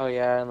was like, "Oh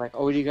yeah," and like,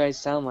 "Oh, what do you guys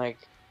sound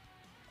like?"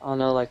 I don't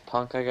know, like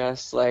punk, I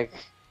guess. Like,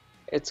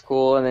 it's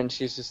cool. And then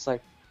she's just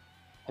like,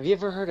 "Have you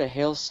ever heard of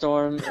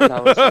Hailstorm?" And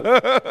I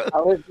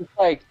was just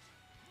like,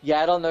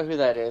 "Yeah, I don't know who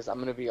that is. I'm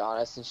gonna be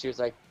honest." And she was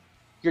like,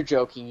 "You're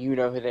joking. You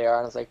know who they are."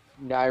 And I was like,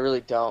 "No, I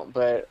really don't."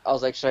 But I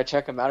was like, "Should I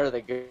check them out? Are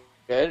they good?"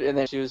 And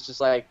then she was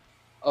just like,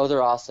 "Oh,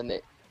 they're awesome.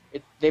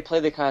 They play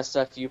the kind of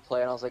stuff you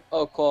play." And I was like,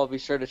 "Oh, cool. I'll be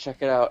sure to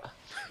check it out."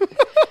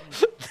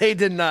 They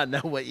did not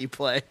know what you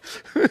play.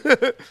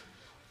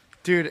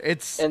 Dude,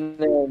 it's, And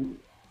then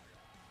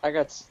I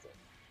got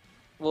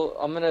well,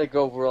 I'm gonna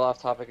go real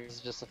off topic. It's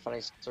just a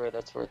funny story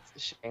that's worth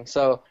sharing.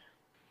 So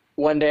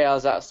one day I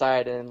was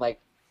outside and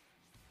like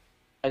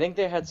I think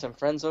they had some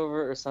friends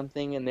over or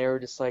something, and they were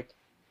just like,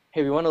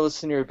 "Hey, we want to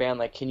listen to your band.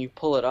 Like, can you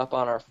pull it up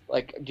on our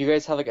like? Do you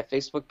guys have like a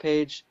Facebook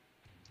page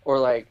or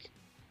like?"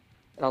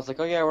 And I was like,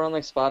 "Oh yeah, we're on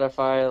like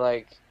Spotify,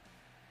 like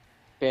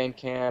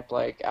Bandcamp,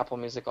 like Apple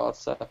Music, all that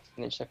stuff."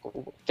 And then she's like,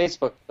 "Well,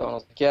 Facebook though," and I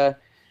was like, "Yeah."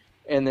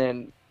 And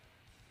then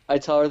I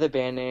tell her the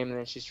band name, and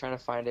then she's trying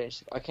to find it. And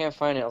she's like, "I can't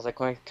find it." I was like,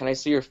 "Can I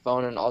see your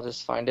phone and I'll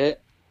just find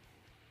it?"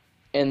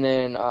 And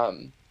then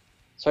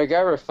so I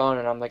grab her phone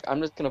and I'm like,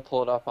 "I'm just gonna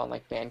pull it up on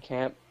like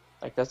Bandcamp,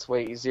 like that's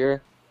way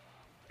easier."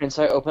 And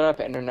so I open up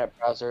an internet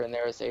browser and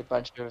there was a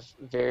bunch of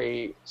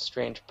very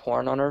strange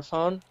porn on her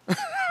phone.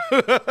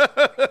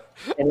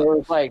 And it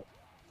was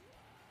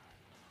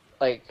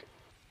like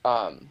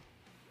um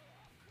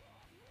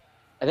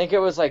I think it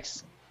was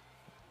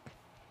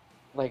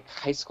like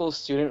high school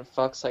student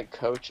fucks like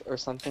coach or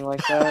something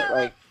like that.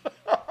 Like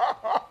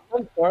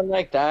some porn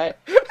like that.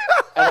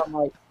 And I'm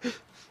like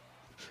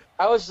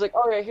I was just like,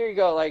 "Oh yeah, here you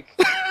go, like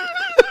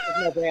it's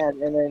my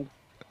band." And then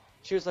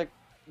she was like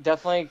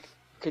definitely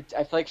could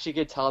I feel like she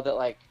could tell that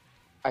like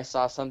I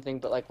saw something,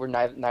 but like we're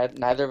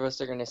neither of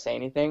us are gonna say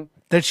anything.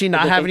 did she But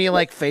not the have thing any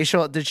like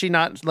facial, did she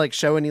not like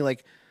show any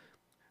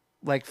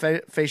like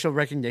facial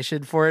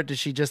recognition for it? Did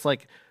she just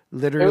like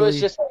it was literally?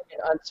 just like an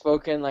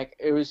unspoken, like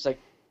it was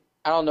like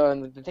I don't know.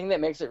 And the thing that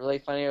makes it really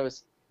funny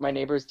was my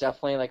neighbor's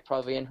definitely like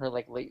probably in her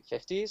like late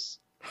 50s,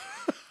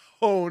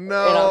 Oh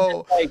and I'm just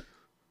no. like,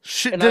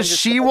 and Does I'm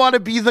just she like, want to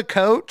be the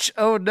coach?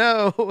 Oh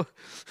no.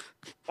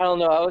 I don't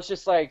know. I was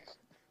just like,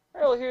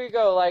 "Oh, here you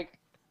go, like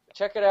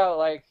check it out,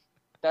 like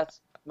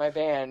that's my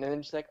band." And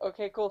then she's like,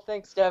 "Okay, cool,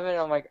 thanks, Devin." And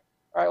I'm like,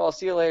 "All right, well, I'll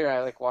see you later." And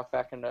I like walk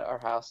back into our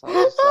house, and I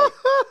was just like,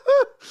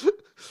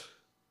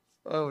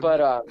 Oh,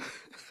 but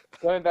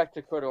going back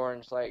to Code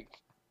Orange, like,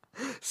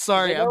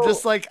 because I sorry. I'm know,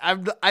 just like,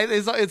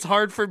 it's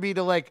hard for me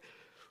to like,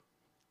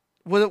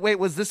 wait,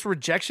 was this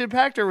Rejection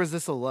Pact or was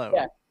this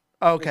yeah, Alone?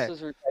 this Okay.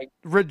 was like,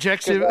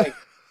 because Rejection.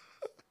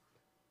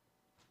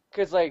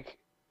 like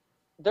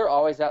they're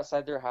always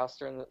outside their house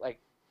during like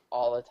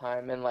all the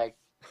time, and like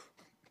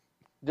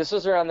this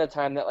was around the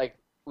time that like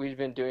we'd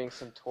been doing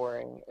some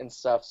touring and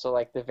stuff, so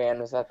like the van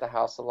was at the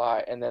house a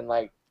lot, and then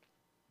like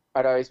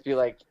I'd always be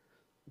like,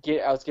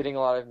 I was getting a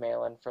lot of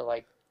mail in for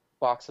like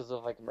boxes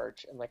of like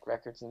merch and like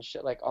records and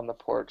shit like on the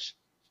porch.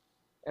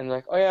 And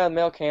like, oh yeah, the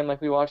mail came,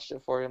 like we watched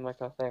it for you. I'm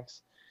like, oh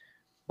thanks.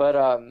 But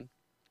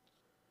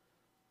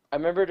I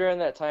remember during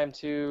that time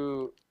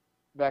too,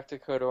 back to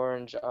Code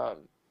Orange,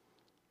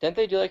 didn't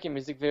they do like a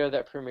music video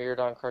that premiered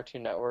on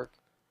Cartoon Network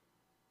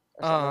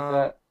or something like Um,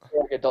 that?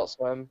 Or, like Adult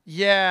Swim.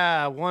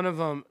 yeah, one of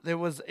them. It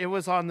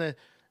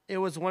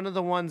was one of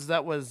the ones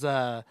that was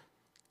on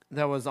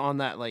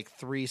that like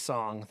 3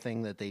 song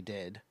thing that they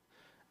did.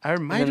 I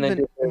And then they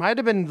did it. might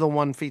have been the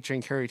one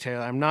featuring Carrie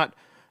Taylor. I'm not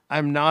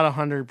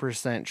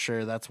 100%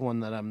 sure. That's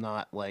one that I'm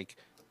not like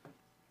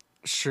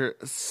sure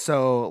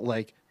so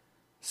like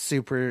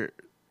super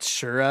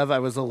sure of. I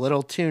was a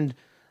little tuned.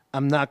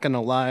 I'm not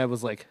gonna lie. I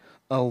was like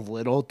a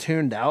little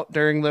tuned out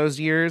during those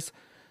years,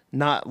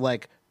 not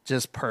like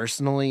just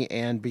personally,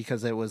 and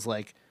because it was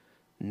like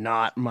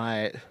not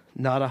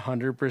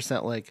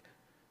 100% like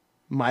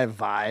my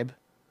vibe,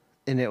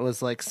 and it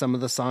was like some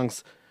of the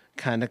songs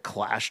kind of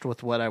clashed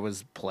with what I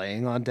was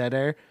playing on Dead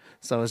Air,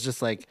 so I was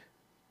just like,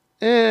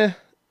 eh.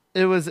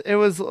 It was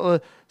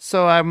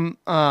so I'm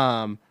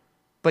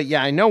but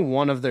yeah, I know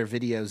one of their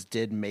videos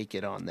did make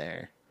it on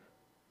there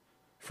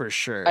for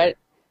sure. I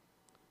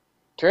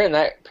During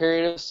that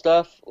period of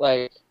stuff,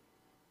 like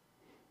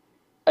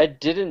I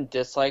didn't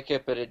dislike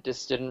it, but it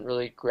just didn't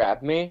really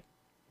grab me.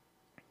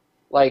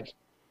 Like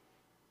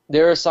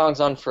there are songs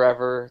on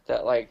Forever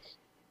that like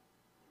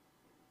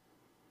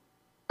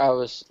I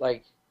was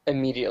like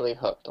immediately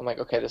hooked. I'm like,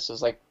 okay, this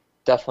is like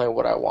definitely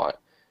what I want.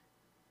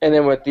 And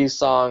then with these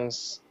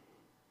songs,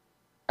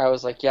 I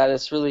was like, yeah,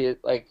 this really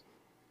like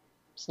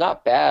it's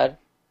not bad.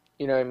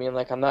 You know what I mean?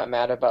 Like I'm not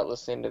mad about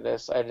listening to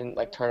this. I didn't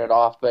like turn it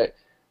off, but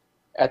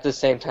at the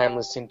same time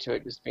listening to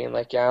it just being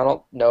like, yeah, I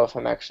don't know if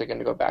I'm actually going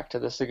to go back to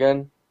this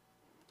again.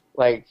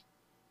 Like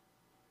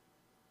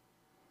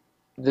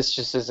this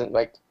just isn't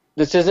like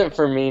this isn't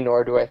for me,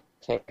 nor do I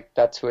think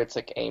that's who it's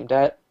like aimed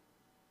at,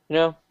 you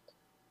know?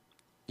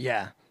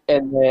 Yeah.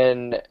 And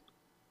then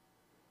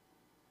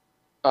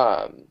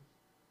um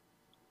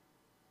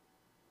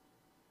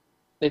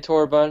they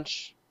tour a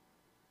bunch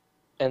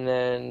and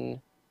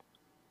then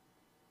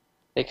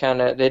they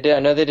did I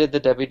know they did the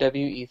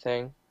WWE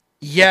thing,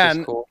 which Yeah, was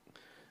cool.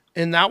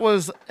 and that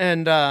was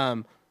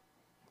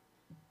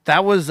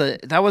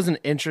an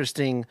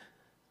interesting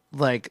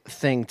like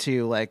thing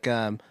too. Like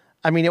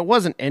I mean it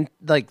wasn't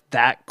like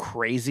that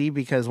crazy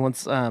because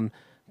once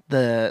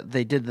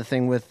they did the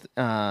thing with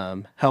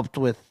helped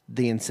with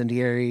the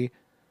incendiary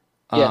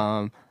Yeah.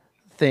 um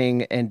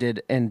thing and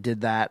did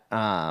that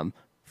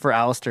for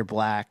Alistair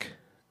Black,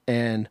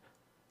 and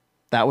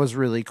that was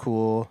really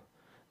cool.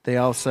 They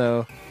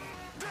also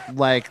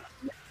like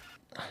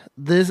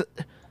this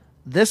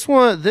this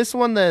one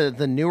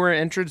the newer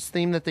entrance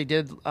theme that they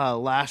did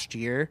last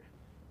year.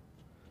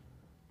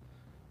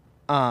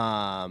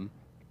 Um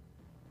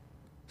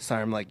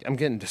sorry, I'm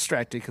getting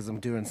distracted cuz I'm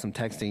doing some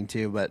texting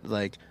too, but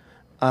like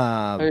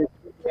Are um you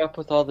keeping up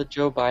with all the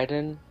Joe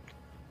Biden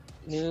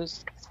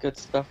news? It's good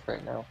stuff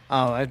right now.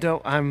 oh, I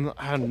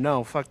don't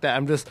know, fuck that.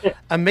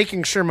 I'm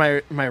making sure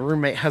my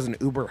roommate has an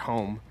Uber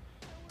home.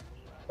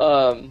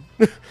 Um,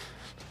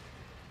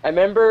 I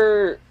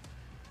remember,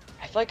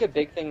 I feel like a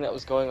big thing that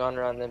was going on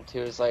around them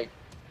too is like,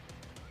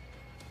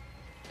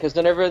 because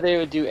whenever they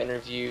would do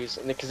interviews,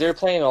 and because they were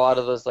playing a lot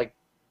of those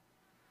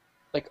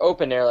like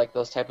open air, like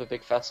those type of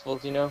big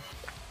festivals, you know,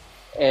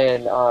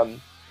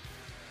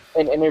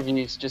 and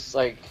interviews just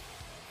like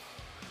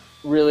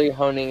really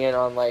honing in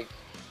on like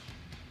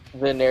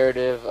the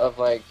narrative of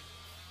like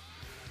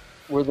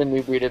we're the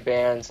new breed of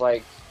bands,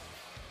 like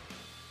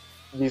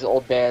these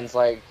old bands,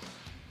 like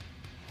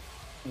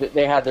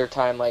they had their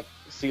time, like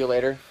see you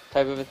later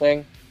type of a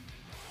thing,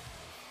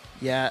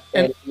 Yeah,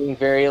 and and being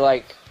very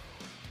like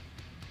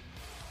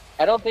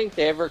I don't think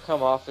they ever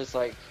come off as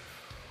like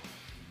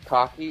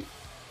cocky,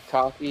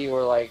 cocky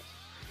or like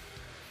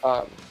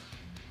um,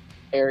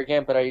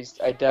 arrogant, but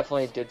I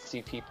definitely did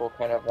see people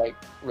kind of like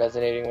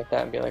resonating with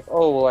that and being like,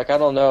 oh well, like I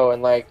don't know,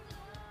 and like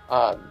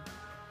um,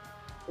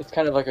 it's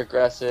kind of like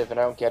aggressive, and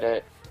I don't get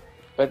it,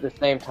 but at the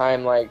same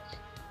time, like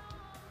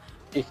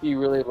if you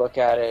really look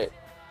at it,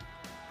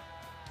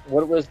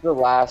 what was the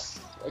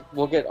last? Like,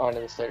 we'll get onto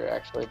this later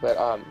actually, but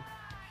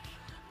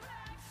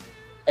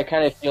I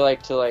kind of feel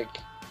like to like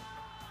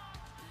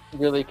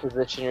really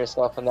position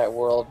yourself in that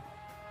world,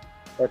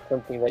 that's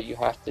something that you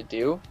have to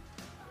do.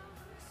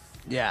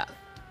 yeah.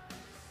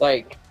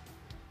 Like,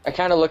 I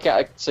kind of look at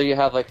like, so you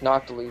have like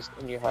Knocked Loose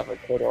and you have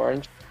like Code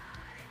Orange.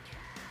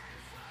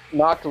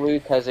 Knocked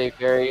Loose has a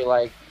very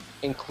like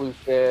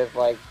inclusive,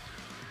 like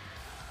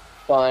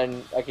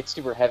fun, like it's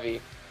super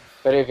heavy,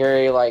 but a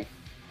very like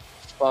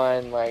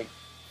fun, like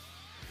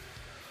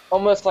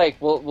almost like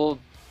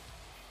we'll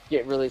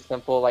get really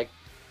simple. Like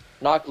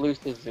Knocked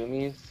Loose is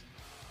Zoomies,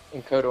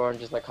 and Code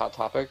Orange is like Hot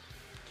Topic.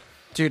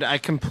 Dude, I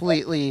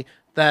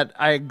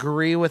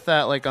agree with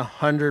that like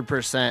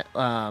 100%.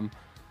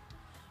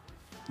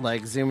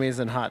 Like Zoomies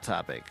and Hot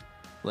Topic.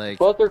 Like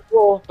Both are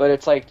cool, but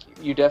it's like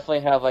you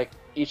definitely have like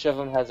each of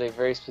them has a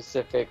very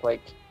specific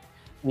like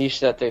niche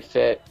that they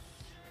fit,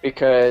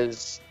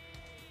 because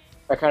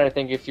I kind of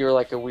think if you're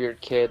like a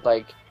weird kid,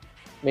 like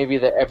maybe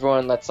that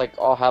everyone let's like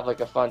all have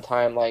like a fun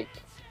time,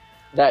 like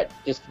that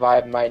just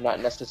vibe might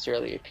not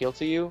necessarily appeal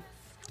to you,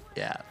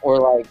 Yeah. or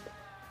like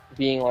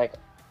being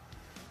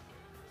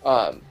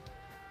um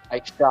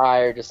like shy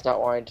or just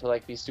not wanting to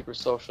like be super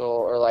social,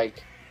 or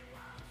like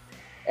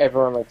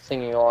everyone like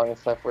singing along and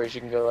stuff. Whereas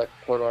you can go like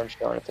Port Orange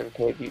Show and it's like,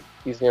 okay,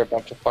 these are a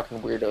bunch of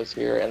fucking weirdos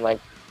here, and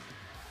like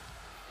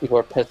people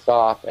are pissed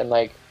off and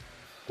like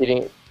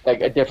getting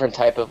like a different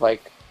type of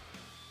like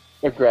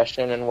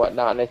aggression and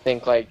whatnot. And I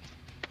think like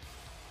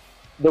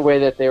the way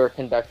that they were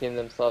conducting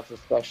themselves,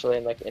 especially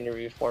in like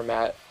interview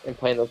format and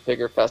playing those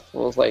bigger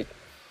festivals, like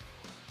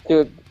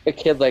to a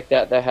kid like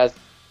that, that has,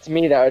 to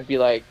me, that would be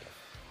like,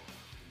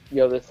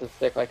 yo, this is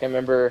sick. Like I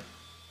remember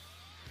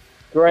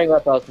growing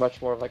up, I was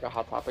much more of like a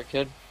Hot Topic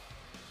kid,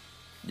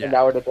 and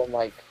that Yeah. would have been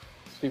like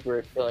super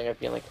appealing of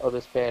being like, oh,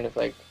 this band is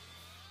like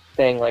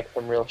saying like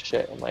some real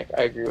shit, and like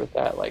I agree with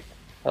that. Like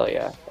hell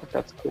yeah, like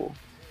that's cool.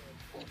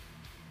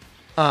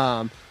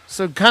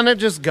 So kind of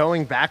just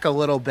going back a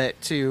little bit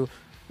to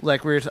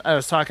like I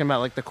was talking about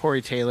like the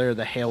Corey Taylor,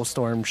 the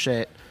Hailstorm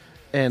shit,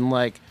 and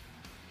like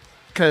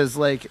because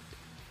like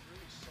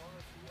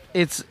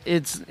it's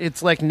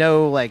like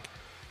no like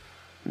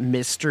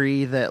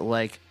mystery that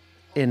like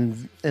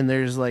and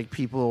there's like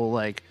people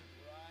like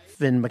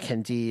Finn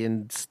McKenty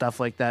and stuff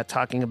like that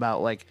talking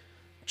about like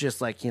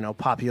just like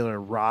popular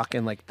rock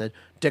and like the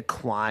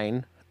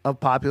decline of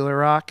popular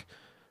rock.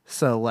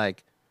 So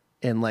like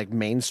in like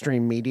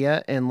mainstream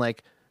media and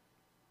like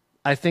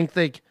I think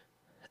like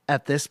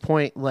at this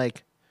point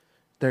like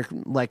they're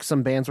like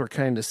some bands were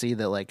kind of see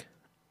that like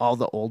all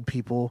the old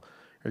people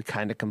are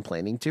kind of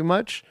complaining too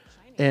much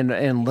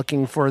and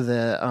looking for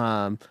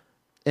the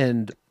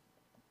and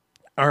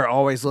are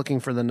always looking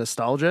for the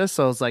nostalgia.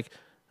 So it's like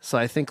so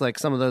I think like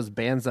some of those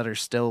bands that are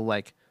still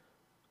like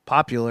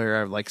popular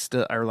are like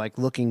still are like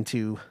looking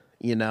to,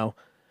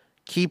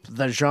 keep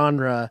the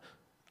genre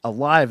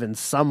alive in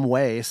some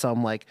way. So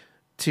I'm like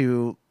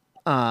to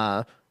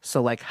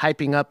so like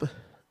hyping up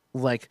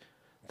like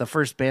the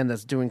first band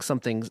that's doing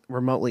something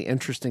remotely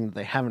interesting that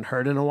they haven't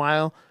heard in a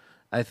while,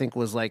 I think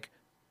was like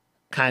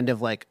kind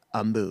of like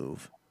a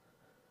move.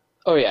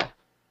 Oh yeah,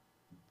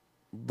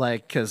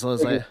 Like cuz it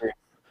was I agree.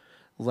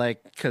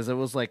 like cuz it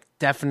was like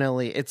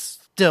definitely it's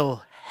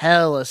still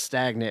hella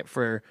stagnant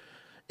for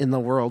in the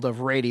world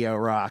of radio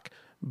rock,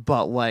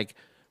 but like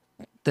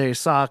they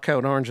saw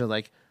Code Orange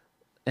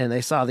and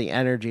they saw the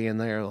energy and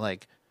they're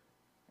like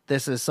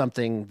this is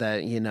something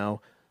that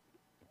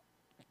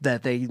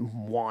that they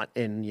want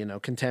in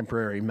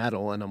contemporary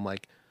metal. And I'm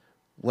like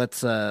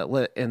let's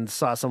and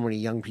saw so many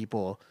young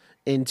people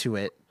into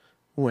it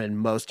when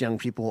most young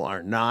people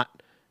are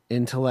not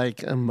into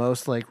like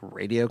most like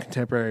radio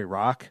contemporary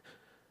rock.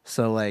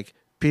 So like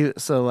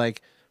so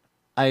like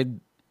I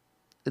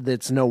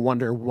it's no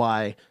wonder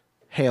why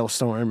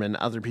Hailstorm and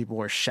other people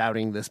were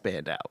shouting this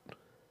band out.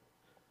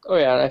 Oh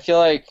yeah, and I feel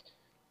like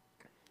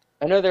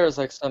I know there was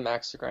like some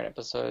Max the Grind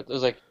episode. It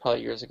was like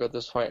probably years ago at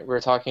this point. We were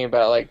talking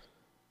about like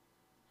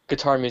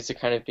guitar music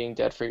kind of being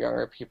dead for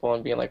younger people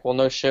and being like, well,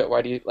 no shit.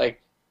 Why do you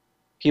like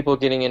people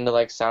getting into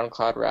like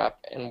SoundCloud rap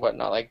and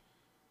whatnot? Like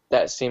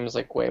that seems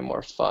like way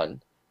more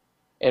fun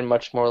and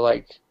much more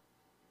like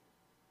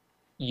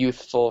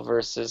youthful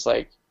versus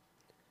like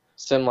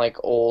some like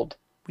old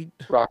We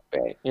rock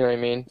band. You know what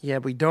I mean? Yeah,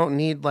 we don't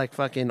need like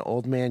fucking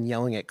old man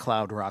yelling at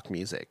cloud rock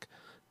music.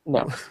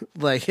 No.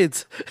 Like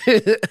it's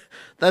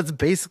that's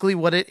basically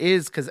what it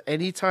is cuz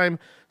anytime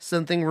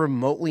something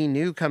remotely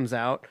new comes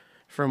out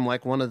from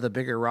like one of the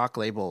bigger rock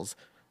labels,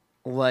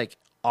 like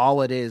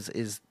all it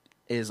is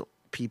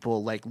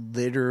people like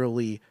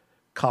literally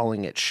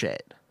calling it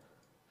shit.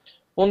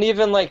 Well, and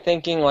even like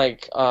thinking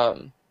like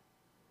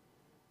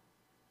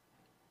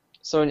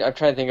so I'm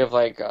trying to think of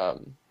like I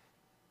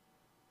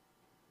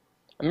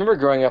remember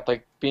growing up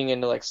like being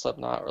into like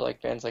Slipknot or like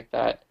bands like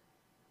that.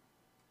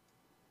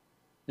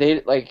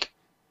 They like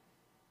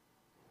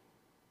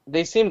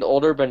they seemed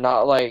older but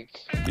not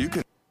like You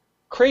can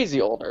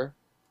crazy older.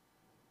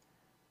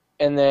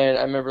 And then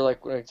I remember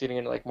like when I was getting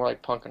into like more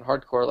like punk and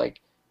hardcore,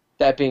 like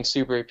that being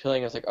super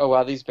appealing. I was like, oh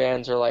wow, these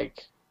bands are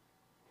like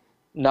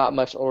not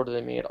much older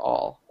than me at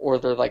all, or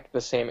they're like the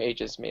same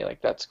age as me.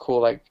 Like that's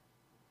cool. Like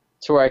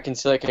to where I can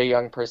see like a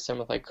young person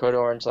with like Code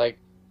Orange,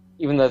 like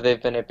even though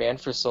they've been a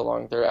band for so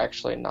long, they're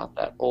actually not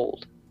that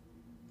old,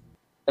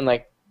 and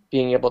like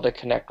being able to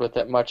connect with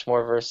it much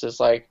more versus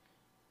like,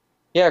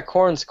 yeah,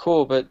 Korn's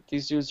cool, but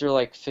these dudes are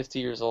like 50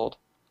 years old.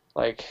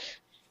 Like,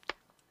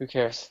 who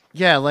cares?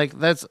 Yeah, like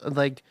that's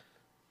like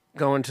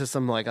going to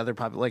some like other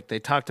pop like they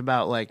talked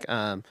about like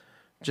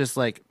just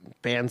like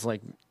bands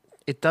like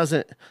it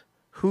doesn't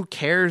who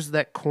cares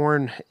that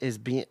Corn is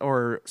being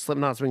or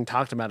Slipknot's being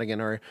talked about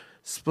again or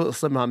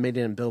Slipknot made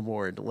it in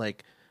Billboard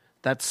like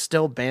that's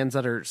still bands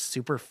that are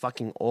super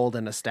fucking old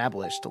and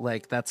established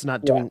like that's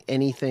not Yeah, doing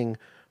anything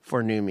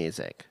for new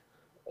music.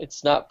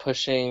 it's not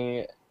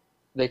pushing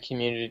the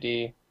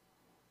community.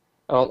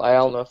 I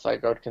don't know if I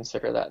would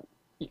consider that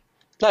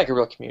like a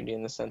real community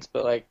in the sense,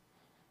 but like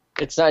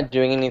it's not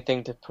doing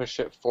anything to push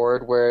it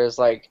forward. Whereas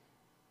like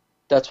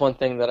that's one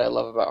thing that I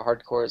love about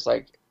hardcore is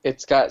like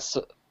it's got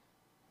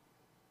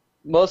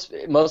most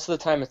of the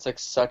time it's like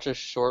such a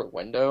short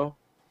window,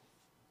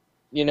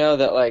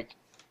 that like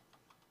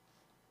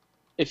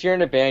if you're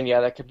in a band,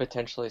 yeah, that could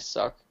potentially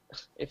suck.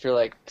 If you're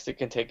like, 'cause it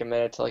can take a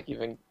minute to like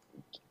even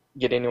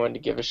get anyone to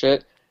give a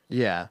shit.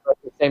 Yeah. But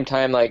at the same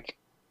time, like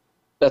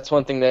that's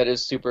one thing that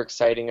is super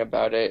exciting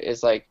about it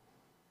is like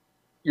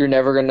you're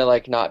never gonna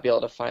like not be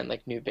able to find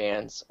like new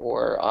bands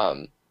or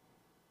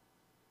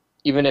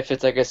even if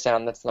it's like a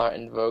sound that's not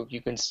in vogue,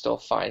 you can still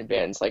find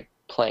bands like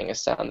playing a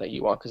sound that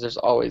you want because there's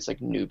always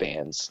like new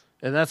bands.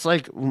 And that's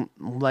like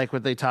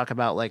what they talk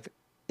about like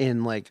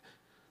in like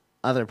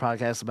other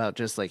podcasts about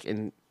just like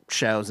in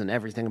shows and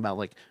everything about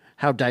like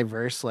how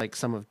diverse like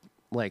some of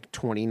like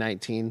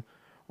 2019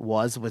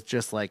 was with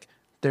just like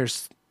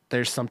there's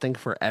there's something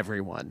for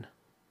everyone.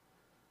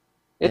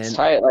 It's And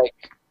tight.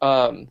 Like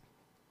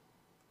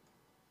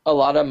a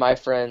lot of my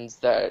friends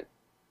that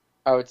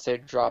I would say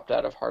dropped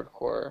out of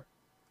hardcore,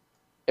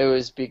 it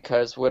was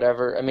because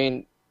whatever. I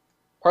mean,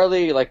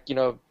 partly like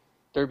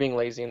they're being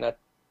lazy and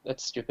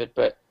that's stupid,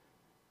 but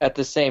at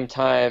the same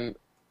time,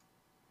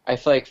 I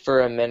feel like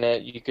for a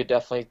minute you could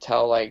definitely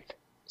tell like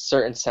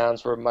certain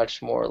sounds were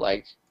much more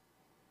like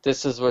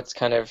this is what's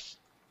kind of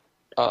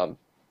um,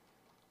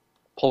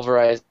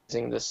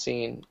 pulverizing the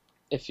scene,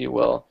 if you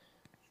will.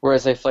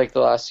 Whereas I feel like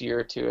the last year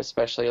or two,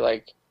 especially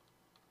like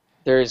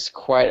there's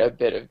quite a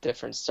bit of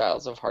different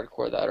styles of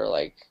hardcore that are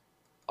like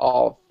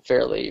all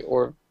fairly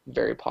or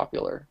very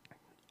popular.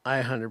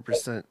 I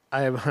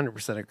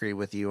 100% agree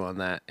with you on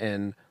that.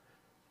 And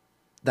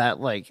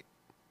that like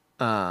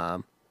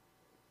um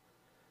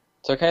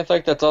So I kind of feel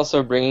like that's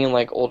also bringing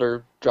like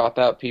older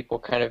dropout people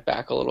kind of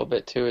back a little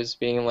bit too, is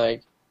being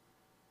like,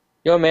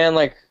 yo man,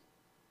 like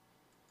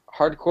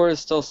hardcore is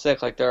still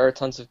sick. Like there are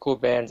tons of cool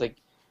bands. Like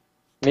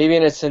maybe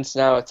in a sense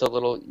now it's a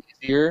little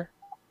easier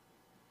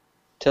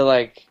to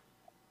like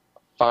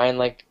find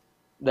like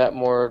that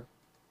more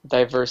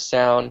diverse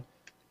sound.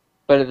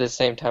 But at the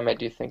same time, I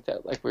do think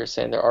that, like we were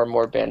saying, there are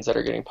more bands that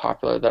are getting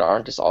popular that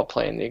aren't just all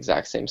playing the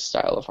exact same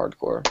style of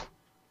hardcore.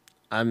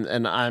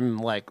 I'm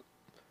like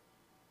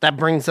that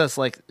brings us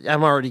like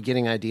I'm already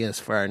getting ideas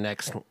for our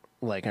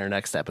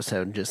next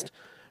episode just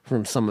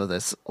from some of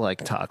this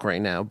like talk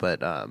right now,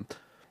 but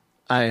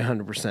I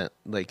 100%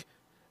 like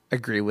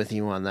agree with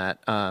you on that.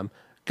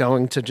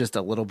 Going to just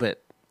a little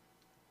bit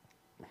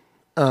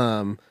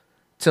to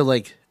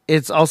like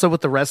it's also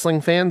with the wrestling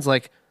fans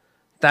like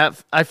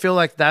that I feel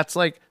like that's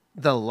like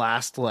the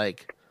last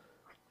like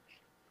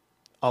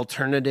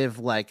alternative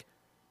like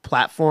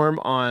platform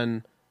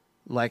on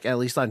like at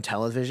least on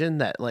television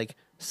that like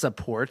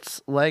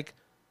supports like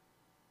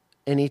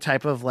any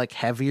type of like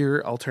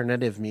heavier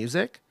alternative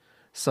music.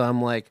 So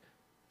I'm like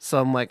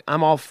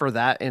I'm all for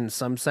that in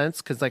some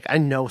sense cuz like I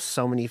know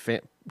so many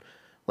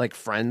like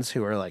friends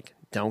who are like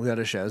don't go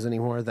to shows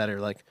anymore that are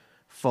like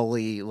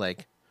fully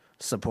like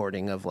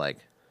supporting of like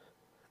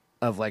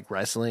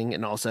wrestling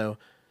and also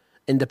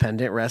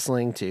independent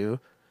wrestling too.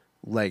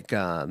 Like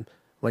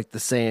like the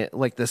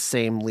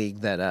same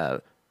league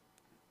that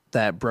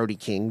that Brody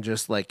King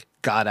just like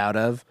got out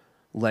of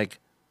like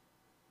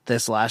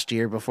this last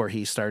year before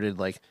he started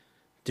like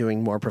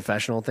doing more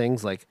professional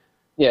things. Like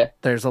Yeah,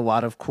 there's a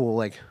lot of cool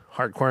like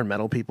hardcore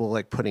metal people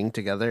like putting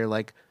together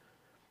like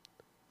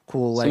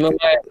cool like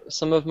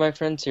some of my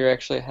friends here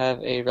actually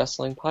have a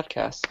wrestling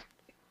podcast,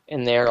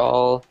 and they're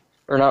all,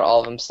 or not all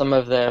of them. Some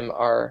of them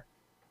are,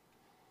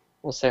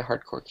 we'll say,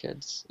 hardcore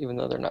kids, even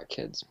though they're not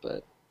kids.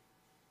 But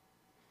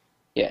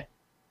yeah,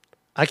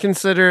 I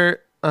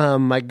consider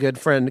my good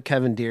friend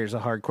Kevin Deers a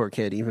hardcore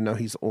kid, even though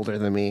he's older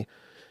than me,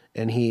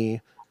 and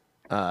he,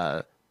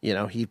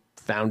 he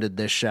founded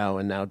this show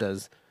and now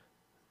does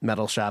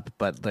Metal Shop,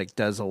 but like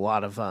does a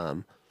lot of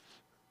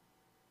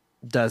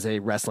does a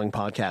wrestling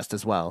podcast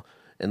as well,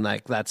 and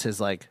like that's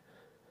his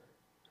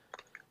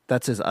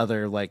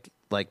other like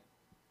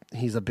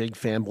he's a big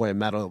fanboy of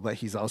metal, but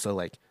he's also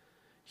like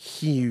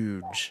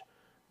huge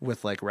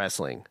with like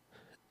wrestling,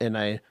 and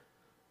I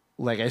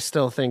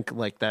still think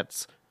like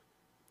that's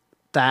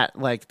that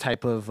like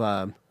type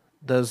of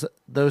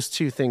those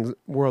two things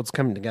worlds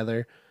coming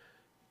together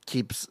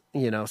keeps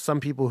some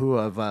people who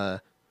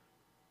have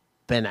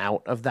been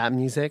out of that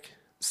music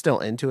still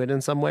into it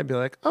in some way be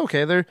like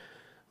okay there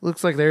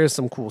looks like there is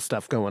some cool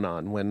stuff going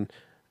on when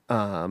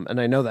and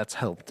I know that's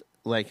helped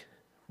like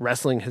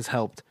wrestling has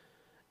helped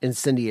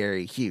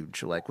incendiary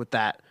huge like with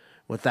that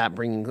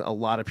bringing a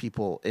lot of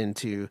people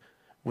into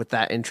with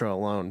that intro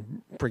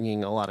alone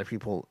bringing a lot of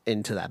people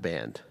into that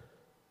band.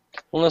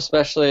 well,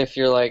 especially if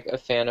you're like a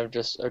fan of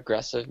just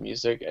aggressive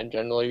music in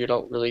general, you're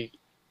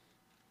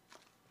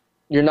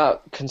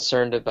not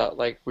concerned about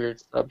like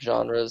weird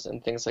subgenres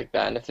and things like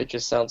that. And if it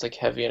just sounds like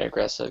heavy and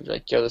aggressive, you're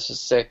like, yo, this is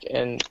sick.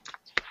 And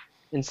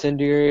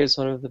Incendiary is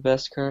one of the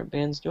best current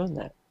bands doing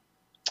that.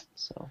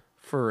 So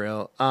For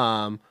real.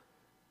 And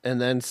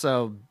then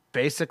so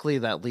basically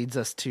that leads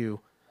us to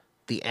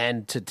the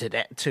end to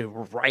today to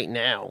right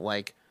now.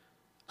 Like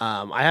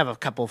I have a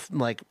couple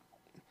like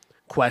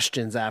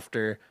questions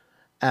after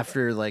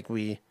like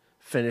we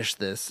finish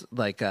this,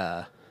 like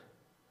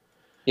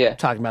Yeah.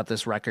 talking about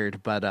this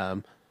record. But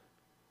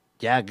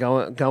yeah,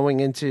 going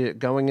into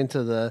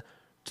the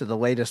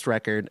latest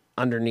record,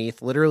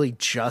 Underneath, literally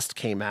just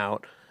came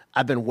out.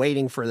 I've been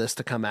waiting for this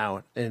to come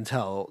out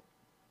until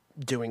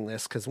doing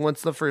this, because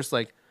once the first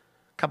like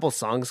couple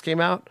songs came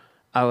out,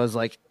 I was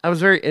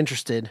very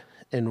interested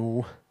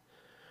in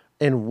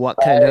what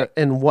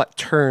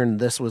turn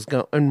this was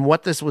going and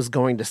what this was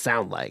going to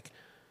sound like,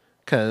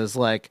 because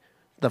like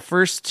the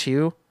first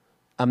two,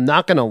 I'm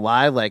not gonna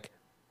lie, like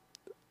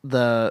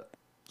the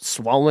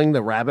Swallowing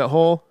the Rabbit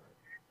Hole,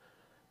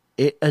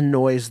 it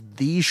annoys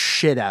the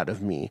shit out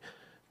of me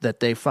that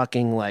they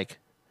fucking like,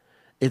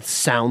 it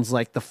sounds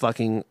like the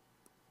fucking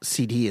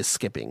CD is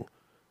skipping.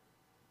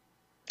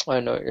 I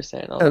know what you're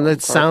saying. And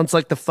it sounds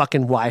like the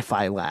fucking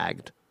Wi-Fi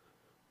lagged.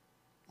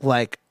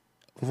 Like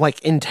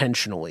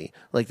intentionally.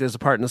 Like there's a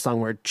part in the song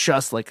where it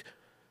just like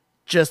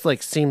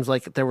seems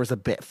like there was a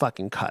bit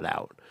fucking cut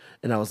out.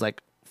 And I was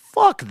like,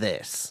 fuck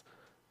this.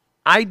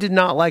 I did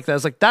not like that. I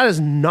was like, that is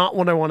not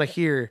what I want to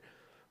hear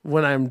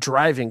when I'm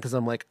driving, because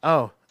I'm like,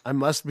 oh, I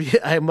must be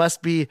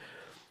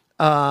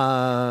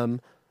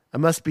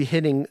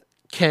hitting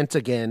Kent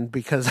again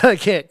because I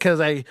can't,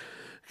 because I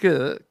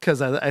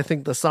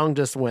think the song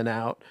just went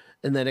out,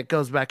 and then it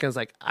goes back and it's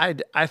like,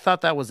 I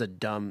thought that was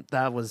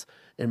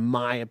in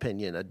my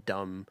opinion a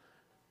dumb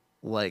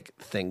like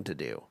thing to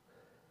do.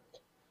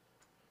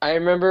 I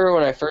remember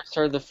when I first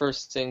heard the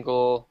first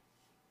single,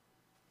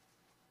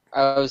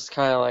 I was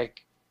kind of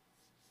like,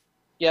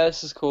 yeah,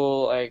 this is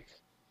cool. Like,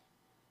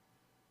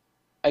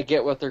 I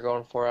get what they're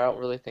going for. I don't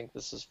really think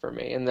this is for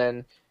me.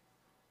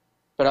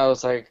 But I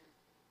was like,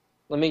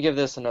 let me give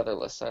this another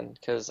listen,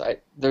 because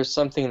there's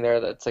something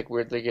there that's like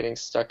weirdly getting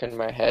stuck in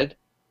my head.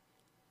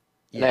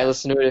 And I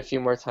listened to it a few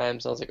more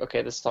times, and I was like,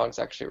 okay, this song's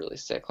actually really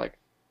sick. Like,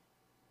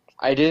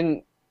 at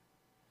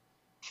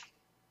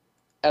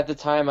the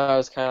time, I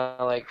was kind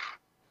of like,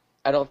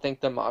 I don't think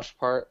the mosh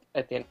part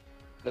at the end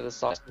of the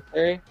song is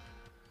necessary.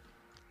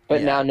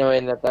 But now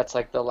knowing that that's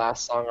like the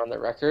last song on the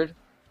record,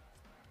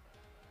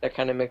 that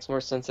kind of makes more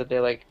sense that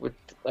they like would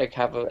like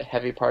have a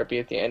heavy part be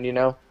at the end, you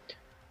know?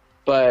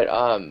 But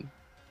I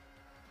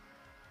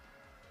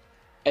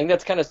think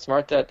that's kind of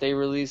smart that they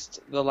released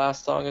the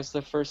last song as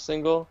the first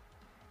single,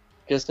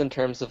 just in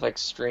terms of like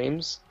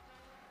streams,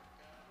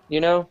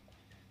 you know?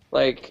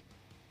 Like,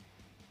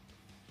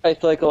 I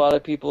feel like a lot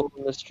of people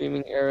in the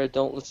streaming era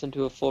don't listen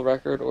to a full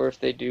record, or if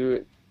they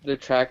do, the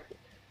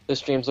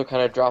streams will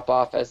kind of drop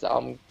off as the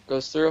album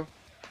goes through.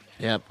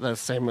 Yeah, that's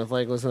the same with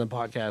like listening to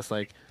podcasts.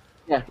 So,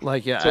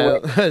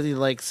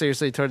 like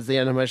seriously, towards the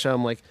end of my show,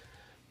 I'm like,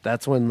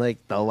 that's when like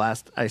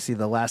I see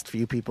the last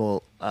few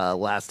people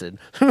lasted.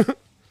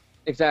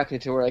 exactly,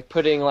 to where like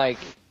putting like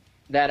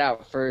that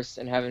out first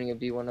and having it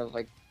be one of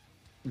like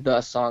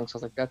the songs. I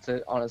was like, that's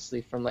it.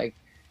 Honestly, from like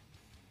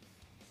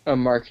a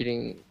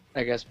marketing,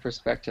 I guess,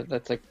 perspective,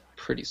 that's like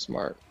pretty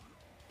smart.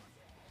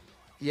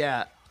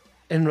 Yeah,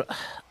 and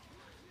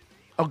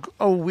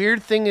a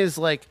weird thing is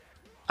like,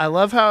 I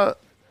love how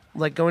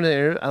like going to the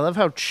interview, I love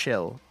how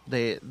chill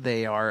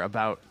they are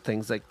about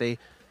things. Like they're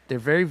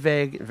very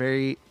vague,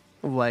 very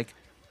like,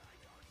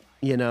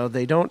 you know,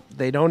 they don't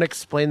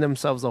explain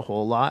themselves a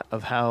whole lot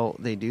of how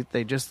they do.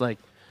 They just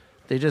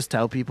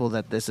tell people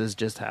that this is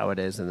just how it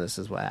is and this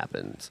is what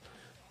happens.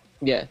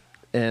 Yeah.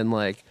 And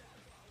like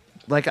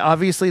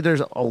obviously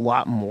there's a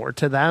lot more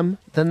to them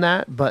than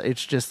that, but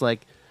it's just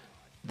like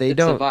they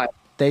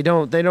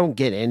don't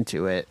get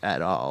into it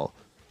at all.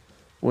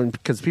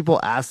 Because people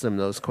ask them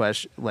those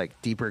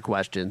like deeper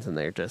questions, and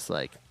they're just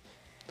like,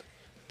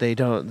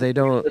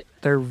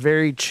 they're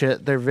very chill.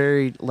 They're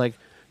very like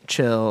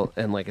chill,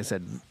 and like I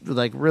said,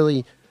 like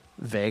really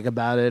vague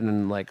about it,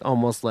 and like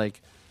almost like.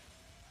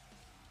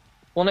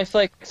 Well, and I feel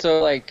like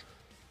so like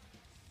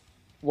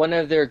one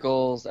of their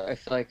goals, I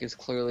feel like, is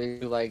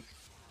clearly to like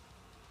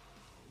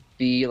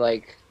be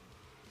like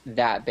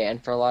that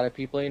band for a lot of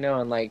people, you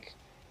know, and like,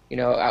 you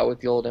know, out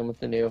with the old and with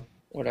the new,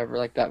 whatever,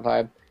 like that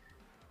vibe.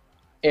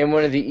 And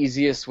one of the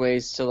easiest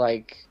ways to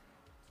like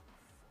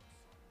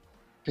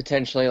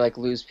potentially like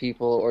lose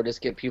people or just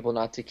get people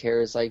not to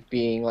care is like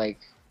being like,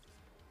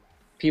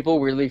 people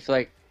really feel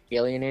like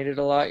alienated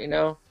a lot, you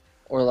know,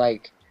 or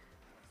like,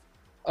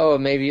 oh,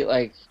 maybe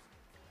like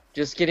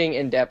just getting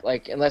in depth,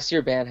 like unless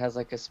your band has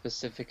like a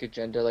specific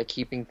agenda, like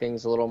keeping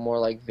things a little more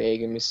like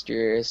vague and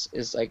mysterious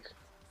is like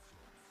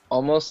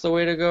almost the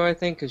way to go, I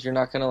think, because you're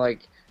not gonna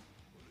like,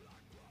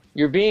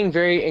 you're being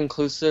very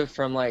inclusive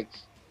from like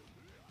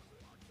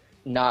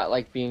not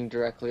like being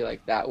directly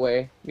like that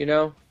way, you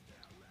know?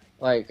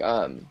 Like,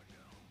 I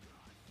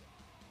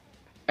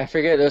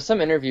forget, there was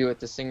some interview with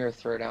the singer of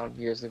Throwdown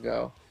years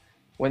ago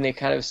when they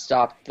kind of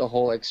stopped the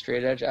whole like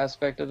straight edge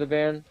aspect of the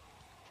band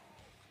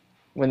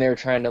when they were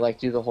trying to like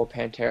do the whole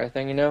Pantera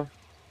thing, you know?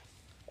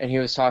 And he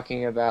was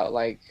talking about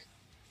like,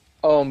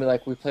 oh,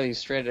 like we play these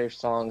straight edge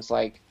songs,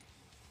 like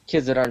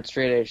kids that aren't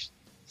straight edge,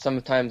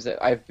 sometimes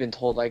I've been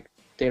told like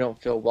they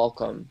don't feel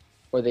welcome,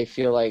 or they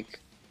feel like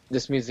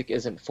this music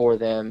isn't for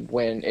them,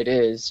 when it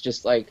is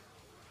just like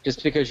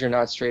just because you're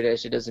not straight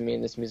edge, it doesn't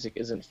mean this music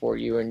isn't for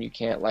you, and you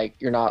can't like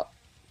you're not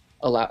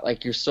allowed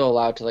like you're still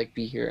allowed to like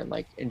be here and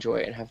like enjoy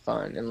it and have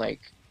fun and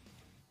like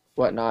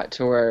whatnot.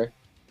 To where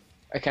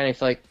I kind of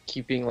feel like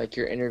keeping like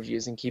your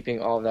interviews and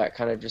keeping all of that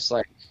kind of just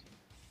like,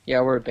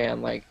 yeah, we're a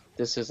band, like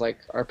this is like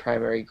our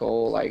primary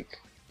goal, like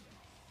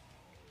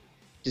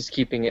just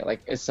keeping it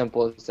like as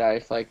simple as that. I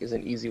feel like is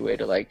an easy way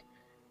to like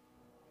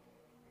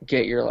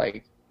get your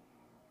like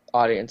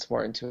audience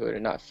more into it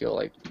and not feel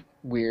like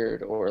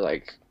weird or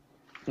like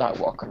not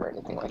welcome or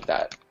anything like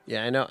that.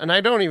 Yeah, I know. And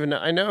I don't even know.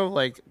 I know,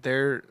 like,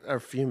 there are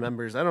a few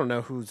members. I don't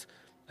know who's.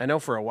 I know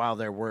for a while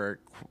there were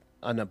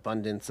an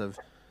abundance of.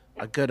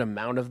 A good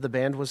amount of the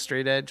band was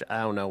straight edge. I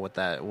don't know what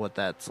that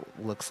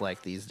looks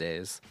like these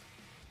days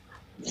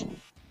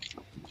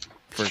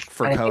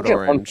for I Code think at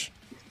one, Orange.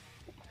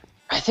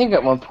 I think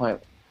at one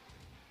point,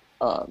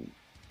 um,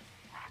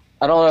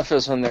 I don't know if it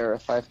was when they were a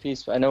five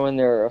piece, but I know when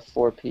they were a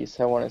four piece,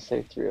 I want to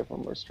say three of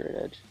them were straight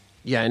edge.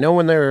 Yeah, I know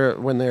when they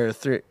were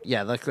three.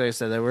 Yeah, like I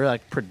said, they were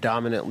like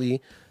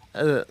predominantly,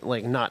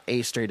 like not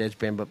a straight edge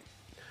band, but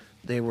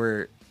they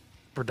were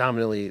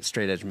predominantly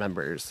straight edge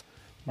members.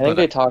 I think But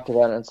they talked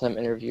about it in some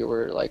interview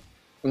where like,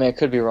 I mean, I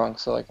could be wrong,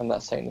 so like I'm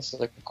not saying this is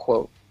like a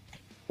quote,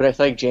 but I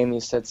feel like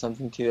Jamie said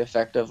something to the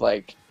effect of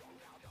like,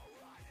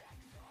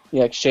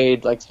 yeah, like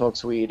Shade like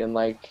smokes weed and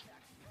like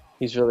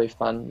he's really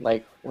fun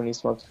like when he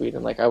smokes weed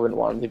and like I wouldn't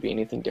want him to be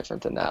anything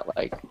different than that.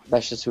 Like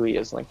that's just who he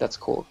is. And, like that's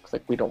cool. 'Cause,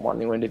 like we don't want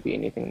anyone to be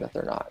anything that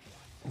they're not.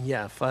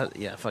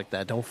 fuck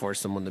that. Don't force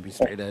someone to be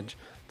straight edge.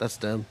 That's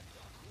dumb.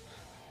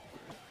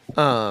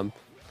 Um,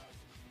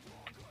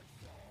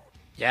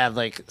 yeah,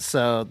 like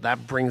so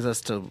that brings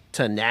us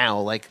to now.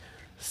 Like,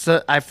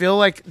 so I feel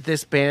like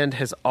this band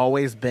has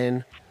always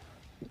been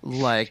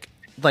like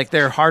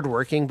they're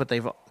hardworking, but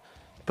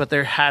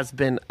there has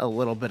been a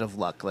little bit of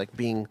luck, like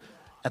being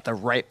at the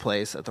right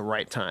place at the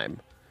right time,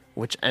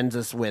 which ends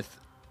us with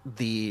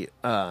the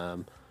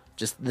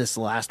just this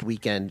last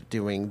weekend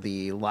doing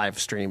the live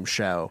stream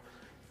show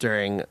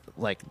during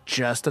like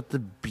just at the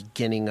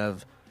beginning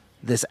of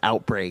this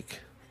outbreak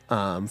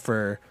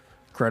for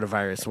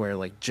coronavirus, where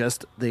like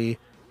just they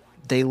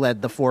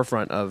led the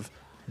forefront of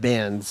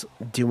bands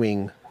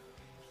doing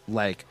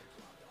like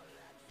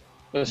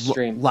The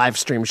stream. live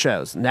stream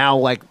shows. Now,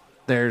 like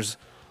there's,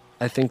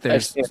 I think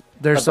I've seen a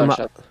there's some bunch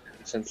of them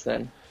since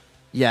then.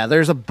 yeah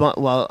there's a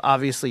well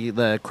obviously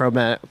the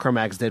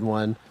Chromax did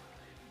one,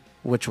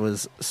 which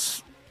was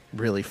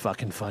really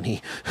fucking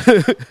funny.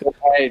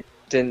 I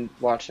didn't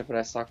watch it, but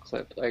I saw a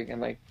clip like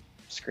and like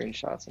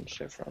screenshots and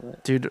shit from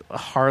it. Dude,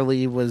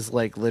 Harley was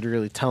like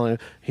literally telling,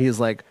 he's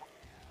like,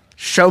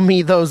 show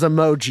me those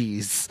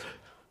emojis.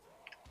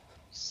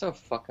 So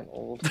fucking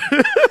old.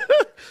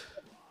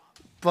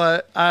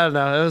 But I don't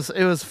know,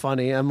 it was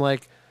funny. I'm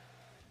like,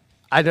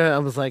 I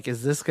was like,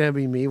 is this gonna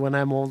be me when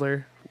I'm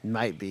older?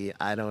 Might be.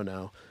 I don't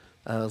know.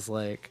 I was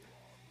like,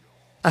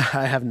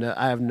 I have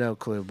no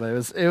clue.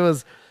 But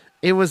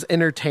it was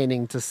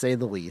entertaining to say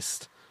the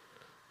least.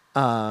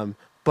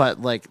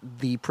 But like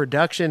the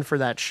production for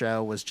that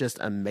show was just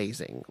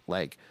amazing.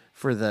 Like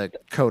for the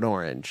Code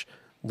Orange,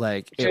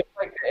 like Just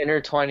like the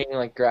intertwining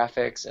like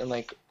graphics and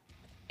like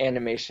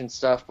animation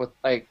stuff with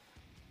like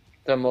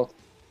the most.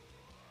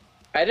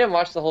 I didn't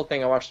watch the whole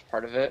thing. I watched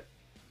part of it,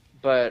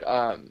 but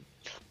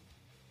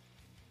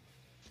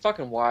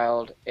fucking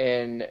wild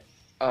and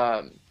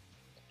um,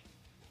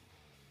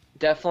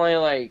 definitely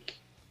like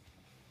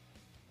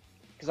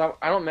because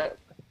I don't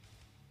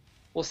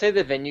we'll say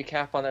the venue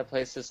cap on that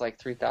place is like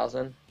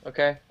 3,000,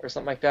 okay, or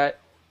something like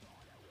that.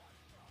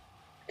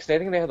 Because I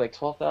think they had like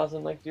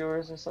 12,000 like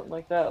viewers or something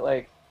like that.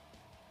 Like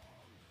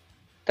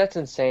that's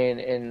insane.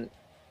 And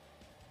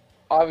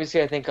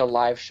obviously, I think a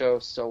live show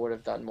still would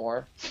have done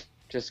more,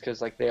 just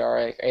because like they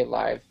are a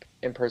live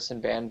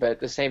in-person band. But at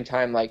the same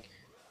time, like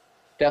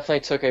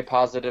definitely took a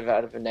positive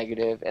out of a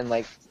negative, and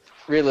like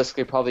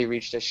realistically probably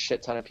reached a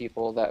shit ton of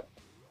people that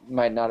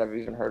might not have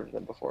even heard of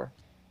them before.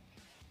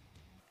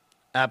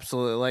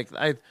 absolutely.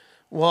 Like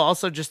well,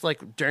 also just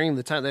like during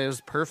the time that it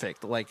was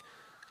perfect. Like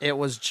it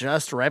was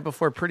just right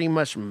before pretty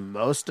much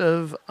most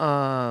of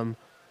the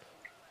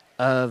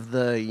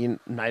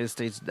United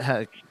States,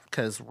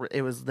 because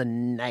it was the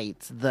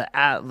night, the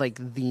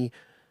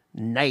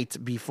night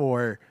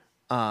before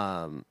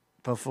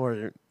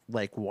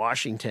like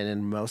Washington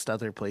and most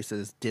other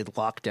places did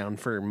lockdown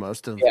for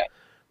most of Yeah.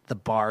 the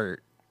bar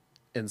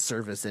and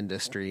service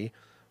industry,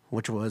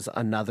 which was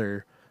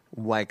another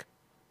like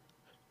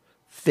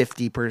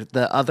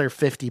the other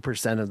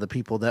 50% of the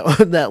people that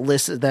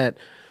that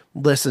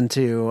listen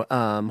to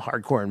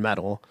hardcore and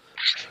metal.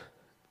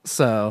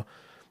 So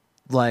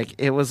like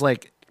it was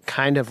like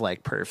kind of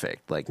like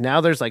perfect. Like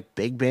now there's like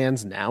big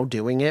bands now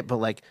doing it, but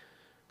like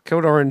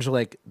Code Orange,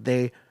 like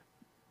they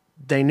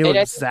knew And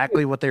I think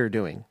exactly what they were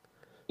doing.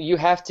 you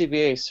have to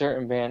be a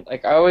certain band.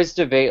 Like I always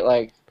debate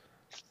like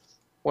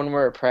when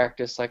we're at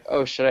practice, like,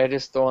 oh, should I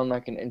just throw on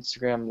like an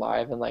Instagram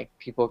live and like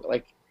people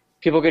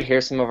could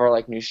hear some of our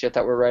like new shit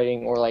that we're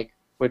writing, or like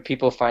would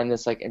people find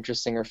this like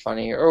interesting or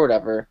funny or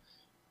whatever?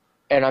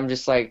 And I'm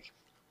just like,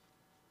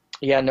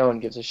 yeah, no one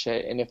gives a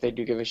shit. And if they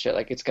do give a shit,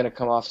 like it's gonna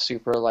come off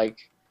super like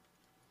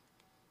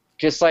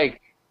just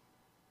like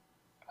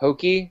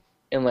hokey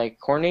and like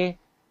corny.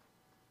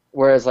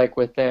 Whereas like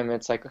with them,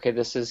 it's like, okay,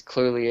 this is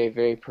clearly a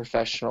very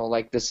professional,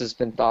 like this has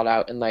been thought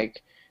out and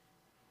like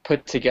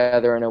put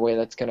together in a way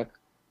that's gonna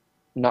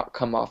not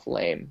come off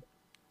lame.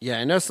 Yeah,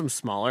 I know some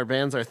smaller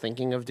bands are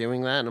thinking of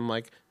doing that, and I'm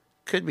like,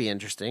 could be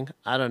interesting.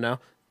 I don't know,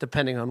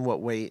 depending on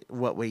what way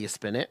you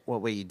spin it,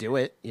 what way you do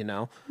it.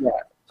 Yeah.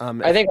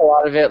 I If think a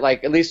lot of it,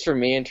 like at least for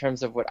me, in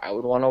terms of what I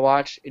would want to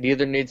watch, it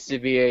either needs to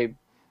be a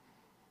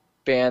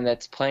band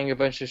that's playing a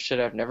bunch of shit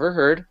I've never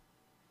heard,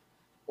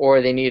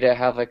 or they need to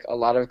have like a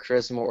lot of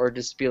charisma, or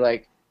just be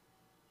like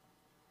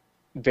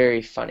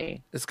very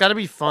funny. it's got to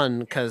be fun,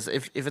 because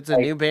if it's a Like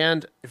new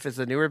band, if it's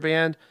a newer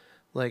band,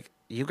 like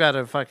you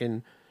gotta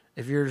fucking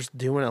if you're just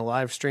doing a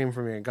live stream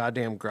from your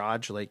goddamn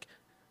garage, like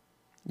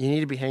you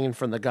need to be hanging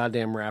from the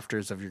goddamn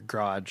rafters of your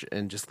garage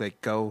and just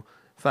like go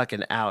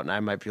fucking out. And I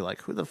might be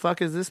like, who the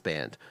fuck is this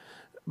band?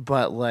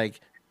 But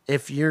like,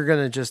 if you're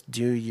gonna just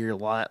do your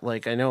lot,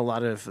 like I know a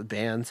lot of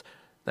bands.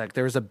 Like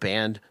there was a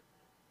band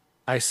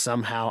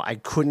I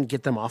couldn't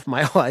get them off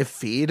my live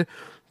feed,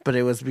 but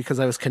it was because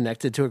I was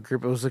connected to a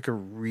group. It was like a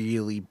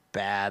really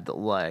bad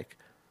like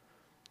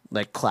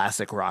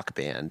classic rock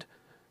band,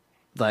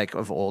 like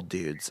of old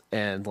dudes,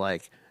 and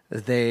like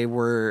they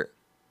were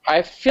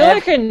I feel ev-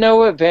 like I know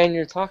what band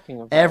you're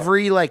talking about.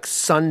 every like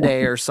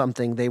Sunday or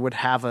something they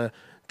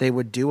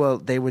would do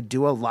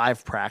a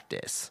live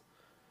practice.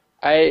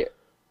 I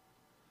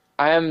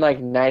I am like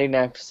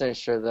 99%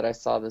 sure that I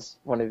saw this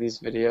one of these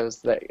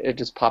videos that it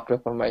just popped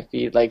up on my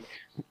feed, like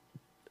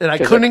And I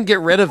because like couldn't get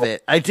rid of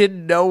it. I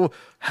didn't know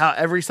how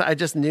I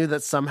just knew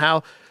that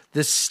somehow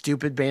this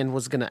stupid band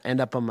was going to end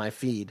up on my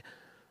feed.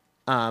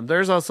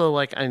 There's also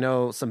like I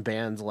know some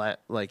bands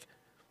like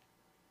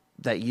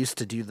that used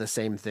to do the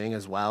same thing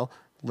as well.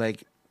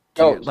 Like,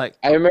 oh, dude, like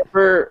I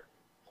remember,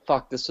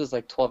 fuck, this was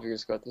like 12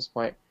 years ago at this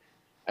point.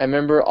 I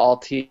remember All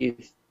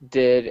Teeth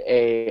did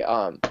a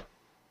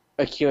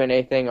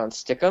Q&A thing on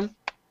Stick'em.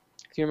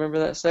 Do you remember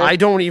that I site?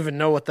 don't even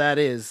know what that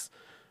is.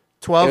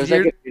 It 12 was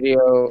like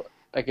years.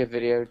 like a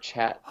video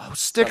chat Oh,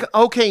 stick. summit.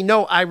 Okay,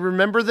 no, I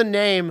remember the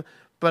name,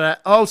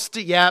 but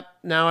yeah.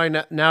 Now I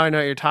know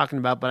what you're talking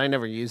about, but I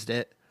never used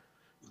it.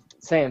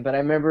 Same, but I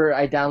remember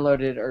I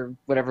downloaded or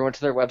whatever, went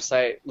to their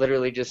website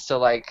literally just to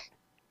like,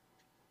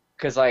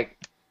 cause like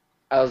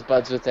I was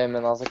buds with them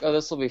and I was like, oh,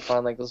 this will be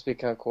fun. Like this will be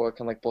kind of cool. I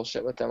can like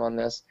bullshit with them on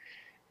this,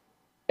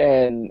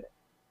 and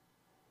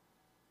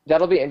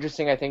that'll be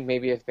interesting. I think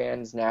maybe if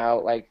bands now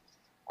like,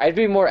 I'd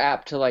be more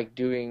apt to like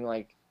doing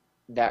like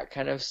that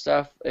kind of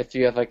stuff if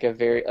you have like a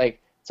very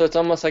like, so it's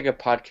almost like a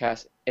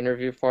podcast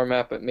interview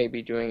format, but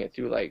maybe doing it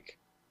through like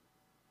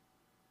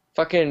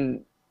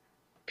fucking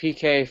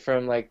PK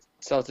from like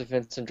Self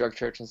Defense and Drug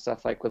Church and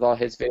stuff, like with all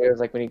his videos,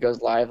 like when he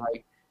goes live,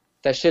 like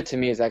that shit to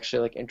me is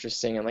actually like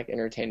interesting and like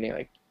entertaining,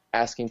 like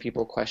asking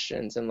people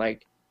questions and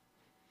like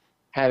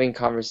having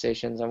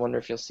conversations. I wonder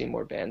if you'll see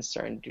more bands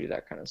starting to do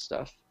that kind of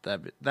stuff.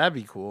 That'd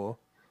be cool.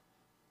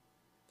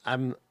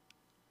 I'm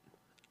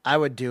I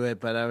would do it,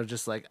 but I was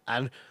just like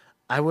I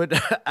would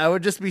I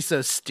would just be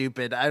so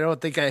stupid. I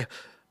don't think I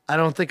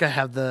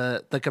have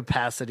the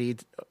capacity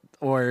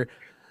or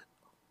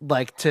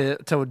like to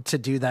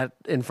do that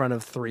in front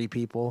of three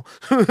people.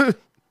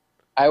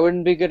 I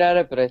wouldn't be good at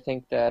it, but I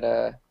think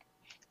that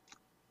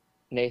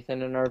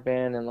Nathan in our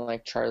band and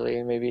like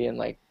Charlie maybe and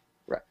like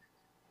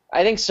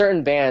I think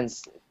certain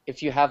bands,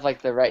 if you have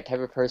like the right type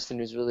of person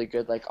who's really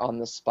good like on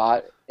the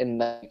spot and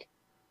like,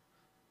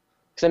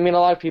 because I mean a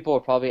lot of people will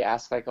probably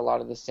ask like a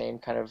lot of the same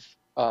kind of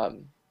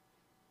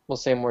we'll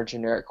say more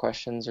generic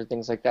questions or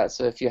things like that.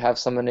 So if you have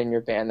someone in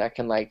your band that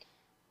can like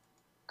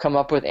come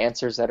up with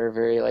answers that are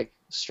very like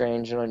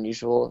strange and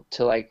unusual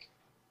to like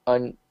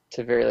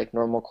to very like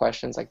normal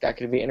questions, like that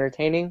could be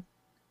entertaining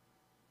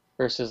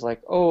versus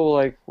like, oh,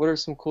 like what are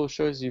some cool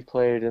shows you've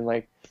played and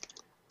like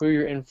who are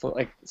your influ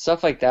like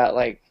stuff like that,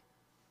 like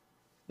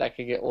that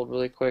could get old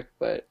really quick.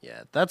 But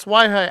Yeah, that's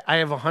why I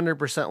have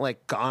 100%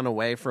 like gone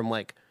away from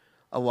like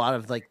a lot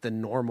of like the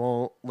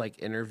normal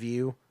like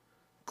interview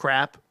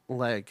crap,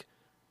 like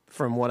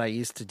from what I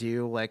used to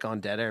do like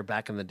on Dead Air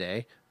back in the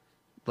day.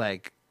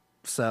 Like,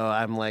 so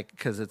I'm like,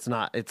 because it's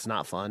not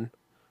fun.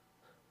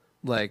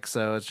 Like,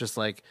 so it's just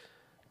like,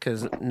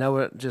 because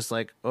no, just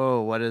like,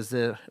 oh, what is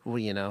it?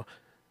 Well,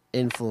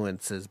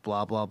 influences,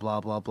 blah blah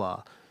blah blah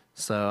blah.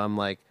 So I'm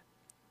like,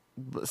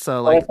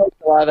 so I like, think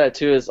a lot of that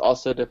too is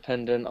also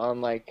dependent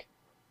on like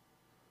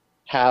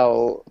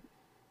how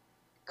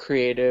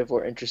creative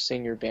or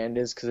interesting your band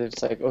is, because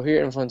it's like, oh,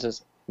 here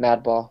influences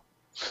Madball,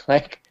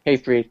 like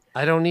Hatebreed.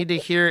 I don't need to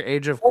hear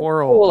Age of That's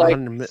Quarrel cool, like,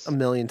 a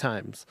million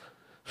times.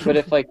 but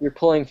if like you're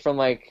pulling from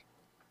like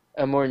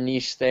a more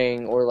niche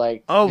thing or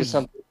like Oh, just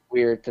something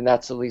weird, then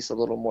that's at least a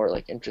little more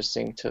like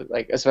interesting to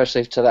like,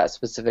 especially to that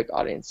specific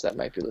audience that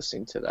might be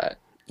listening to that.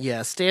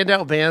 yeah,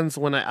 standout bands.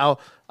 When I'll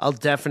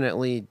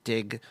definitely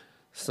dig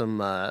some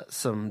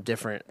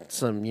different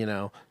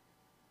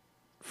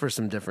for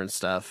some different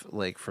stuff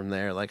like from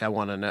there. Like I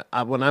want to know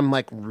when I'm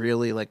like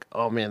really like,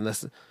 oh man,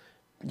 this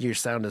your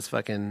sound is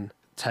fucking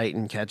tight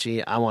and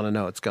catchy, I want to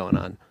know what's going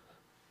on.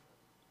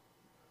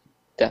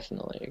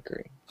 Definitely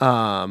agree.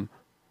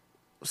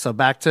 So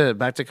back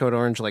to Code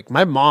Orange. Like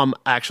my mom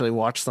actually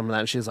watched some of that,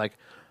 and she's like,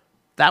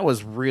 "That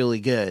was really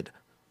good."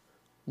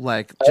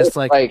 Like just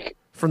like Like,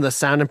 from the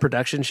sound and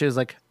production, she was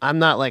like, "I'm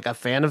not like a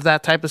fan of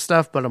that type of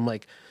stuff," but I'm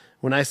like,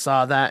 when I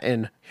saw that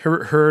and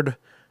heard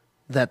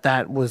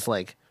that was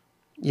like,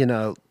 you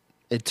know,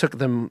 it took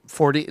them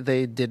 40.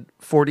 They did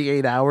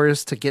 48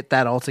 hours to get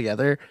that all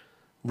together.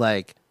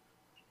 Like,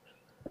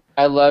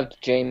 I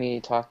loved Jamie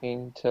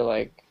talking to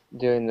like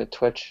doing the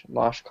Twitch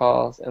mosh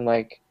calls and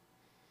like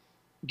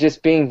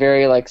just being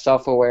very like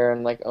self-aware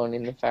and like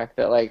owning the fact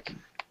that like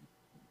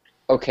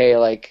okay,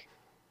 like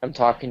I'm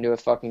talking to a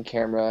fucking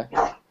camera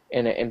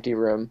in an empty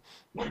room.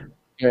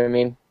 You know what I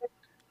mean?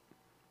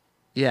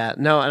 yeah,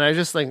 no, and I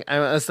just think I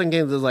was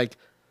thinking that like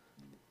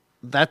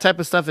that type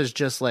of stuff is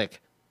just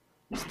like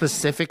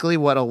specifically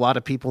what a lot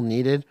of people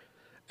needed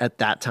at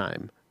that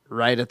time,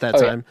 right at that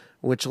Oh yeah. time,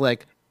 which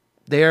like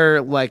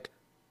they're like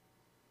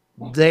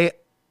they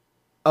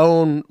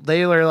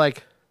they are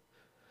like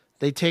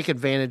they take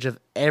advantage of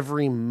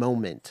every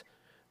moment.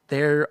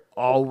 They're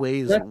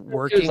always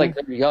It was like working.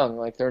 they're young,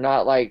 like they're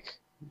not like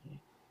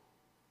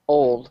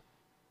old.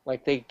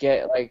 Like they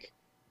get like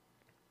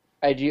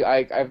I do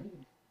I've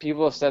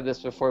people have said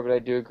this before, but I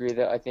do agree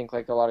that I think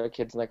like a lot of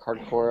kids in like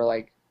hardcore are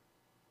like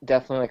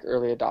definitely like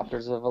early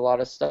adopters of a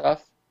lot of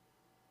stuff.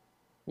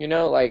 You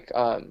know, like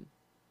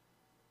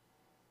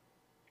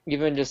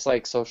even just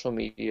like social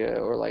media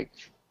or like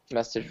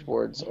message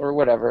boards or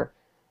whatever.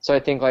 So I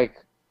think like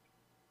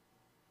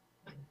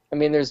I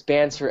mean there's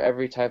bands for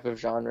every type of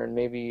genre and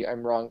maybe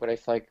I'm wrong, but I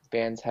feel like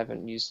bands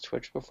haven't used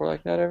Twitch before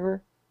like that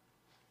ever.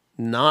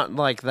 Not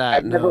like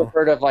that, I've never no.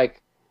 heard of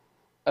like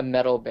a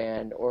metal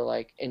band or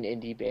like an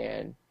indie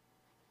band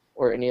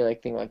or any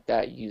like thing like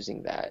that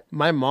using that.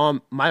 My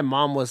mom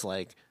was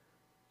like,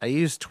 I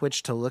use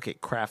Twitch to look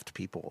at craft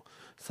people.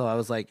 So I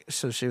was like,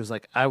 so she was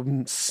like,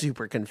 I'm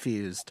super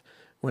confused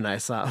when I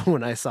saw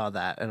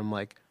that, and I'm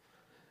like,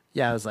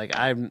 yeah, I was like,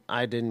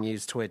 I didn't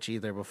use Twitch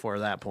either before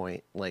that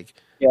point. Like,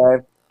 Yeah,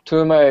 two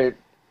of my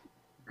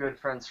good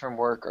friends from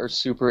work are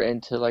super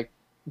into like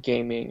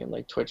gaming and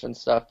like Twitch and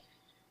stuff.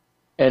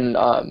 And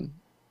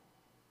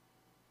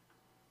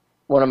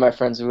one of my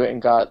friends we went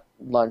and got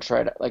lunch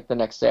right like the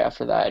next day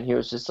after that, and he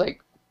was just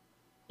like,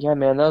 "Yeah,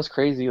 man, that was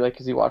crazy." Like,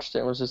 'cause he watched it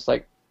and was just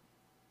like,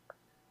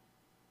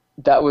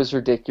 "That was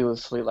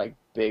ridiculously like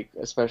big,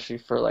 especially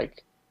for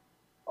like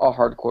a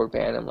hardcore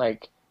band." And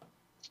like,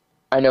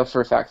 I know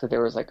for a fact that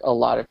there was like a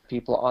lot of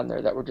people on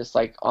there that were just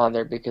like on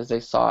there because they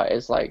saw it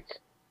as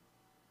like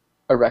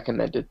a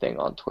recommended thing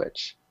on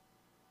Twitch.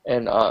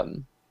 And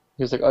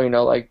he was like, "Oh, you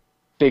know, like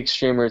big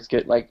streamers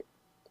get like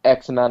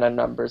X amount of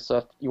numbers, so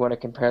if you want to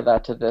compare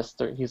that to this,"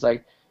 he's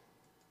like,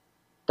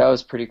 "That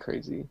was pretty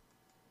crazy."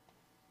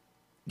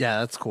 yeah,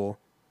 that's cool.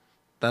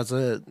 That's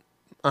it.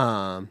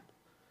 Um,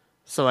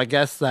 so I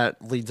guess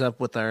that leads up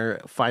with our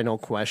final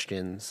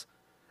questions.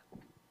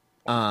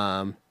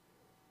 Um,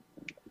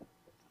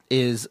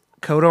 is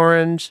Code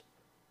Orange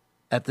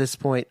at this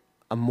point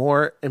a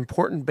more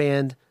important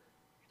band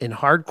in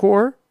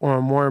hardcore or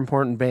a more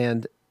important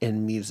band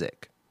in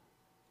music?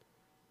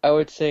 I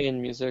would say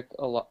in music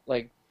a lot,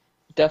 like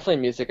definitely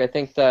music. I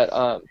think that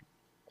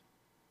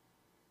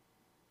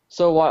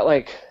so what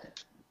like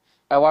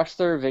I watched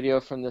their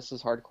video from This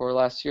Is Hardcore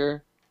last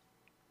year,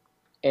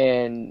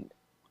 and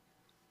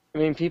I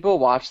mean people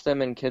watch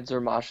them and kids are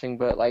moshing,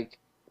 but like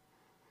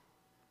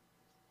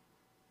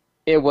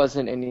it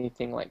wasn't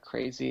anything like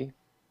crazy.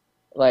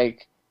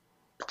 Like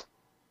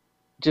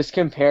just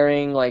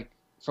comparing like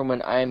from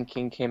when I Am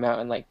King came out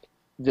and like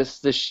the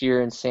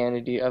sheer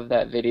insanity of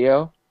that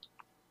video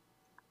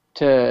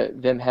to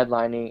them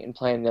headlining and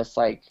playing this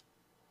like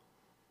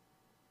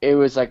it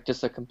was like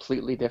just a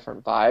completely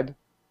different vibe.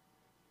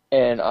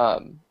 And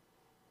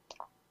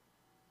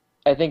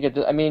I think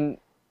I mean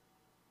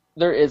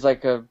there is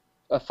like a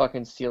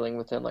fucking ceiling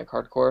within like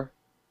hardcore,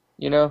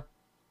 you know?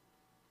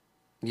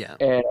 Yeah.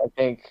 And I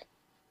think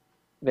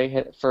they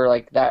hit for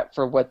like that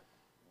for what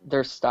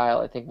their style,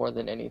 I think more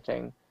than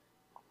anything.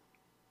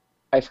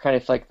 I kind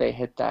of feel like they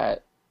hit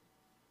that.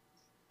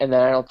 And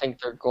then I don't think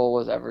their goal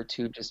was ever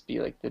to just be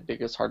like the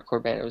biggest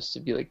hardcore band. It was to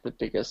be like the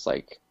biggest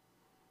like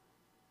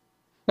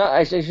not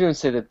I shouldn't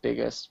say the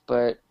biggest,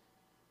 but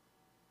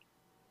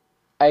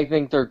I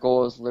think their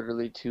goal is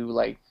literally to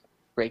like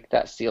break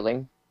that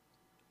ceiling,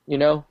 you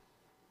know?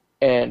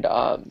 And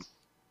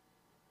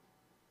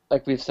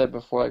like we've said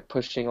before,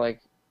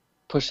 like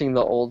pushing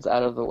the olds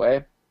out of the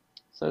way,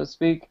 so to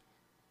speak.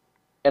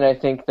 And I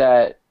think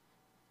that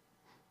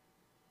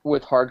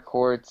with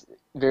hardcore, it's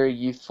very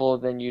youthful.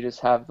 Then you just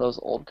have those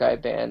old guy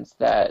bands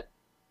that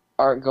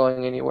aren't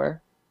going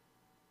anywhere.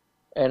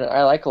 And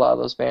I like a lot of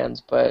those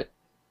bands, but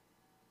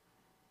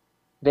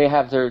they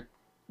have their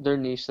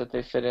niche that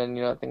they fit in,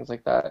 you know, things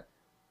like that.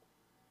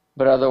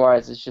 But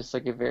otherwise, it's just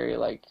like a very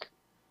like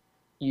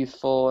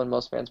youthful, and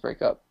most bands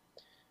break up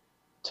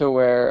to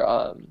where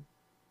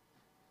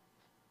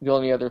the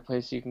only other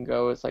place you can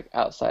go is like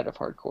outside of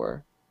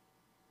hardcore.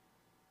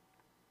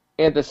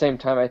 at the same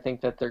time, I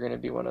think that they're going to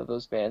be one of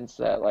those bands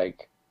that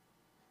like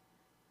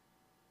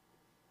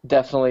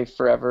definitely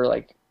forever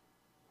like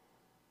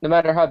no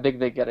matter how big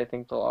they get, I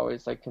think they'll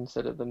always like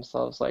consider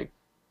themselves like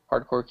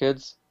hardcore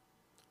kids.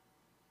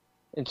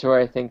 And to where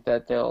I think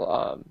that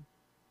they'll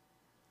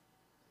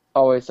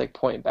always like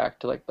point back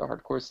to like the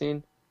hardcore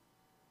scene.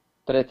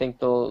 But I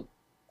feel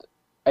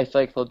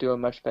like they'll do a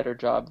much better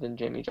job than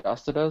Jamie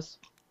Josta does.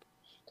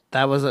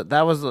 That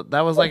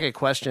was like a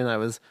question I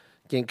was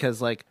getting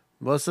because like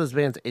most of those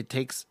bands, it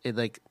takes it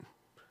like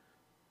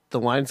the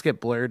lines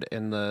get blurred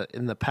and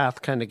the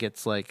path kind of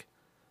gets like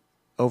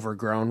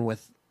overgrown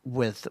with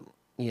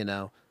you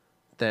know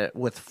that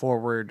with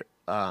forward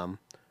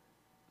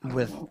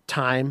with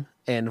time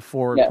and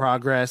forward Yeah.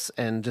 progress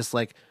and just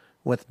like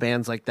with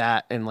bands like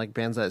that and like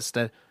bands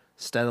that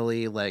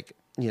steadily like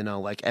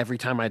like Every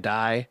Time I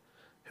Die,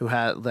 who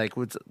had like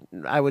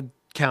I would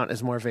count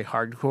as more of a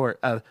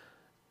hardcore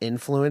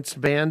influenced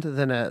band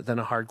than a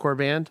hardcore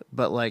band,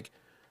 but like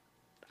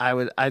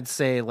I'd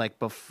say like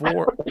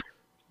before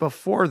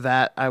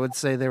that I would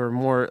say they were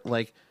more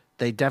like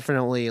they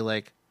definitely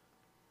like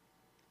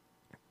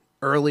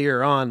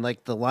earlier on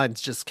like the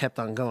lines just kept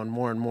on going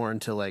more and more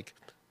into like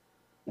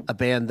a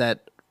band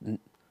that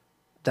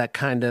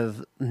kind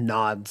of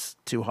nods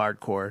to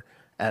hardcore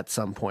at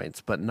some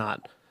points, but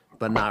not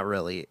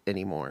really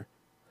anymore.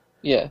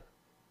 Yeah.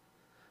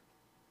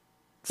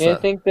 And So I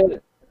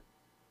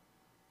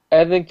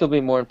think they'll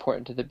be more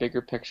important to the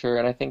bigger picture,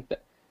 and I think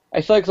that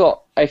I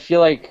feel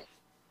like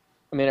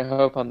I mean I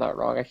hope I'm not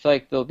wrong. I feel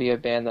like there'll be a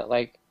band that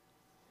like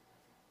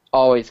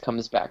always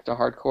comes back to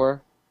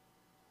hardcore.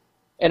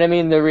 And I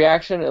mean the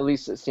reaction, at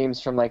least it seems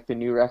from like the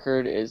new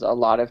record, is a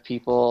lot of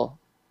people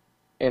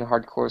in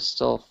hardcore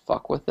still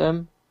fuck with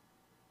them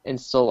and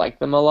still like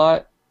them a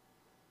lot.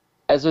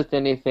 As with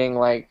anything,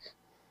 like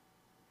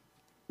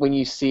when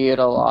you see it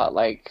a lot,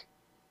 like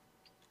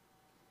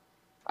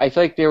I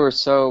feel like they were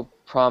so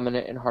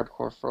prominent in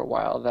hardcore for a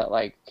while that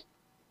like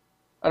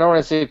I don't want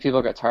to say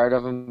people got tired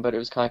of them, but it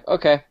was kind of like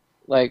okay,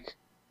 like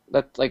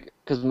that's like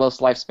because most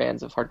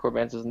lifespans of hardcore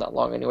bands isn't that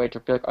long anyway. To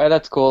be like, oh,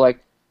 that's cool.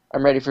 Like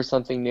I'm ready for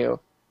something new.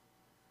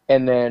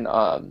 And then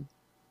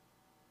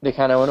they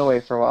kind of went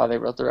away for a while. They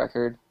wrote the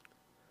record,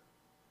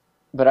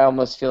 but I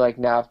almost feel like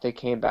now if they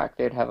came back,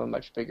 they'd have a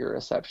much bigger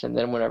reception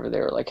than whenever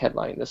they were like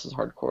headlining This Is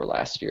Hardcore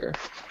last year.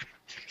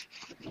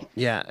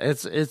 yeah,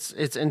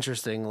 it's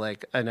interesting.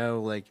 Like I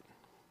know like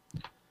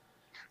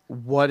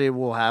what it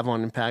will have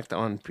on impact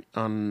on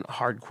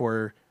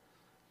hardcore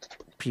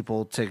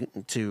people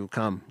to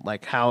come.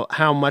 Like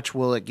how much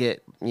will it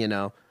get?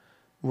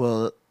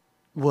 Will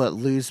will it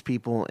lose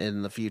people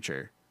in the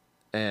future?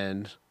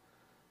 And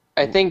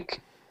I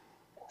think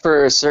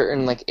for a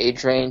certain like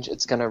age range,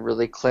 it's gonna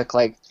really click.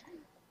 Like,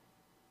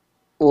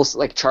 well,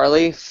 like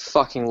Charlie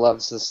fucking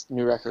loves this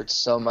new record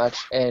so much,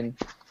 and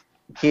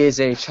he is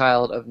a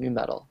child of new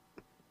metal,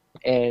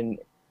 and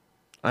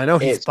I know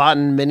it's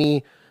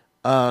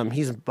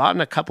he's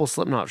bought a couple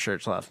Slipknot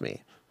shirts off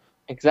me.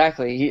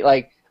 exactly he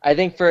like I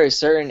think for a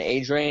certain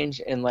age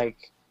range and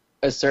like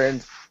a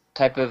certain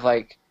type of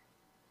like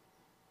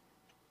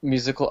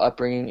musical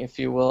upbringing, if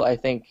you will, I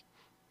think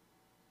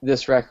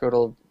this record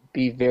will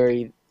be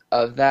very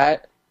of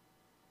that.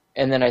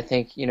 And then I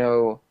think,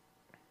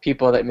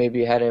 people that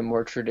maybe had a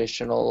more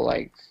traditional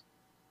like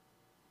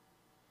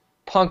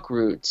punk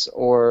roots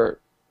or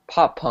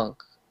pop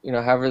punk,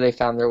 however they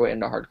found their way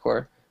into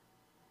hardcore,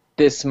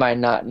 this might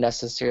not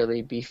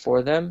necessarily be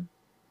for them,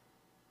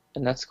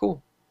 and that's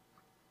cool.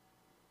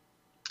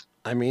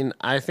 I mean,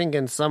 I think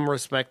in some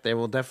respect they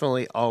will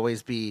definitely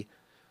always be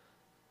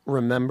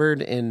remembered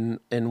in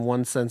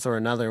one sense or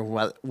another,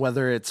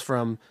 whether it's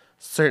from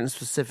certain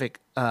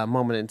specific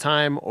moment in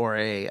time or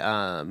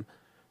a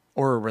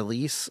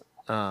release.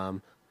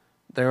 There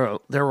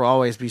will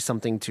always be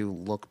something to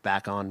look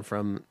back on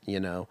from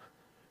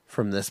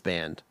from this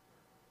band.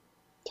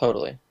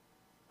 Totally.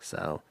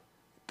 So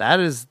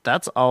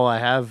that's all I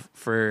have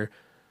for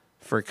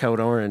Code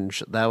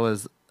Orange. That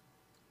was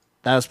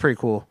pretty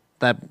cool.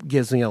 That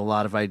gives me a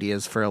lot of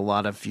ideas for a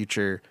lot of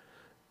future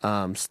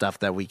stuff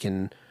that we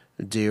can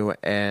do.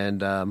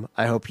 And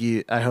I hope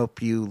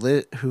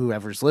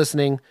whoever's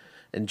listening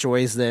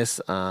enjoys this.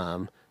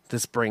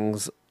 This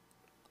brings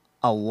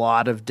a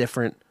lot of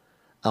different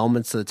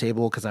elements to the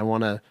table because I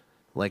want to,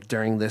 like,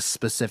 during this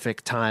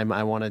specific time,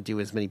 I want to do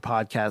as many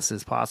podcasts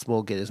as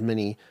possible, get as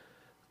many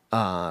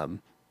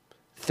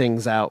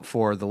things out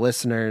for the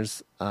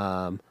listeners,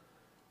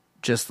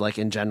 just like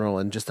in general,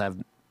 and just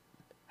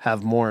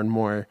have more and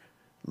more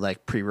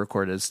like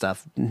pre-recorded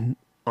stuff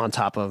on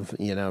top of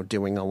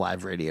doing a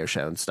live radio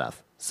show and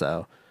stuff.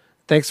 So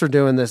thanks for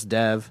doing this,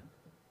 Dev.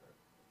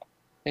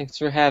 Thanks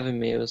for having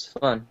me. It was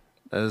fun.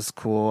 That was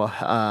cool.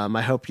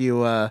 I hope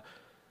you have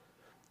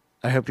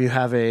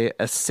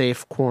a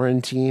safe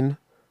quarantine.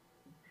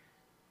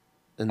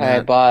 And I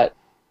that bought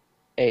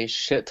a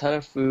shit ton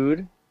of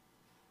food.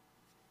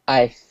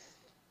 I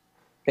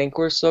think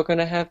we're still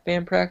gonna have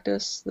band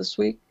practice this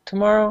week,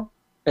 tomorrow.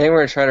 I think we're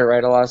gonna try to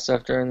write a lot of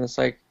stuff during this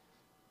like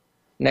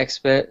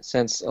next bit,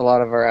 since a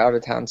lot of our out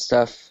of town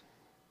stuff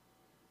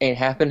ain't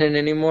happening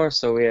anymore,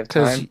 so we have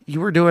Because time. you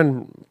were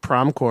doing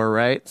prom corps,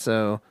 right?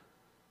 So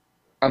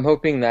I'm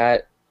hoping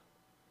that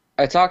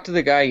I talked to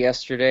the guy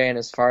yesterday, and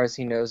as far as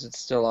he knows, it's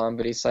still on,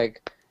 but he's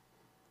like,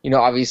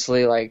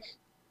 obviously, like,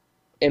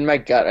 in my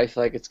gut, I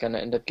feel like it's gonna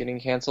end up getting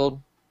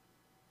canceled,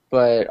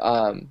 but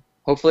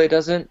hopefully it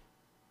doesn't.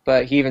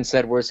 But he even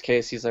said, worst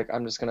case, he's like,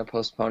 I'm just gonna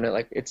postpone it.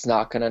 Like, it's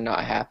not gonna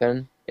not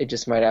happen. It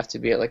just might have to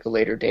be at like a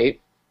later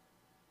date.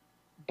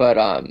 But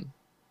I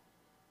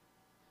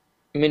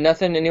mean,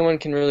 nothing anyone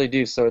can really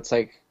do. So it's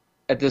like,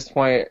 at this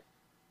point,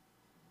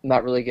 I'm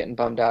not really getting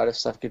bummed out if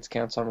stuff gets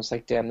canceled. I'm just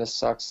like, damn, this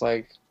sucks.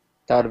 Like,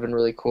 that would have been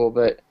really cool,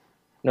 but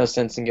no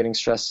sense in getting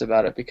stressed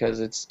about it because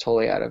it's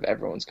totally out of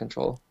everyone's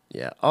control.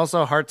 yeah.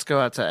 Also, hearts go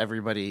out to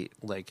everybody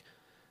like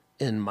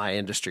in my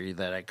industry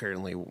that I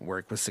currently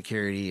work with,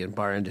 security and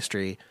bar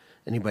industry.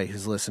 Anybody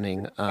who's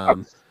listening,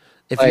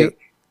 if you Like,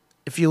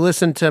 if you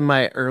listen to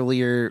my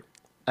earlier,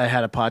 I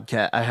had a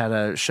podcast, I had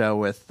a show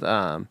with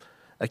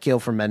Akil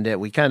from Mendit.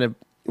 We kind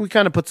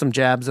of put some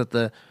jabs at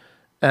the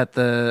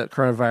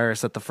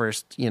coronavirus at the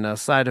first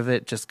side of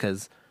it, just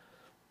because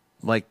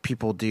like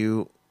people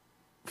do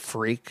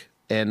freak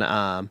and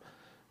I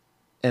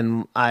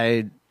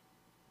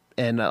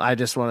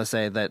just want to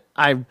say that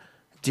I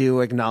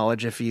do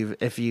acknowledge if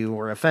you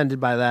were offended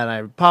by that, I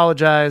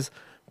apologize,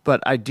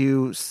 but I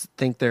do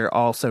think there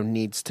also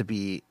needs to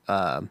be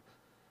a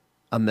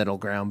middle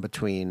ground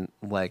between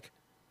like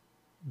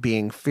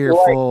being like,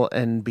 fearful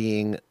and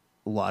being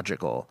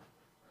logical.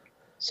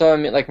 so I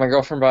mean, like my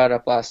girlfriend brought it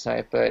up last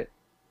night, but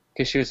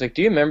because she was like,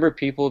 "Do you remember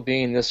people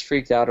being this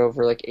freaked out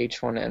over like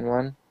H1N1?"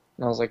 And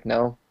I was like,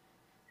 "No."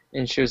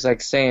 And she was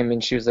like, "Same."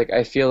 And she was like,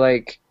 "I feel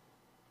like,"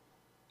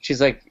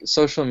 she's like,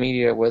 "social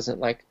media wasn't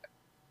like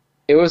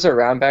it was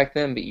around back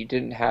then, but you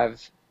didn't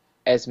have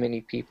as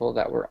many people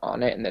that were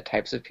on it and the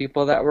types of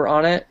people that were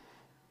on it."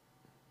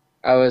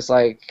 I was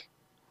like,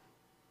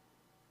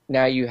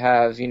 "Now you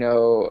have,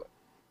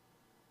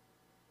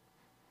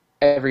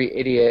 every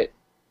idiot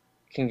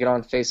can get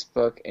on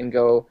Facebook and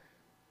go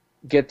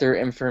get their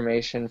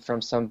information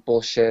from some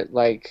bullshit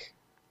like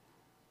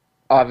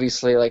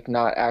obviously like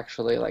not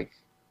actually like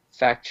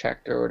fact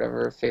checked or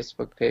whatever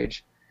Facebook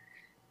page,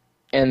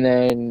 and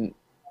then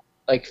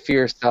like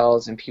fear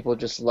sells and people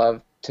just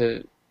love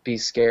to be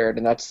scared,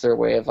 and that's their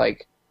way of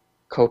like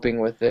coping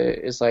with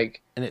it is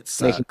like And it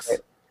making sucks.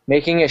 it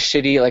making it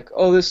shitty, like,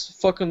 oh, this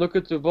fucking look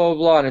at the blah blah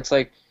blah, and it's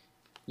like,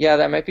 yeah,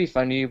 that might be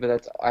fun to you, but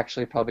that's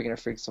actually probably gonna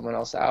freak someone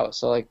else out,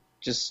 so like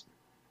just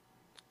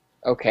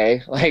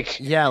okay. Like,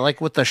 Yeah,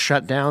 like with the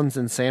shutdowns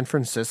in San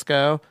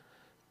Francisco,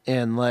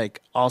 and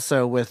like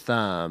also with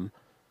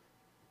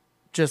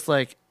just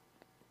like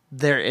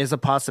there is a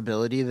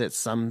possibility that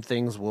some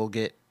things will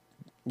get,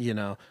 you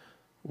know,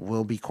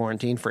 will be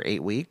quarantined for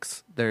 8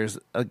 weeks. There's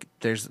a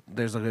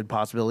good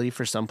possibility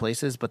for some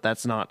places, but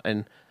that's not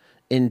an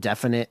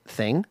indefinite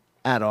thing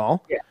at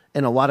all. yeah.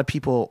 And a lot of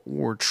people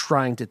were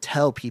trying to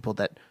tell people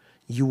that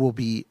you will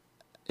be,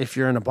 if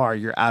you're in a bar,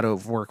 you're out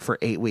of work for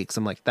 8 weeks.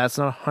 I'm like, that's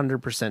not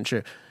 100%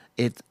 true.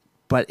 It,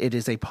 but it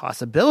is a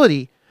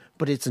possibility,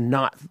 but it's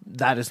not,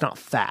 that is not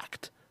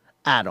fact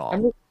at I'm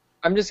all. just,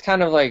 I'm just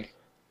kind of like,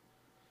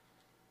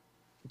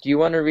 do you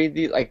want to read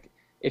the like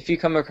if you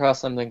come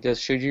across something like this,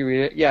 should you read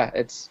it? Yeah,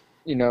 it's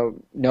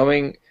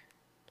knowing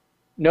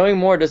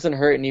more doesn't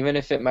hurt, and even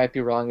if it might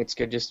be wrong, it's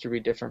good just to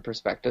read different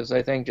perspectives,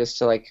 I think, just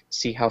to like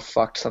see how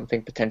fucked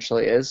something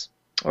potentially is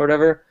or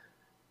whatever.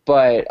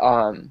 But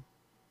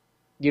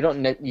you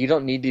don't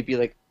need to be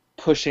like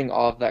pushing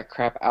all of that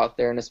crap out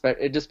there, and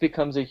it just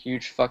becomes a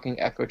huge fucking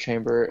echo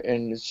chamber,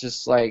 and it's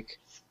just like,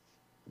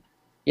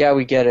 yeah,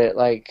 we get it.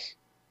 Like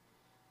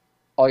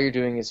all you're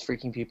doing is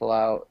freaking people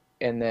out,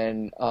 and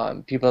then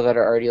people that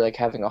are already like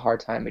having a hard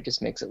time, it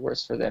just makes it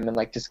worse for them, and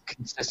like just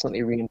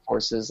consistently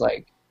reinforces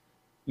like,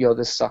 yo,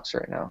 this sucks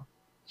right now.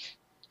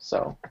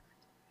 So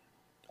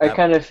I Ab-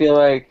 kind of feel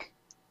like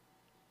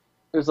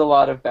there's a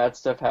lot of bad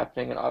stuff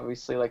happening, and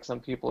obviously like some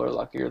people are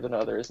luckier than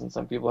others, and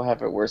some people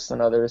have it worse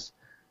than others.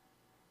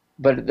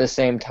 But at the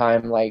same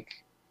time,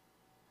 like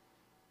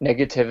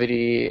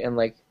negativity and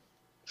like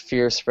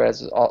fear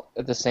spreads all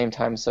at the same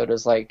time. So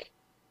does like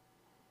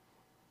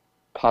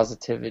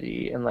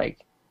positivity and like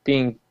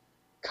being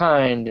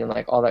kind and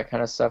like all that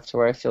kind of stuff, to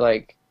where I feel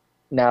like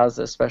now is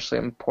especially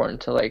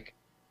important to like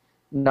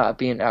not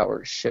be an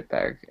outward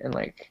shitbag and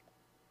like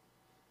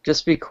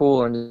just be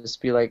cool and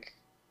just be like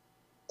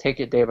take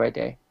it day by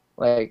day.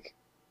 Like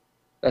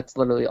that's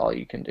literally all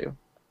you can do.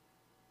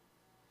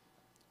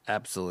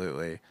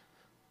 Absolutely.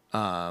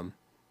 Um,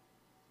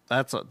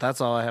 that's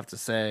all I have to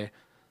say.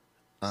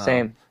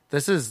 Same.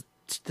 This is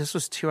this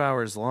was 2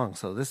 hours long,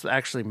 so this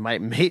actually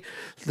might make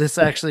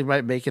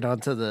it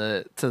onto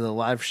the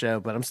live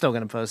show, but I'm still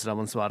gonna post it on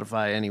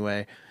Spotify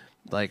anyway,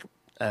 like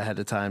ahead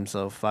of time.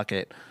 So fuck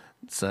it.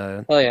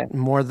 So Oh yeah.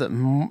 more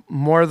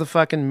the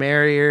fucking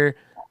merrier.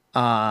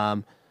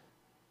 Um,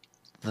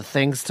 the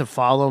things to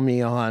follow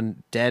me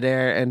on Dead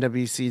Air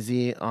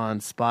NWCZ on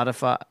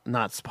Spotify,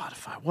 not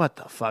Spotify. What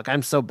the fuck?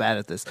 I'm so bad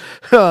at this.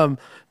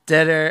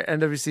 Dead Air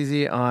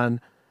NWCZ on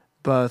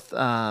both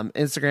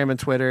Instagram and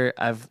Twitter.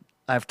 I've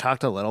I've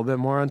talked a little bit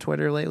more on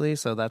Twitter lately,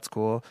 so that's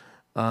cool.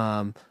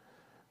 And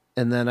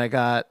then I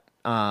got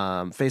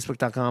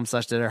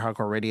facebook.com/Dead Air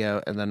Hardcore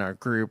Radio, and then our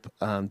group,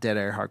 Dead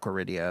Air Hardcore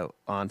Radio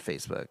on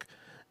Facebook.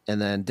 And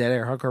then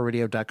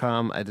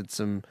deadairhardcoreradio.com, I did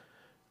some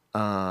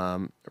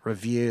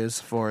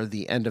reviews for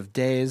the End of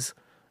Days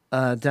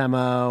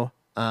demo,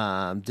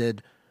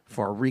 did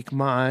for Reek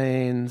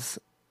Minds.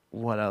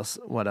 What else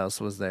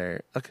was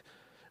there?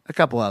 A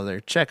couple other.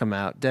 Check them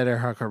out,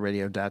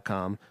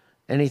 deadairhardcoreradio.com.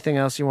 Anything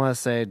else you want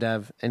to say,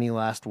 Dev? Any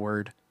last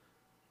word?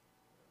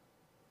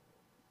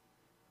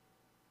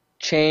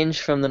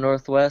 Change from the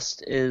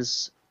Northwest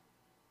is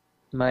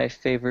my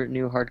favorite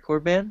new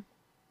hardcore band.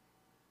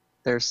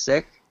 They're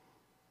sick.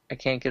 I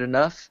can't get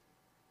enough.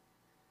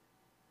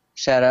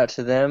 Shout out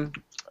to them.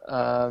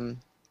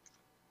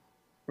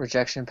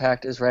 Rejection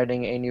Pact is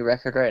writing a new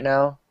record right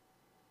now.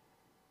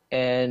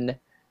 And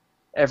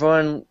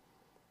everyone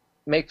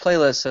make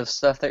playlists of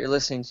stuff that you're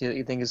listening to that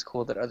you think is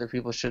cool that other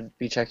people should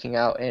be checking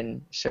out,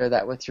 and share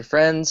that with your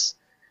friends.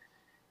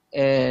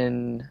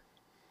 And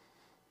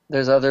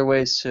there's other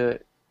ways to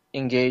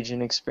engage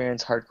and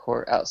experience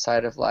hardcore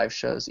outside of live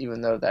shows,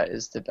 even though that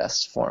is the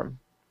best form.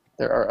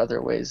 There are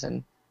other ways,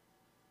 and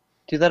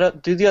do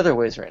the other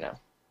ways right now.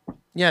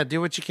 Yeah,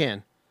 do what you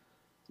can.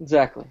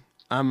 Exactly.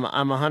 I'm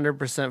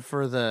 100%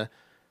 for the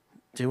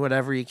do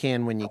whatever you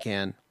can when you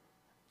can.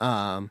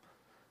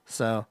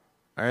 So,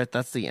 all right,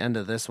 that's the end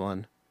of this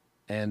one.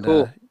 And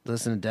cool.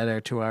 Listen to Dead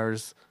Air 2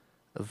 hours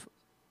of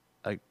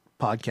a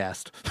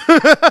podcast.